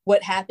him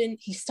what happened,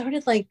 he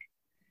started like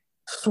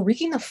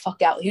freaking the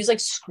fuck out. He was like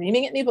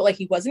screaming at me, but like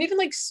he wasn't even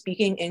like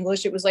speaking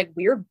English. It was like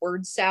weird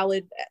word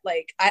salad.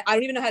 Like I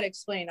don't even know how to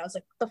explain. I was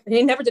like,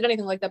 he never did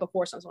anything like that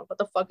before. So I was like, what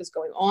the fuck is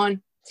going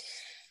on?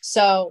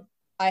 So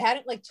I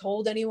hadn't like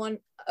told anyone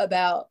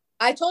about,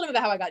 I told him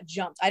about how I got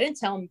jumped. I didn't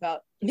tell him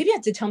about, maybe I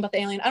did tell him about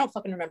the alien. I don't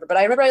fucking remember, but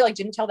I remember I like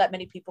didn't tell that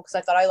many people because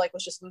I thought I like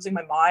was just losing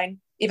my mind,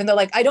 even though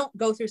like I don't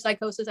go through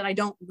psychosis and I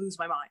don't lose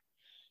my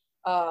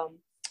mind.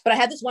 But I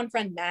had this one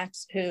friend,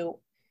 Max, who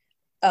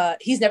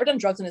he's never done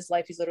drugs in his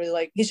life. He's literally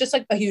like, he's just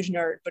like a huge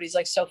nerd, but he's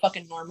like so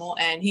fucking normal.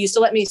 And he used to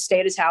let me stay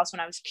at his house when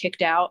I was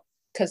kicked out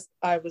because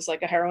I was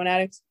like a heroin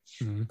addict.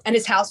 Mm-hmm. And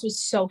his house was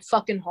so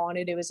fucking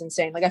haunted. It was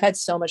insane. Like I've had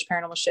so much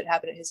paranormal shit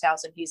happen at his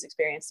house and he's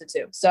experienced it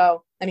too.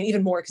 So, I mean,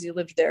 even more because he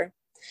lived there.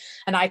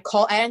 And I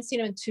hadn't seen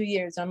him in 2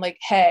 years. And I'm like,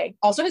 hey,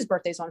 also his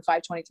birthday's on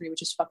 5/23,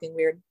 which is fucking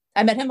weird.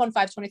 I met him on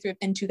 5/23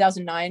 in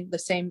 2009. The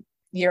same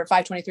year,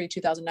 5/23,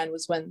 2009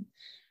 was when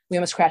we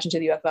almost crashed into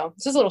the UFO.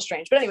 This is a little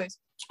strange, but anyways,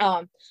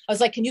 I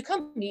was like, can you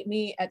come meet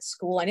me at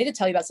school? I need to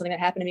tell you about something that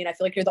happened to me. And I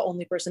feel like you're the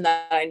only person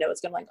that I know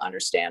is going to like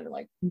understand and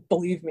like,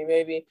 believe me,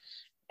 maybe.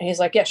 And he's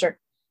like, yeah, sure.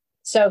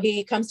 So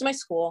he comes to my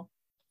school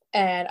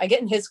and I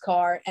get in his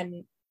car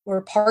and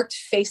we're parked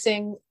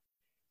facing,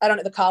 I don't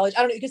know, the college. I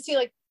don't know. You can see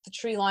like the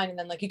tree line and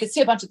then like, you could see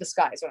a bunch of the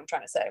sky is what I'm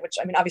trying to say, which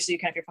I mean, obviously you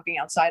can if you're fucking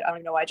outside. I don't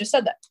even know why I just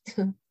said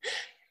that.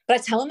 But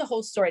I tell him the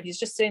whole story. He's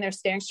just sitting there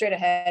staring straight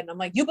ahead. And I'm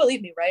like, you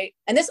believe me, right?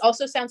 And this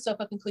also sounds so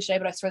fucking cliche,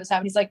 but I swear this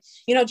happened. He's like,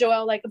 you know,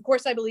 Joelle, like, of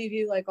course I believe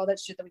you. Like all that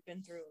shit that we've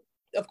been through.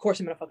 Of course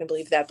I'm going to fucking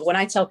believe that. But when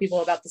I tell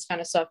people about this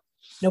kind of stuff,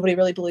 nobody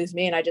really believes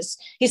me. And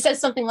he says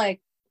something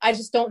like, I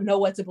just don't know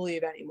what to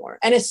believe anymore.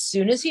 And as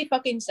soon as he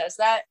fucking says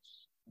that,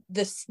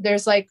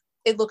 there's like,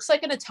 it looks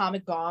like an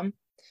atomic bomb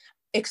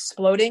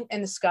exploding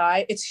in the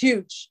sky. It's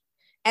huge.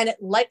 And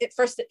it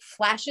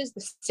flashes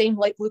the same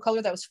light blue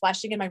color that was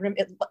flashing in my room.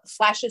 It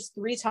flashes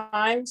 3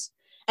 times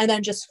and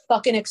then just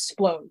fucking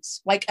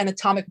explodes like an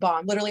atomic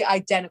bomb, literally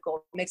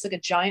identical. It makes like a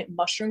giant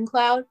mushroom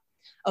cloud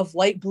of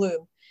light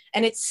blue.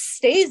 And it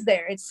stays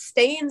there. It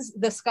stains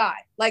the sky.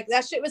 Like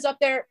that shit was up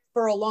there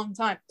for a long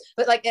time.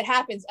 But like it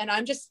happens. And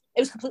it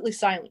was completely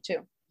silent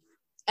too.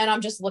 And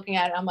I'm just looking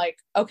at it. I'm like,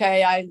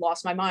 okay, I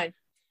lost my mind.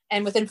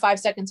 And within 5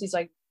 seconds, he's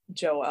like,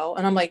 Joelle.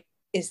 And I'm like,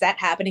 is that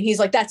happening? He's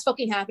like, that's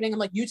fucking happening. I'm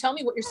like, you tell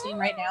me what you're seeing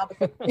right now.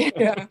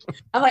 Yeah.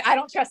 I'm like, I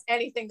don't trust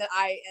anything that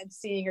I am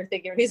seeing or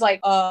thinking. He's like,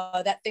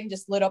 that thing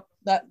just lit up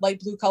that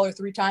light blue color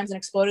 3 times and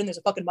exploded. And there's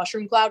a fucking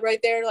mushroom cloud right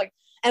there. Like,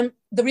 and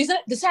the reason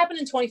this happened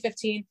in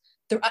 2015,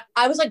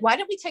 I was like, why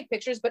didn't we take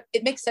pictures? But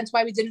it makes sense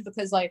why we didn't,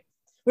 because like,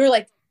 we were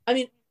like, I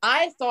mean,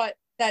 I thought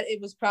that it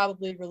was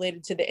probably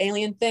related to the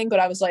alien thing, but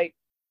I was like,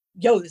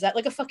 yo, is that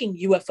like a fucking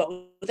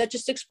UFO that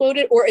just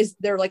exploded? Or is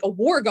there like a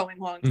war going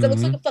on? Because it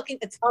looks like a fucking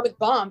atomic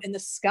bomb in the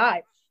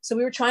sky. So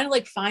we were trying to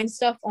like find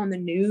stuff on the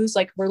news.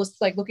 Like we're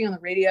like looking on the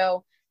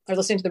radio or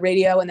listening to the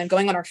radio and then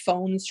going on our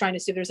phones, trying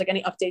to see if there's like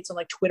any updates on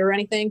like Twitter or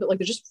anything. But like,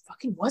 there just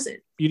fucking wasn't.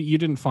 You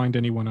didn't find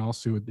anyone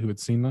else who had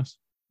seen this?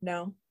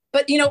 No.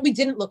 But, you know, we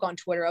didn't look on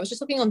Twitter. I was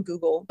just looking on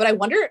Google. But I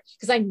wonder,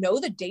 because I know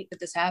the date that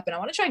this happened. I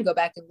want to try and go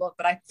back and look.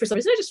 But for some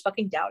reason, I just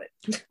fucking doubt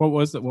it. What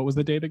was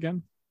the date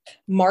again?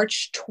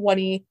 March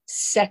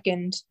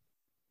 22nd,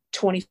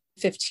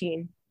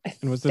 2015.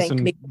 And was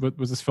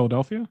this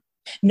Philadelphia?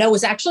 No, it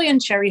was actually in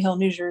Cherry Hill,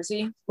 New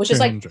Jersey, which is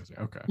like, New Jersey.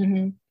 Okay.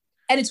 Mm-hmm.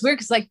 And it's weird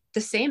because like the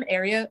same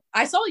area,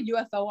 I saw a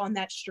UFO on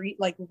that street,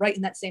 like right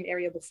in that same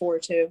area before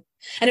too.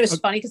 And it was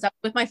funny because I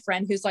was with my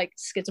friend who's like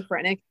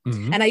schizophrenic.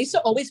 Mm-hmm. And I used to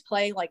always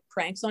play like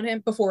pranks on him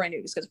before I knew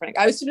he was schizophrenic.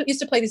 I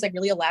used to play these like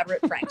really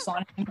elaborate pranks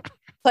on him,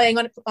 playing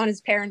on his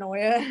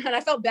paranoia. And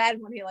I felt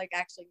bad when he like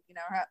actually, you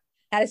know,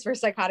 had his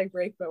first psychotic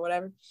break, but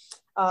whatever.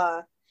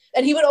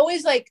 And he would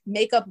always like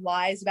make up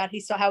lies about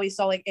how he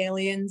saw like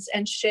aliens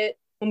and shit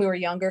when we were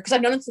younger. Cause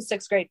I've known him since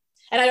 6th grade.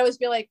 And I'd always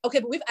be like, okay,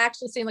 but we've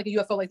actually seen like a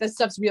UFO, like this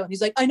stuff's real. And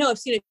he's like, I know, I've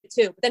seen it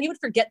too. But then he would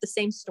forget the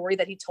same story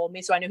that he told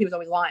me. So I knew he was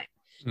always lying.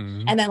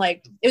 Mm-hmm. And then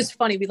like, it was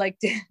funny.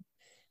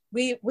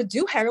 We would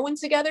do heroin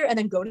together and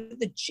then go to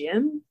the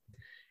gym.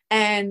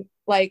 And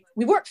like,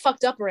 we weren't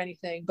fucked up or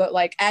anything, but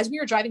like, as we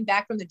were driving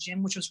back from the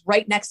gym, which was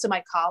right next to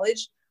my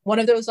college, one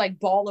of those like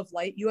ball of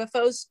light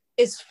UFOs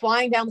is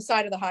flying down the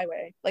side of the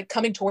highway, like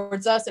coming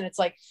towards us. And it's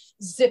like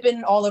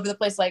zipping all over the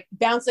place, like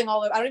bouncing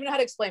all over. I don't even know how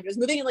to explain, but it was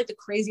moving in like the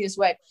craziest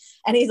way.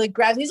 And he's like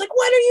grabs me. He's like,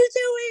 what are you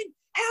doing?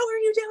 How are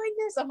you doing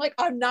this? I'm like,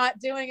 I'm not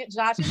doing it,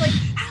 Josh. He's like,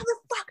 how the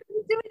fuck are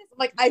you doing this? I'm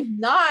like, I'm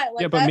not.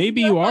 Like, yeah, but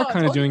maybe you are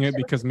kind of doing it shit.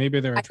 because maybe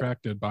they're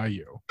attracted by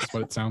you. That's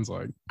what it sounds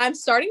like. I'm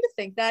starting to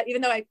think that,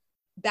 even though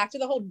back to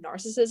the whole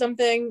narcissism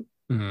thing.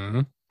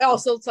 Mm-hmm.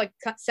 Also, it's like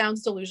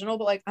sounds delusional,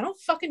 but like I don't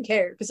fucking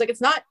care because like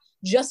it's not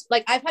just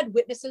like I've had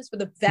witnesses for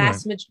the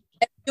vast majority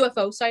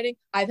UFO sighting.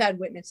 I've had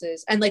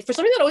witnesses, and like for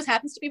something that always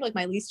happens to be like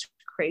my least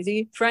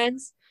crazy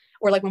friends,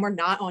 or like when we're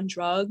not on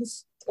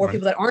drugs, or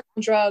people that aren't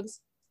on drugs.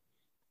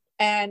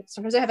 And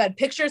sometimes I have had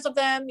pictures of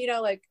them, you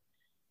know, like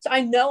so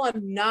I know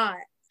I'm not.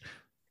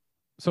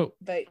 So,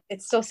 but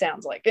it still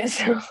sounds like it.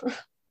 So.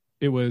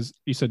 It was,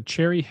 you said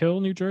Cherry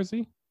Hill, New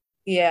Jersey?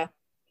 Yeah.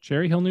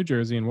 Cherry Hill, New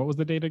Jersey. And what was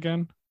the date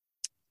again?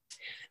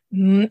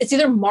 It's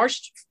either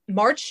March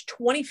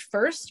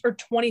 21st or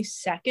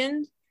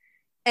 22nd.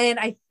 And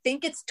I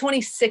think it's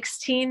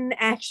 2016,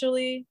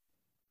 actually.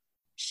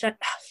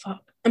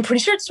 Fuck. I'm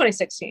pretty sure it's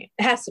 2016.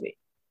 It has to be.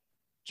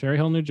 Cherry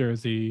Hill, New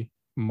Jersey,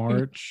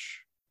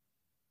 March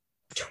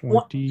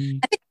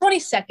 20. I think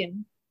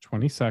 22nd.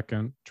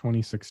 22nd,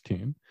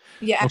 2016.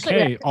 Yeah, actually.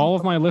 Okay, yeah. all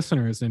of my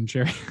listeners in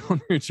Cherry Hill,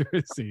 New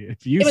Jersey,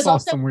 if you saw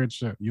some weird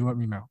shit, you let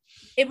me know.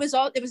 It was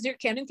near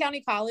Camden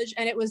County College,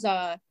 and it was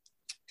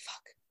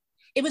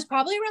it was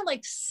probably around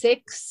like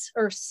 6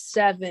 or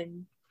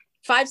 7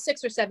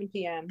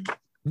 p.m.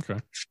 Okay.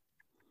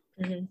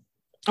 Mm-hmm. I'm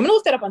gonna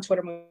look that up on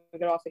Twitter when we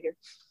get off of here.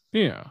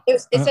 Yeah.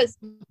 It says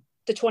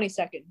the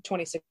 22nd,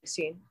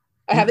 2016.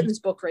 I have it in this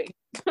book right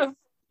here.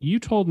 You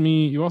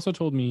also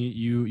told me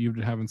you've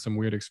been having some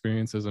weird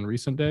experiences in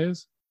recent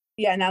days.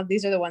 Yeah, now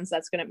these are the ones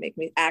that's going to make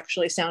me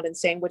actually sound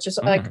insane, which is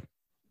like, right.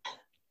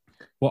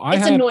 Well, I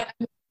had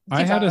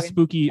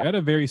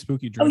a very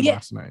spooky dream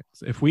last night.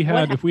 So if we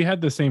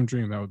had the same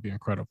dream, that would be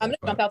incredible. I'm gonna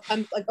jump out.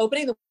 I'm like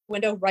opening the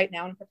window right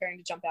now and preparing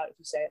to jump out if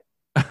you say it.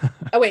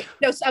 Oh wait,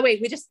 no.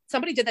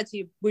 Somebody did that to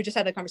you. We just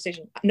had that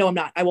conversation. No, I'm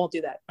not. I won't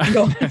do that.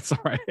 Go. It's all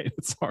right.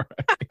 It's all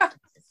right.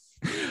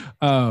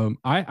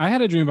 I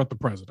had a dream about the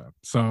president.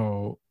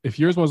 So if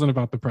yours wasn't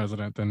about the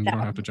president, then you don't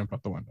have to jump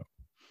out the window.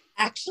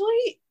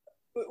 Actually,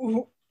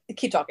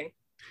 keep talking.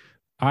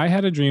 I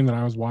had a dream that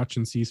I was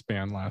watching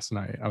C-SPAN last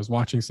night. I was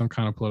watching some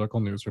kind of political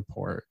news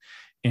report,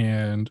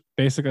 and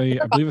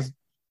basically, I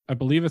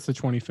believe it's the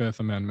 25th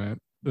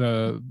Amendment.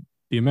 The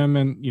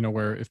amendment, you know,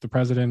 where if the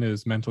president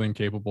is mentally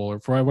incapable or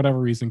for whatever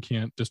reason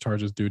can't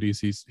discharge his duties,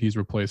 he's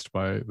replaced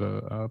by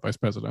the vice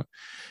president.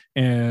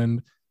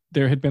 And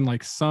there had been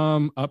like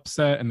some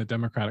upset in the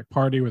Democratic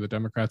Party where the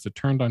Democrats had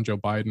turned on Joe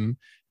Biden.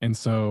 And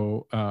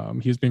so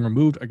he was being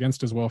removed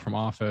against his will from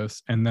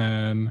office. And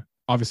then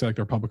obviously like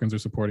the Republicans are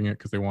supporting it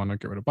because they want to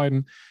get rid of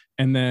Biden.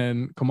 And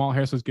then Kamala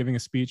Harris was giving a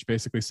speech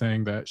basically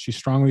saying that she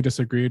strongly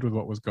disagreed with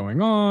what was going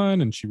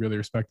on and she really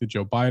respected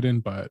Joe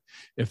Biden. But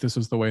if this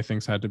was the way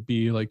things had to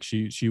be, like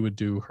she would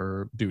do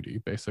her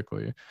duty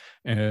basically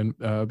and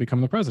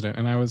become the president.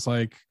 And I was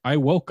like, I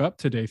woke up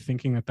today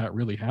thinking that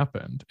really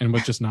happened and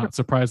was just not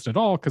surprised at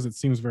all because it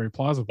seems very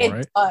plausible,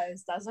 right? It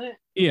does, doesn't it?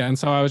 Yeah. And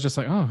so I was just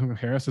like, oh,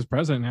 Harris is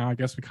president now. I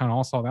guess we kind of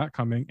all saw that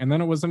coming. And then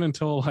it wasn't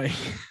until like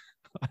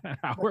an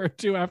hour or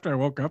two after I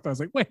woke up, I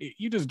was like, wait,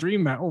 you just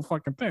dreamed that whole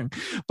fucking thing.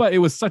 But it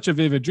was such a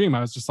vivid dream.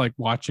 I was just like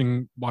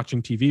watching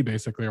TV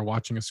basically, or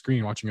watching a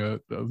screen, watching a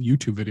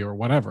YouTube video or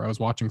whatever. I was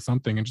watching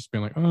something and just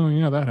being like, oh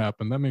yeah, that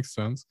happened. That makes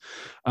sense.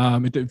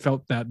 It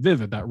felt that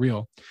vivid, that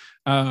real.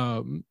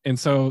 And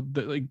so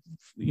like,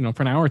 you know,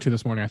 for an hour or two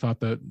this morning, I thought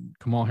that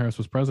Kamala Harris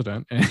was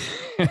president.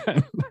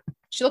 And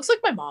she looks like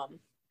my mom.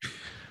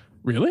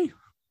 Really?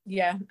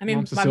 Yeah. I mean,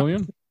 Mom's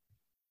Sicilian?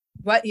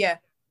 What? Yeah.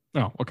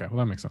 Oh, okay. Well,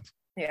 that makes sense.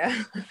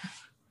 Yeah.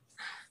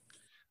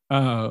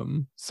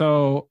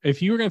 So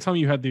if you were going to tell me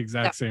you had the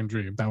exact same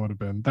dream, that would have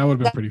been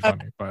pretty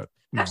funny, but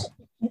no.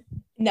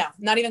 No,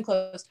 not even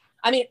close.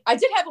 I mean, I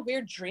did have a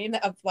weird dream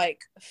of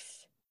like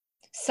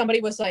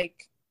somebody was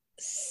like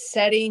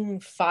setting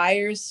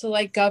fires to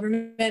like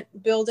government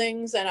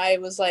buildings and I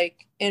was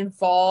like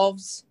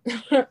involved.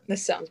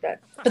 This sounds bad.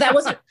 But that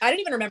wasn't, I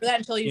didn't even remember that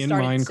until you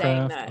started Minecraft?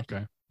 Saying that.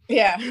 Okay.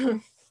 Yeah.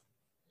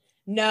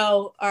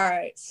 No. All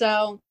right.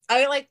 So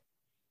I like,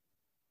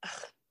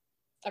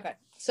 okay.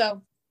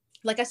 So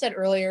like I said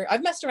earlier,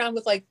 I've messed around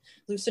with like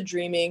lucid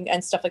dreaming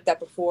and stuff like that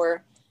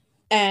before.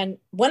 And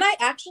when I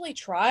actually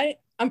try,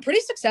 I'm pretty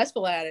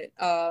successful at it.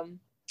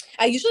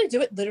 I usually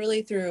do it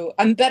literally through,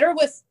 I'm better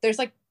with, there's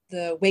like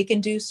the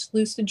wake-induced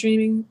lucid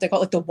dreaming. They call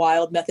it like the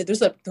wild method.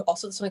 There's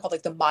also something called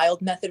like the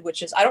mild method,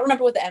 which is, I don't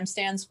remember what the M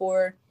stands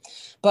for,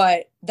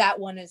 but that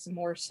one is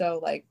more so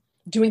like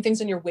doing things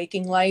in your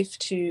waking life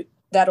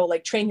that'll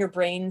like train your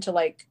brain to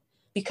like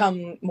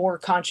become more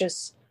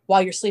conscious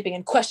while you're sleeping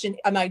and question,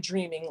 am I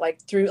dreaming?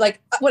 Like through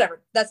like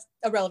whatever. That's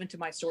irrelevant to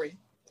my story.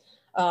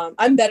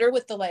 I'm better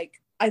with the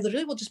like, I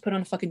literally will just put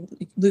on a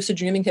fucking lucid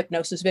dreaming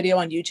hypnosis video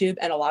on YouTube.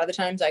 And a lot of the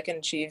times I can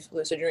achieve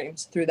lucid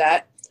dreams through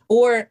that.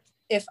 Or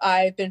if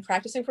I've been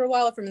practicing for a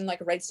while, if I'm in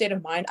like a right state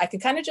of mind, I can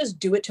kind of just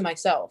do it to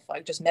myself.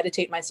 Like just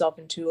meditate myself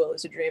into a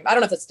lucid dream. I don't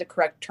know if that's the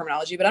correct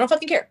terminology, but I don't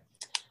fucking care.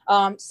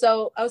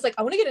 So I was like,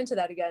 I want to get into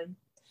that again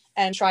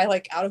and try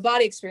like out of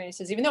body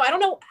experiences, even though I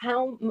don't know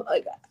how,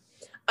 like,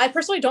 I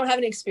personally don't have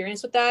any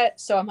experience with that.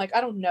 So I'm like,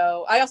 I don't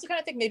know. I also kind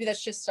of think maybe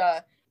that's just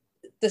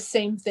the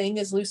same thing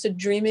as lucid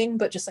dreaming,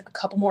 but just like a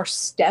couple more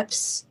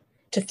steps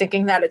to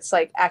thinking that it's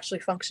like actually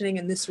functioning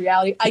in this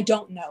reality. I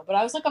don't know, but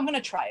I was like, I'm going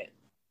to try it.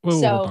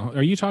 Whoa,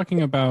 are you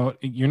talking about,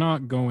 you're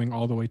not going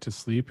all the way to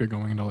sleep, you're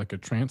going into like a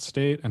trance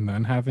state and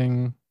then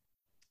having...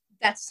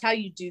 That's how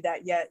you do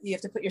that. Yeah, you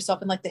have to put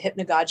yourself in like the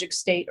hypnagogic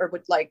state, or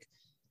with like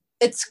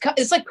it's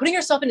like putting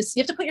yourself into,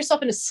 you have to put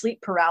yourself into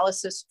sleep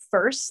paralysis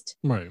first,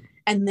 right?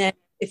 And then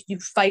if you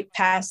fight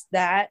past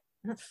that,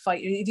 not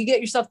fight, if you get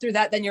yourself through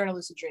that, then you're in a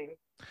lucid dream.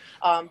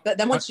 But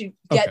then once you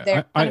get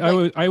there,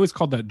 I always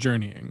called that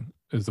journeying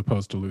as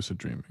opposed to lucid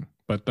dreaming,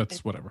 but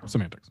that's whatever,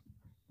 semantics.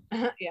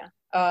 Yeah.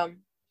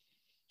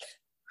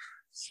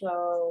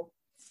 So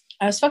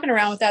I was fucking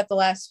around with that the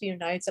last few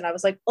nights, and I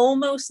was like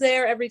almost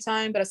there every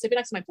time, but I was sleeping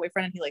next to my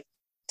boyfriend and he like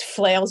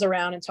flails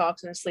around and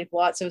talks in his sleep a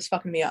lot, so it was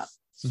fucking me up.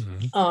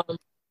 Mm-hmm.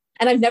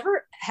 And I've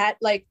never had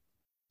like,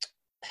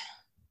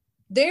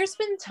 there's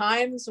been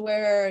times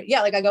where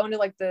like I go into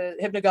like the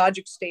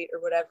hypnagogic state or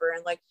whatever,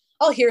 and like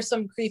I'll hear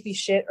some creepy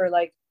shit or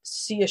like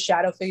see a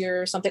shadow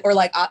figure or something, or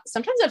like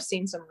sometimes I've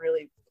seen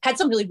had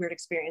some really weird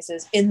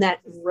experiences in that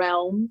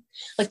realm.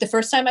 Like the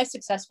first time I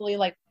successfully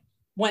like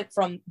went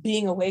from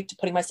being awake to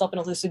putting myself in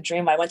a lucid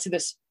dream, I went to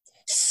this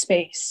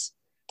space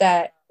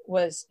that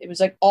was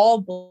like all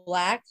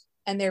black,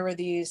 and there were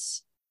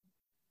these,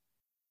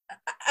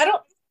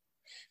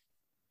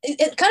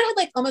 it kind of had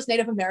like almost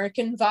Native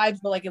American vibes,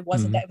 but like it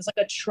wasn't that. It was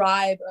like a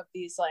tribe of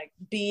these like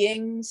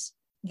beings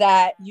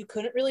that you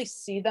couldn't really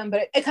see them,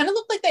 but it kind of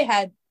looked like they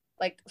had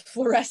like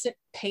fluorescent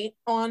paint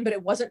on, but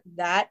it wasn't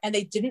that, and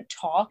they didn't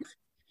talk,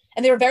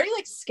 and they were very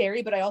like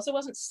scary, but I also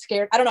wasn't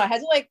scared. I don't know, I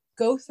had to like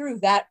go through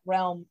that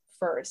realm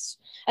first.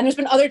 And there's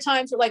been other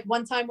times where like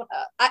one time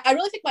I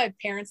really think my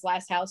parents'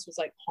 last house was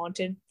like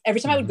haunted.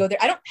 Every time I would go there,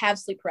 I don't have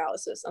sleep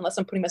paralysis unless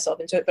I'm putting myself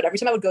into it, but every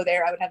time I would go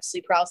there I would have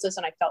sleep paralysis,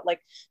 and I felt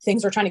like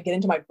things were trying to get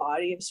into my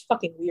body. It was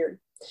fucking weird.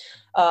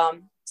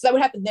 So that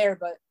would happen there,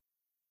 but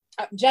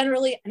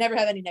generally I never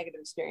have any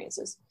negative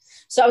experiences.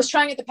 So I was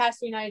trying it the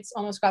past 3 nights,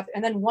 almost got there,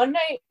 and then one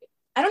night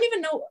I don't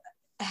even know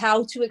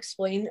how to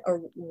explain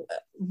or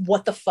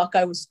what the fuck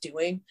I was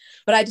doing,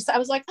 but I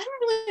was like, I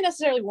don't really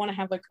necessarily want to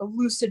have like a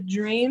lucid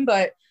dream,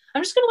 but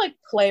I'm just gonna like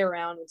play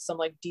around with some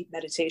like deep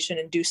meditation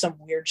and do some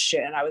weird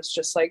shit. And I was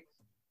just like,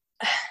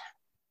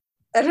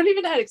 I don't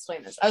even know how to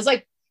explain this. I was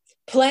like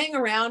playing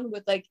around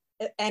with like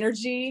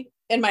energy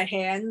in my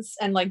hands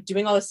and like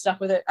doing all this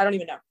stuff with it. I don't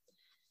even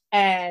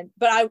know.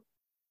 But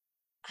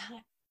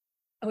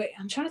wait,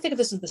 I'm trying to think if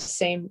this is the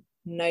same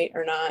night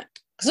or not,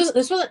 because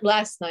this wasn't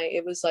last night.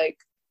 It was like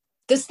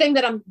this thing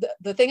that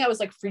the thing I was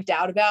like freaked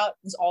out about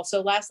was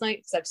also last night,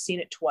 because I've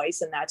seen it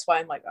twice, and that's why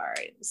I'm like, all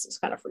right, this is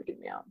kind of freaking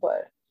me out.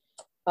 But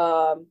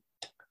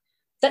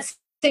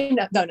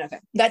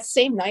that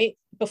same night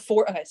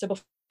before, so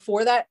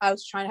before that, I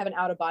was trying to have an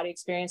out of body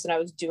experience, and I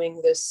was doing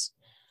this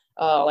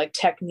like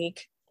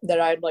technique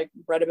that I'd like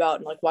read about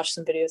and like watched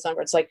some videos on,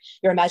 where it's like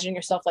you're imagining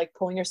yourself like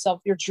pulling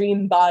your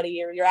dream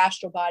body or your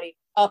astral body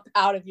up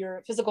out of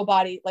your physical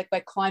body, like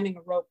by climbing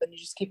a rope, and you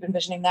just keep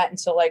envisioning that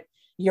until like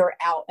you're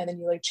out, and then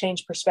you like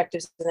change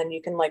perspectives, and then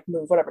you can like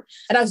move, whatever.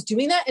 And I was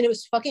doing that, and it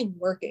was fucking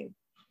working.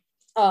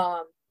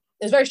 It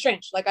was very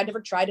strange. Like I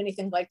never tried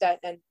anything like that,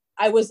 and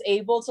I was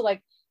able to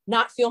like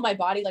not feel my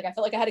body. Like I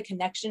felt like I had a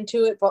connection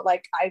to it, but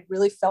like I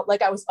really felt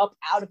like I was up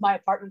out of my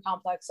apartment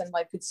complex and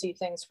like could see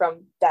things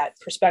from that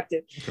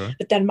perspective. Okay.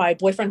 But then my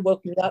boyfriend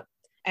woke me up,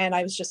 and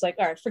I was just like,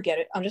 all right, forget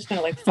it, I'm just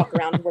gonna like fuck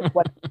around with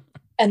what.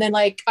 And then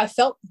like I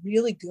felt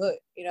really good,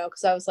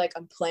 because I was like,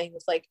 I'm playing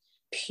with like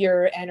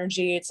pure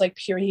energy. It's like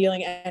pure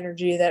healing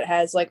energy that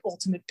has like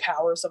ultimate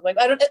powers of like,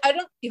 I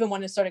don't even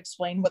want to start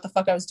explaining what the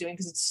fuck I was doing,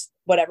 because it's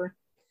whatever.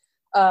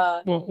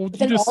 Well,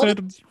 you just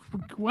said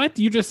what?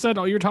 You just said,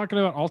 oh, you're talking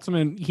about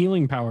ultimate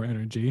healing power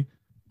energy.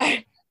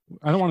 I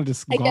don't want to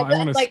just I want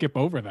to like, skip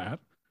over that.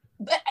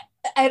 But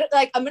I don't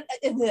like,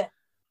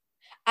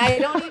 I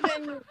don't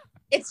even,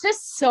 it's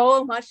just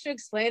so much to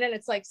explain, and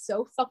it's like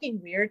so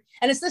fucking weird.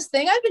 And it's this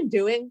thing I've been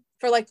doing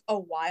for like a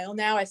while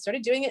now. I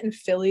started doing it in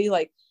Philly,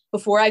 like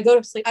before I go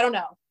to sleep. I don't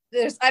know.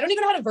 I don't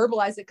even know how to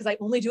verbalize it, because I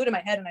only do it in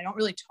my head and I don't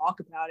really talk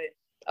about it.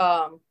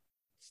 I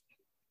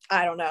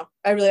don't know.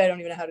 I don't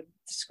even know how to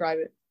describe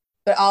it.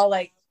 But I'll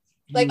like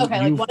one of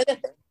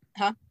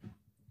the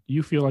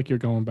You feel like you're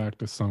going back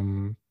to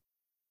some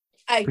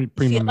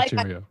prima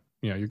materia.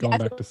 Yeah, you're going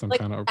back to some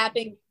like kind of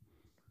tapping.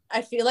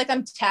 I feel like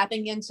I'm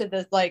tapping into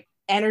the like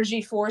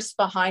energy force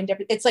behind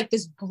everything. It's like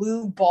this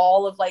blue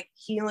ball of like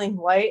healing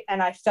light,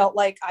 and I felt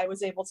like I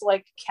was able to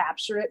like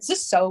capture it. It's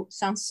just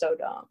sounds so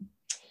dumb.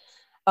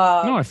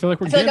 No, I feel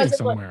like we're getting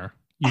somewhere.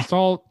 You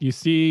saw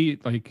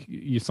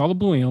the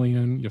blue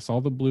alien, you saw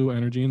the blue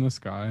energy in the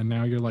sky, and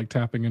now you're like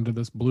tapping into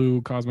this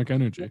blue cosmic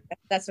energy.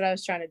 That's what I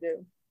was trying to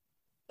do,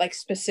 like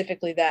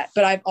specifically that.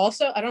 But I've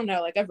also, I don't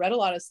know, like I've read a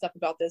lot of stuff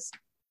about this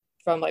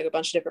from like a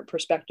bunch of different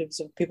perspectives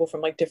of people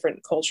from like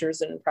different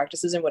cultures and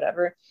practices and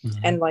whatever.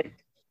 And like,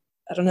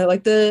 I don't know,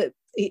 like the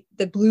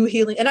blue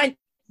healing, and I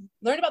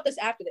learned about this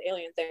after the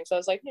alien thing, so I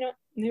was like, you know,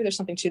 maybe there's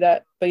something to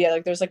that. But yeah,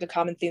 like there's like a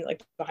common theme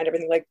like behind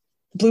everything, like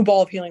blue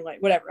ball of healing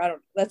light, whatever. I don't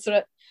know. That's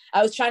what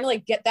I was trying to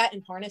like get that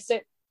and harness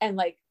it and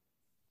like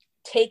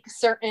take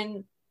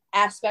certain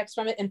aspects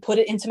from it and put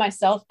it into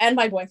myself and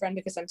my boyfriend,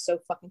 because I'm so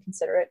fucking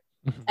considerate.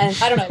 And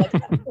I don't know, like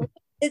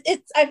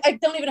I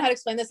don't even know how to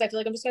explain this. I feel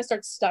like I'm just gonna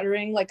start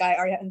stuttering like I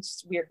already, and it's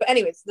just weird. But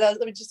anyways, let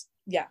me just,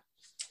 yeah.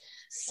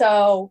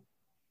 So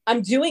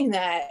I'm doing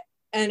that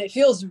and it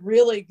feels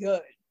really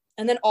good.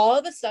 And then all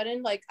of a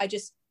sudden, like I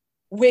just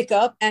wake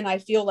up and I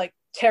feel like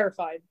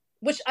terrified,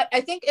 which I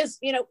think is,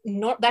 you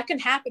know, that can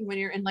happen when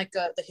you're in like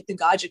the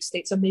hypnagogic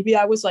state. So maybe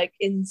I was like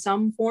in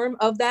some form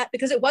of that,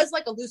 because it was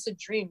like a lucid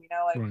dream, you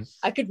know, like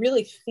I could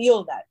really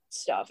feel that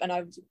stuff and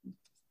I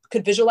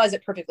could visualize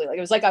it perfectly. Like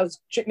it was like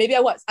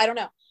I don't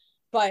know.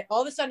 But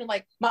all of a sudden,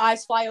 like my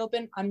eyes fly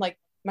open. I'm like,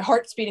 my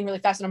heart's beating really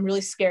fast and I'm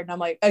really scared. And I'm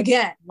like,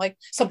 again, like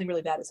something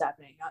really bad is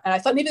happening. And I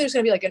thought maybe there's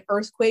going to be like an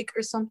earthquake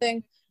or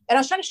something. And I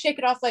was trying to shake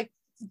it off, like,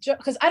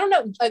 because I don't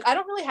know, like I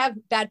don't really have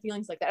bad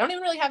feelings like that. I don't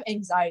even really have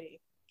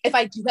anxiety. If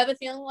I do have a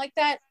feeling like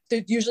that,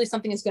 there's usually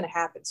something is going to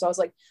happen. So I was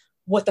like,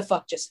 what the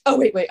fuck? Oh,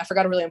 wait, I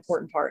forgot a really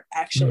important part,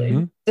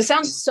 actually. This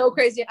sounds so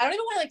crazy. I don't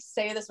even want to like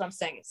say this when I'm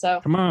saying it. So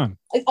come on.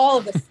 Like all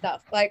of this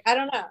stuff. Like, I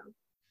don't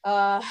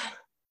know.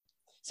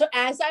 So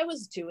as I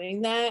was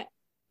doing that,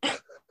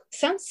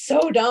 sounds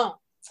so dumb.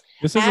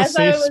 This is a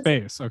safe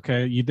space,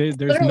 okay?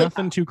 There's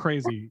nothing too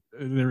crazy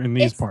there in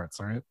these parts,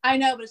 all right? I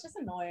know, but it's just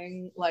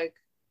annoying. Like,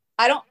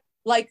 I don't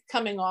like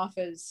coming off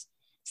as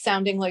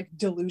sounding like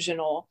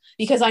delusional,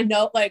 because I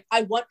know, like,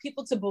 I want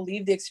people to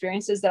believe the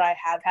experiences that I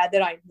have had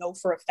that I know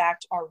for a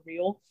fact are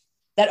real,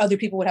 that other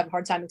people would have a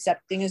hard time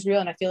accepting as real.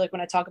 And I feel like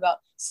when I talk about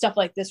stuff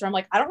like this, where I'm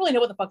like, I don't really know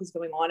what the fuck is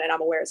going on, and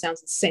I'm aware it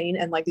sounds insane,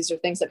 and like these are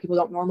things that people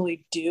don't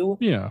normally do.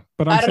 Yeah,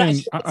 but I'm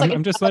saying,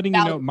 I'm just letting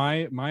you know,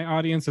 my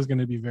audience is going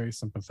to be very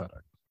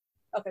sympathetic.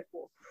 Okay,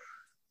 cool.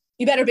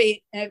 You better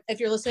be, if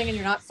you're listening and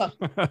you're not, fuck.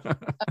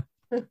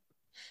 All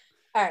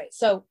right,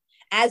 so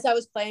as I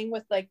was playing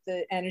with like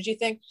the energy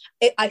thing,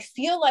 I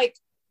feel like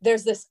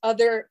there's this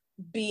other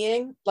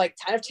being like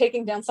kind of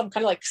taking down some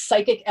kind of like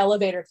psychic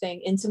elevator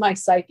thing into my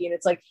psyche, and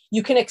it's like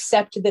you can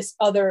accept this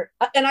other,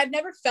 and I've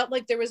never felt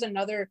like there was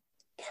another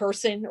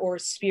person or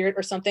spirit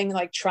or something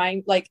like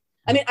trying, like,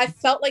 I mean, I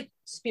felt like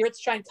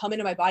spirits try and come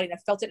into my body, and I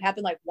felt it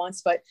happen like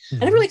once, but I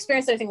never really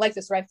experienced anything like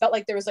this, where I felt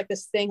like there was like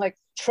this thing like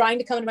trying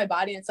to come into my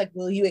body, and it's like,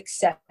 will you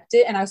accept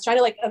it? And I was trying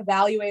to like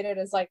evaluate it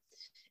as like,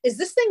 is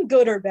this thing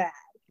good or bad?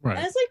 Right.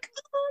 And it's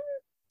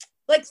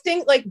like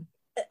things like,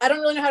 I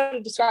don't really know how to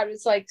describe it.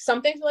 It's like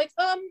some things are like,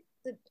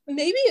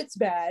 maybe it's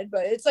bad,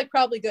 but it's like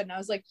probably good. And I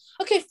was like,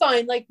 okay,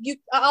 fine. Like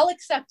I'll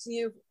accept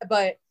you,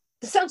 but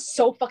this sounds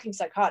so fucking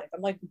psychotic.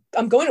 I'm like,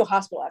 I'm going to a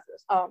hospital after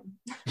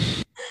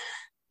this.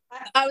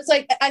 I was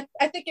like,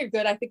 I think you're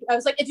good. I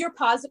was like, if you're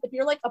positive, if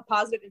you're like a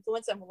positive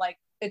influence and like,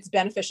 it's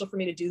beneficial for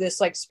me to do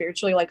this, like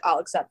spiritually, like I'll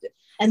accept it.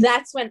 And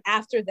that's when,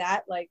 after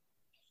that, like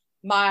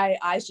my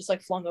eyes just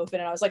like flung open,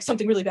 and I was like,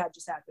 something really bad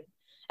just happened.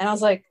 And I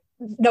was like,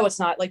 no, it's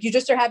not. Like, you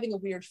just are having a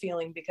weird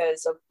feeling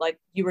because of like,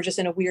 you were just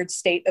in a weird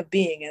state of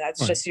being, and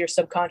that's just your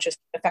subconscious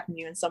affecting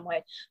you in some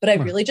way. But I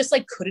really just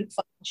like couldn't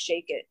fucking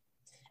shake it.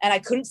 And I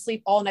couldn't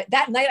sleep all night.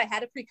 That night I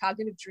had a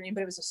precognitive dream,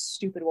 but it was a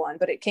stupid one,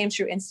 but it came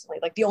true instantly.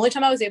 Like the only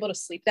time I was able to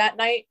sleep that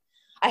night,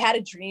 I had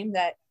a dream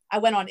that I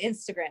went on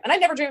Instagram, and I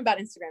never dream about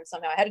Instagram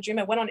somehow. I had a dream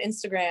I went on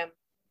Instagram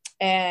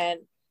and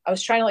I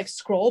was trying to like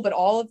scroll, but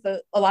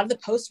a lot of the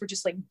posts were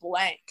just like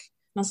blank.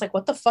 And I was like,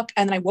 what the fuck?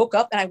 And then I woke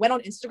up and I went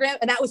on Instagram,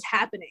 and that was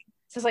happening.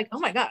 So I was like, oh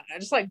my God, I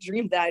just like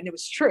dreamed that, and it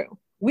was true.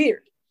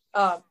 Weird.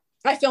 I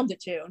filmed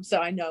it too. So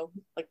I know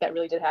like that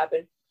really did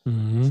happen.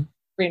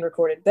 Screen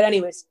recorded. But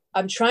anyways,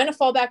 I'm trying to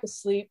fall back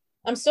asleep.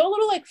 I'm still a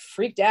little like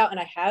freaked out, and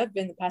I have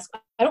been the past.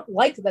 I don't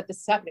like that this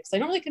is happening, because I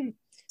normally can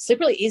sleep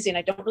really easy, and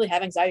I don't really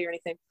have anxiety or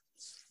anything.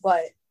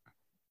 But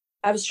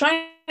I was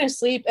trying to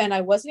sleep, and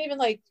I wasn't even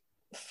like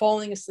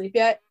falling asleep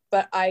yet.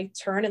 But I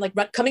turn, and like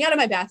coming out of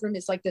my bathroom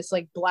is like this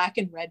like black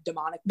and red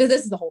demonic.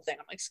 This is the whole thing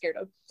I'm like scared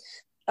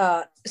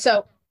of.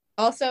 So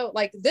also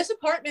like this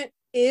apartment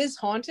is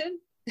haunted,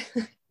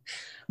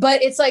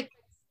 but it's like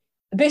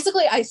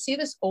basically I see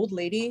this old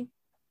lady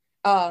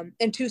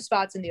in two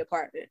spots in the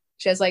apartment.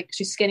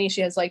 She's skinny,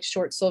 she has like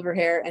short silver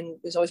hair, and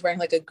is always wearing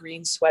like a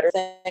green sweater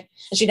thing, and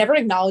she never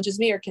acknowledges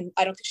me, or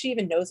I don't think she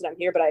even knows that I'm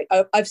here, but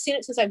I've seen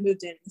it since I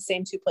moved in the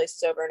same two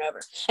places over and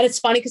over. And it's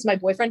funny because my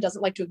boyfriend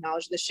doesn't like to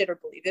acknowledge this shit or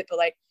believe it, but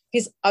like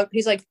he's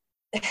like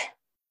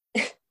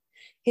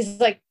he's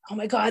like, oh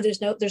my God,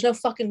 there's no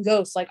fucking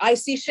ghosts. Like, I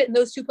see shit in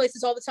those two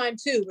places all the time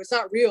too. It's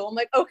not real. I'm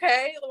like,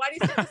 okay, why do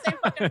you see the same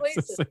fucking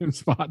places? It's the same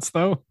spots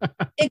though.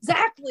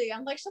 Exactly.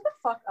 I'm like, shut the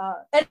fuck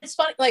up. And it's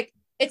funny, like,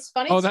 it's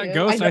funny. Oh, too. that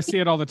ghost, I see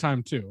it all the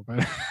time too,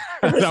 but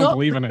I don't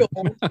believe in it.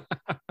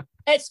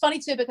 It's funny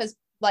too, because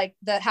like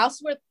the house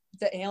where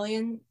the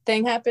alien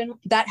thing happened,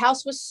 that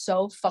house was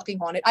so fucking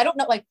haunted. I don't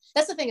know, like,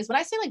 that's the thing is when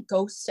I say like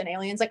ghosts and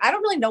aliens, like, I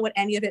don't really know what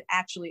any of it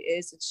actually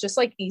is. It's just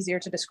like easier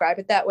to describe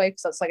it that way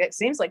because it's like, it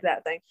seems like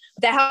that thing.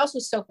 But that house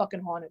was so fucking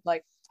haunted.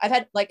 Like, I've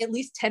had like at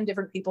least 10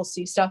 different people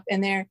see stuff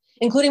in there,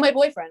 including my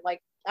boyfriend.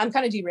 Like, I'm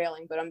kind of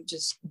derailing, but I'm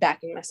just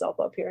backing myself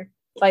up here.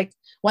 Like,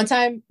 one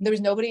time there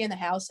was nobody in the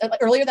house.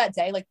 Like, earlier that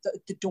day, like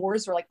the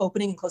doors were like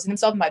opening and closing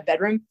themselves in my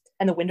bedroom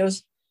and the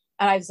windows.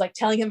 And I was like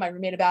telling him, my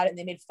roommate, about it, and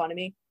they made fun of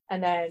me.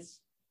 And then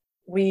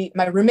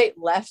my roommate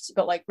left,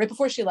 but like right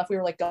before she left, we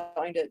were like I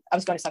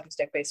was going to suck and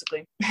stick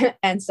basically.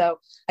 And so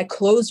I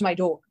closed my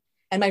door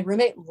and my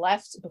roommate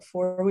left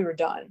before we were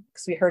done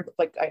because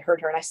I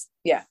heard her and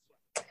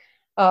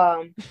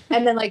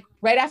and then like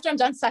right after I'm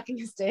done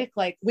sucking a stick,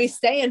 like we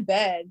stay in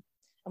bed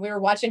and we were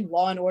watching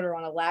Law and Order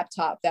on a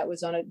laptop that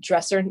was on a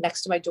dresser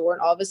next to my door.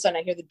 And all of a sudden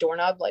I hear the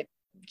doorknob like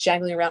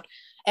jangling around,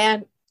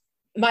 and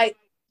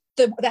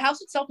the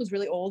house itself was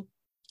really old,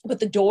 but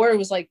the door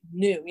was like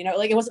new, you know,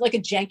 like it wasn't like a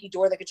janky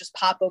door that could just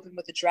pop open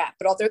with a draft.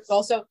 But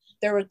also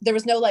there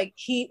was no like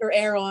heat or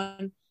air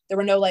on. There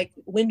were no like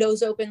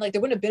windows open. Like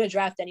there wouldn't have been a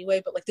draft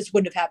anyway, but like this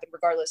wouldn't have happened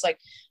regardless. Like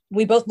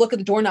we both look at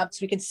the doorknob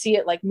so we can see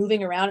it like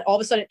moving around. All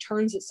of a sudden it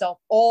turns itself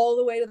all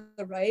the way to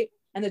the right,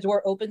 and the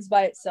door opens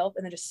by itself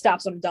and then just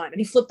stops on a dime. And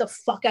he flipped the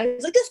fuck out.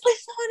 He's like, this place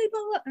is haunted,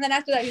 blah, blah. And then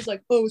after that, he's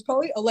like, oh, it was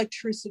probably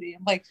electricity.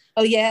 I'm like,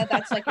 oh yeah,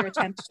 that's like your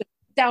attempt to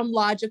sound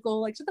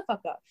logical. Like, shut the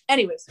fuck up.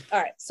 Anyways,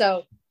 all right.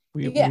 So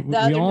we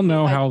all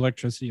know how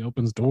electricity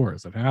opens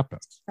doors. It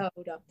happens. Oh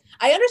no.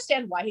 I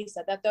understand why he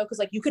said that though, because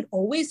like you could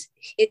always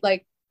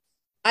like,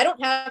 I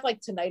don't have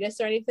like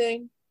tinnitus or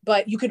anything,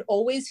 but you could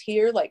always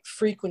hear like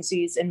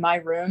frequencies in my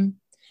room,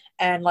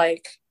 and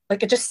like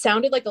it just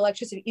sounded like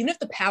electricity, even if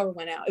the power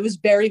went out. It was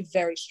very,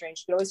 very strange.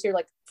 You could always hear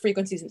like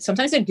frequencies, and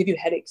sometimes they'd give you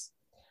headaches.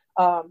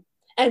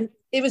 And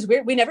it was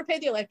weird. We never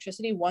paid the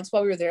electricity once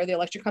while we were there. The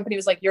electric company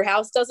was like, your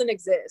house doesn't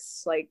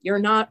exist. Like, you're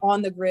not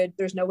on the grid.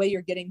 There's no way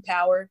you're getting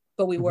power.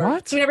 But we were.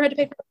 What? So we never had to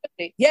pay for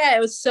electricity. Yeah,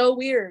 it was so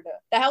weird.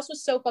 The house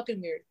was so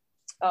fucking weird.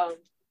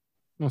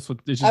 So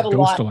it's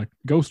just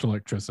ghost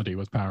electricity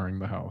was powering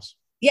the house.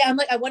 Yeah,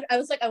 I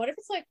was like, I wonder if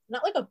it's like,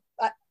 not like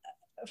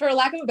for a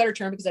lack of a better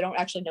term, because I don't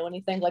actually know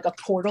anything, like a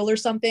portal or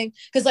something.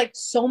 Because like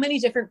so many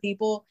different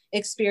people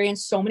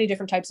experience so many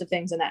different types of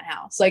things in that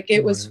house. Like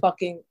it was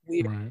fucking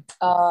weird.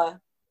 Right.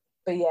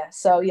 But yeah,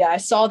 so yeah, I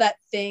saw that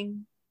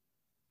thing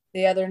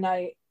the other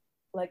night,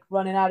 like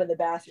running out of the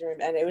bathroom,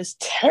 and it was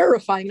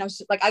terrifying. And I was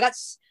just, like, I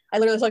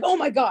literally was like, oh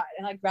my God.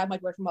 And I grabbed my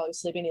boyfriend while he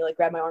was sleeping. He like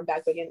grabbed my arm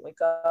back, but he didn't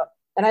wake up.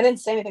 And I didn't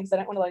say anything because I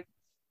didn't want to like,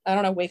 I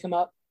don't know, wake him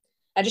up.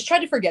 I just tried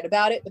to forget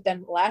about it. But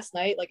then last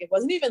night, like it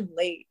wasn't even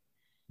late.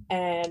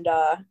 And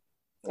I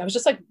was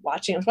just like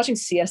watching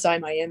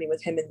CSI Miami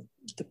with him in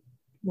the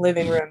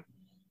living room.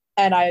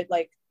 And I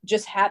like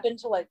just happened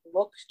to like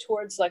look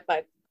towards like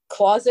my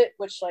closet,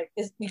 which like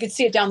you could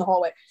see it down the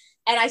hallway,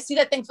 and I see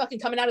that thing fucking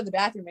coming out of the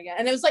bathroom again.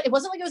 And it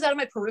wasn't like it was out of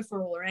my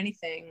peripheral or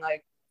anything.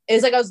 Like it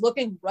was like I was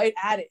looking right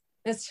at it.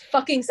 And it's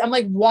fucking, I'm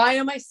like, why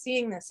am I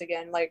seeing this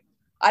again? Like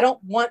I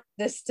don't want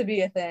this to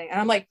be a thing. And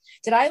I'm like,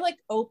 did I like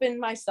open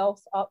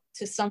myself up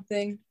to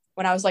something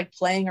when I was like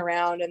playing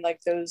around in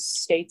like those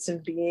states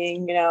of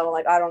being, you know,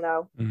 like I don't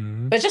know.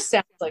 Mm-hmm. But it just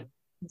sounds like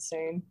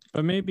insane.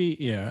 But maybe,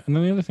 yeah. And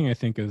then the other thing I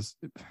think is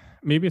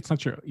maybe it's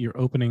not you're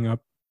opening up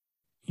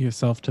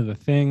yourself to the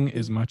thing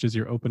as much as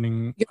you're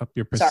opening up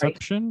your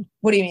perception. Sorry.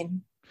 What do you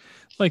mean?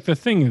 Like the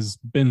thing has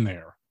been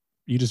there,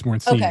 you just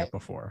weren't seeing it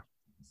before.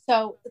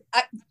 So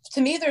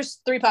to me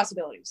there's three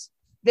possibilities.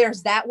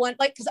 There's that one,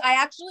 like, because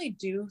I actually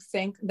do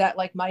think that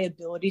like my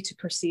ability to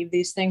perceive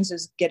these things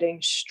is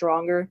getting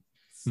stronger.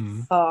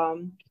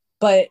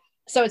 But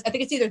so I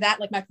think it's either that,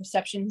 like my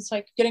perception's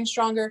like getting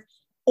stronger,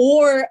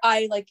 or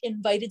I like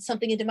invited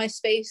something into my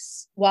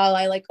space while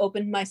I like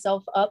opened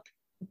myself up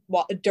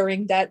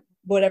during that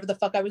whatever the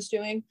fuck I was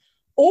doing,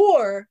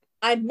 or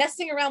I'm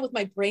messing around with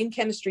my brain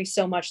chemistry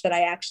so much that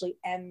I actually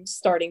am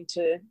starting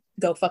to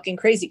go fucking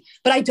crazy.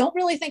 But I don't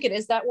really think it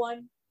is that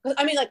one.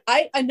 I mean, like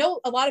I know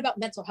a lot about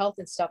mental health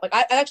and stuff. Like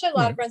I actually have a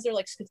lot of friends that are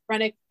like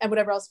schizophrenic and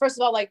whatever else. First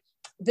of all, like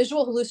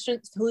visual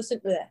hallucinations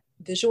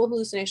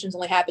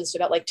only happens to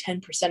about like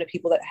 10% of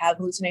people that have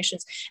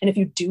hallucinations. And if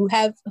you do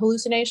have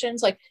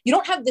hallucinations, like you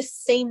don't have the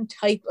same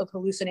type of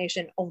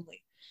hallucination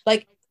only.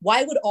 Like,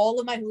 why would all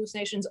of my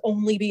hallucinations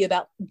only be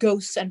about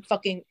ghosts and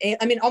fucking,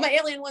 I mean, all my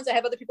alien ones, I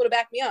have other people to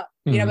back me up,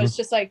 you know, but it's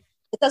just like,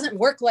 it doesn't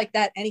work like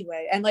that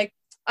anyway. And like,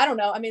 I don't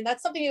know. I mean,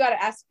 that's something you got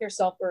to ask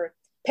yourself or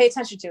pay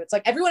attention to. It's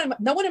like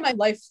no one in my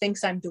life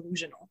thinks I'm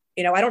delusional.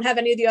 You know, I don't have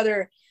any of the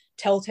other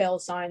telltale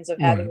signs of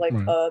having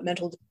a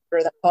mental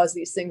disorder that cause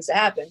these things to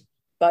happen,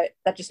 but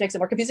that just makes it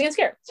more confusing and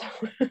scary.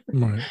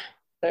 Right.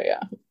 So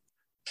yeah.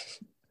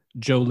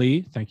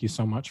 Jolie, thank you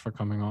so much for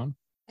coming on.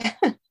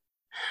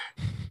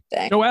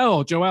 Dang.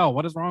 Joelle,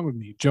 what is wrong with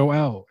me?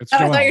 Joelle. It's Oh,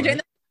 Joelle. I thought you were doing right?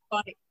 that.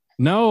 Funny.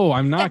 No,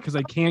 I'm not, because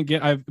I can't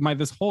get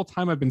this whole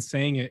time I've been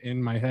saying it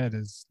in my head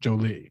is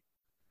Jolie.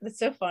 That's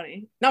so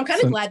funny. No, I'm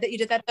kind of glad that you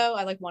did that though.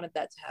 I like wanted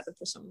that to happen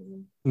for some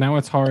reason. Now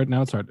it's hard.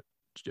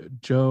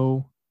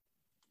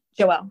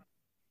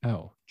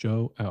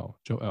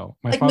 Joel.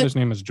 My Like, father's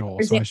name is Joel,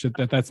 so I yeah. should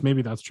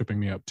that's tripping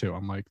me up too.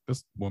 I'm like,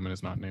 this woman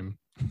is not named.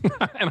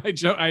 And I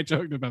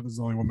joked about this is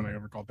the only woman I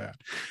ever called that.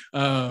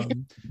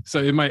 So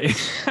it might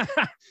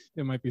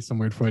it might be some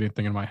weird Freudian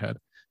thing in my head.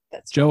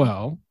 That's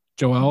Joelle,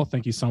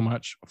 thank you so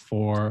much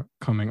for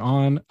coming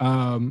on.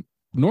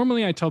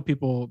 Normally I tell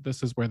people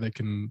this is where they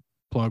can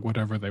plug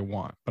whatever they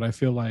want, but I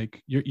feel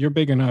like you're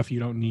big enough. You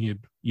don't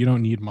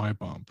need my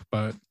bump,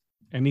 but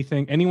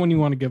anyone you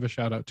want to give a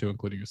shout out to,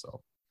 including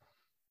yourself.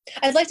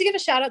 I'd like to give a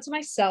shout out to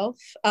myself.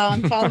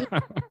 Follow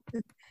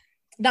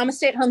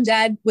Namaste at Home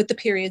Dad with the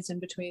periods in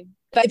between.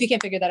 But if you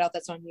can't figure that out,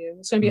 that's on you.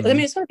 It's gonna be. I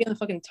mean, it's gonna be on the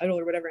fucking title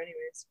or whatever.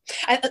 Anyways,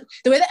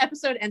 the way the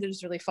episode ended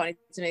is really funny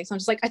to me. So I'm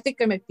just like, I think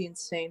I might be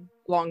insane.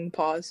 Long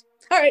pause.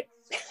 All right.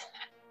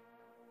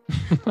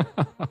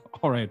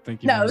 All right.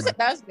 Thank you. No, that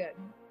was good.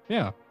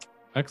 Yeah.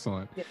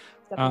 Excellent. Yeah,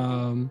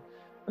 I'm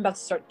about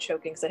to start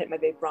choking because I hit my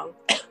vape wrong.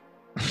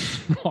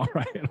 All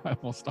right. I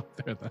will stop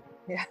there then.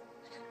 Yeah.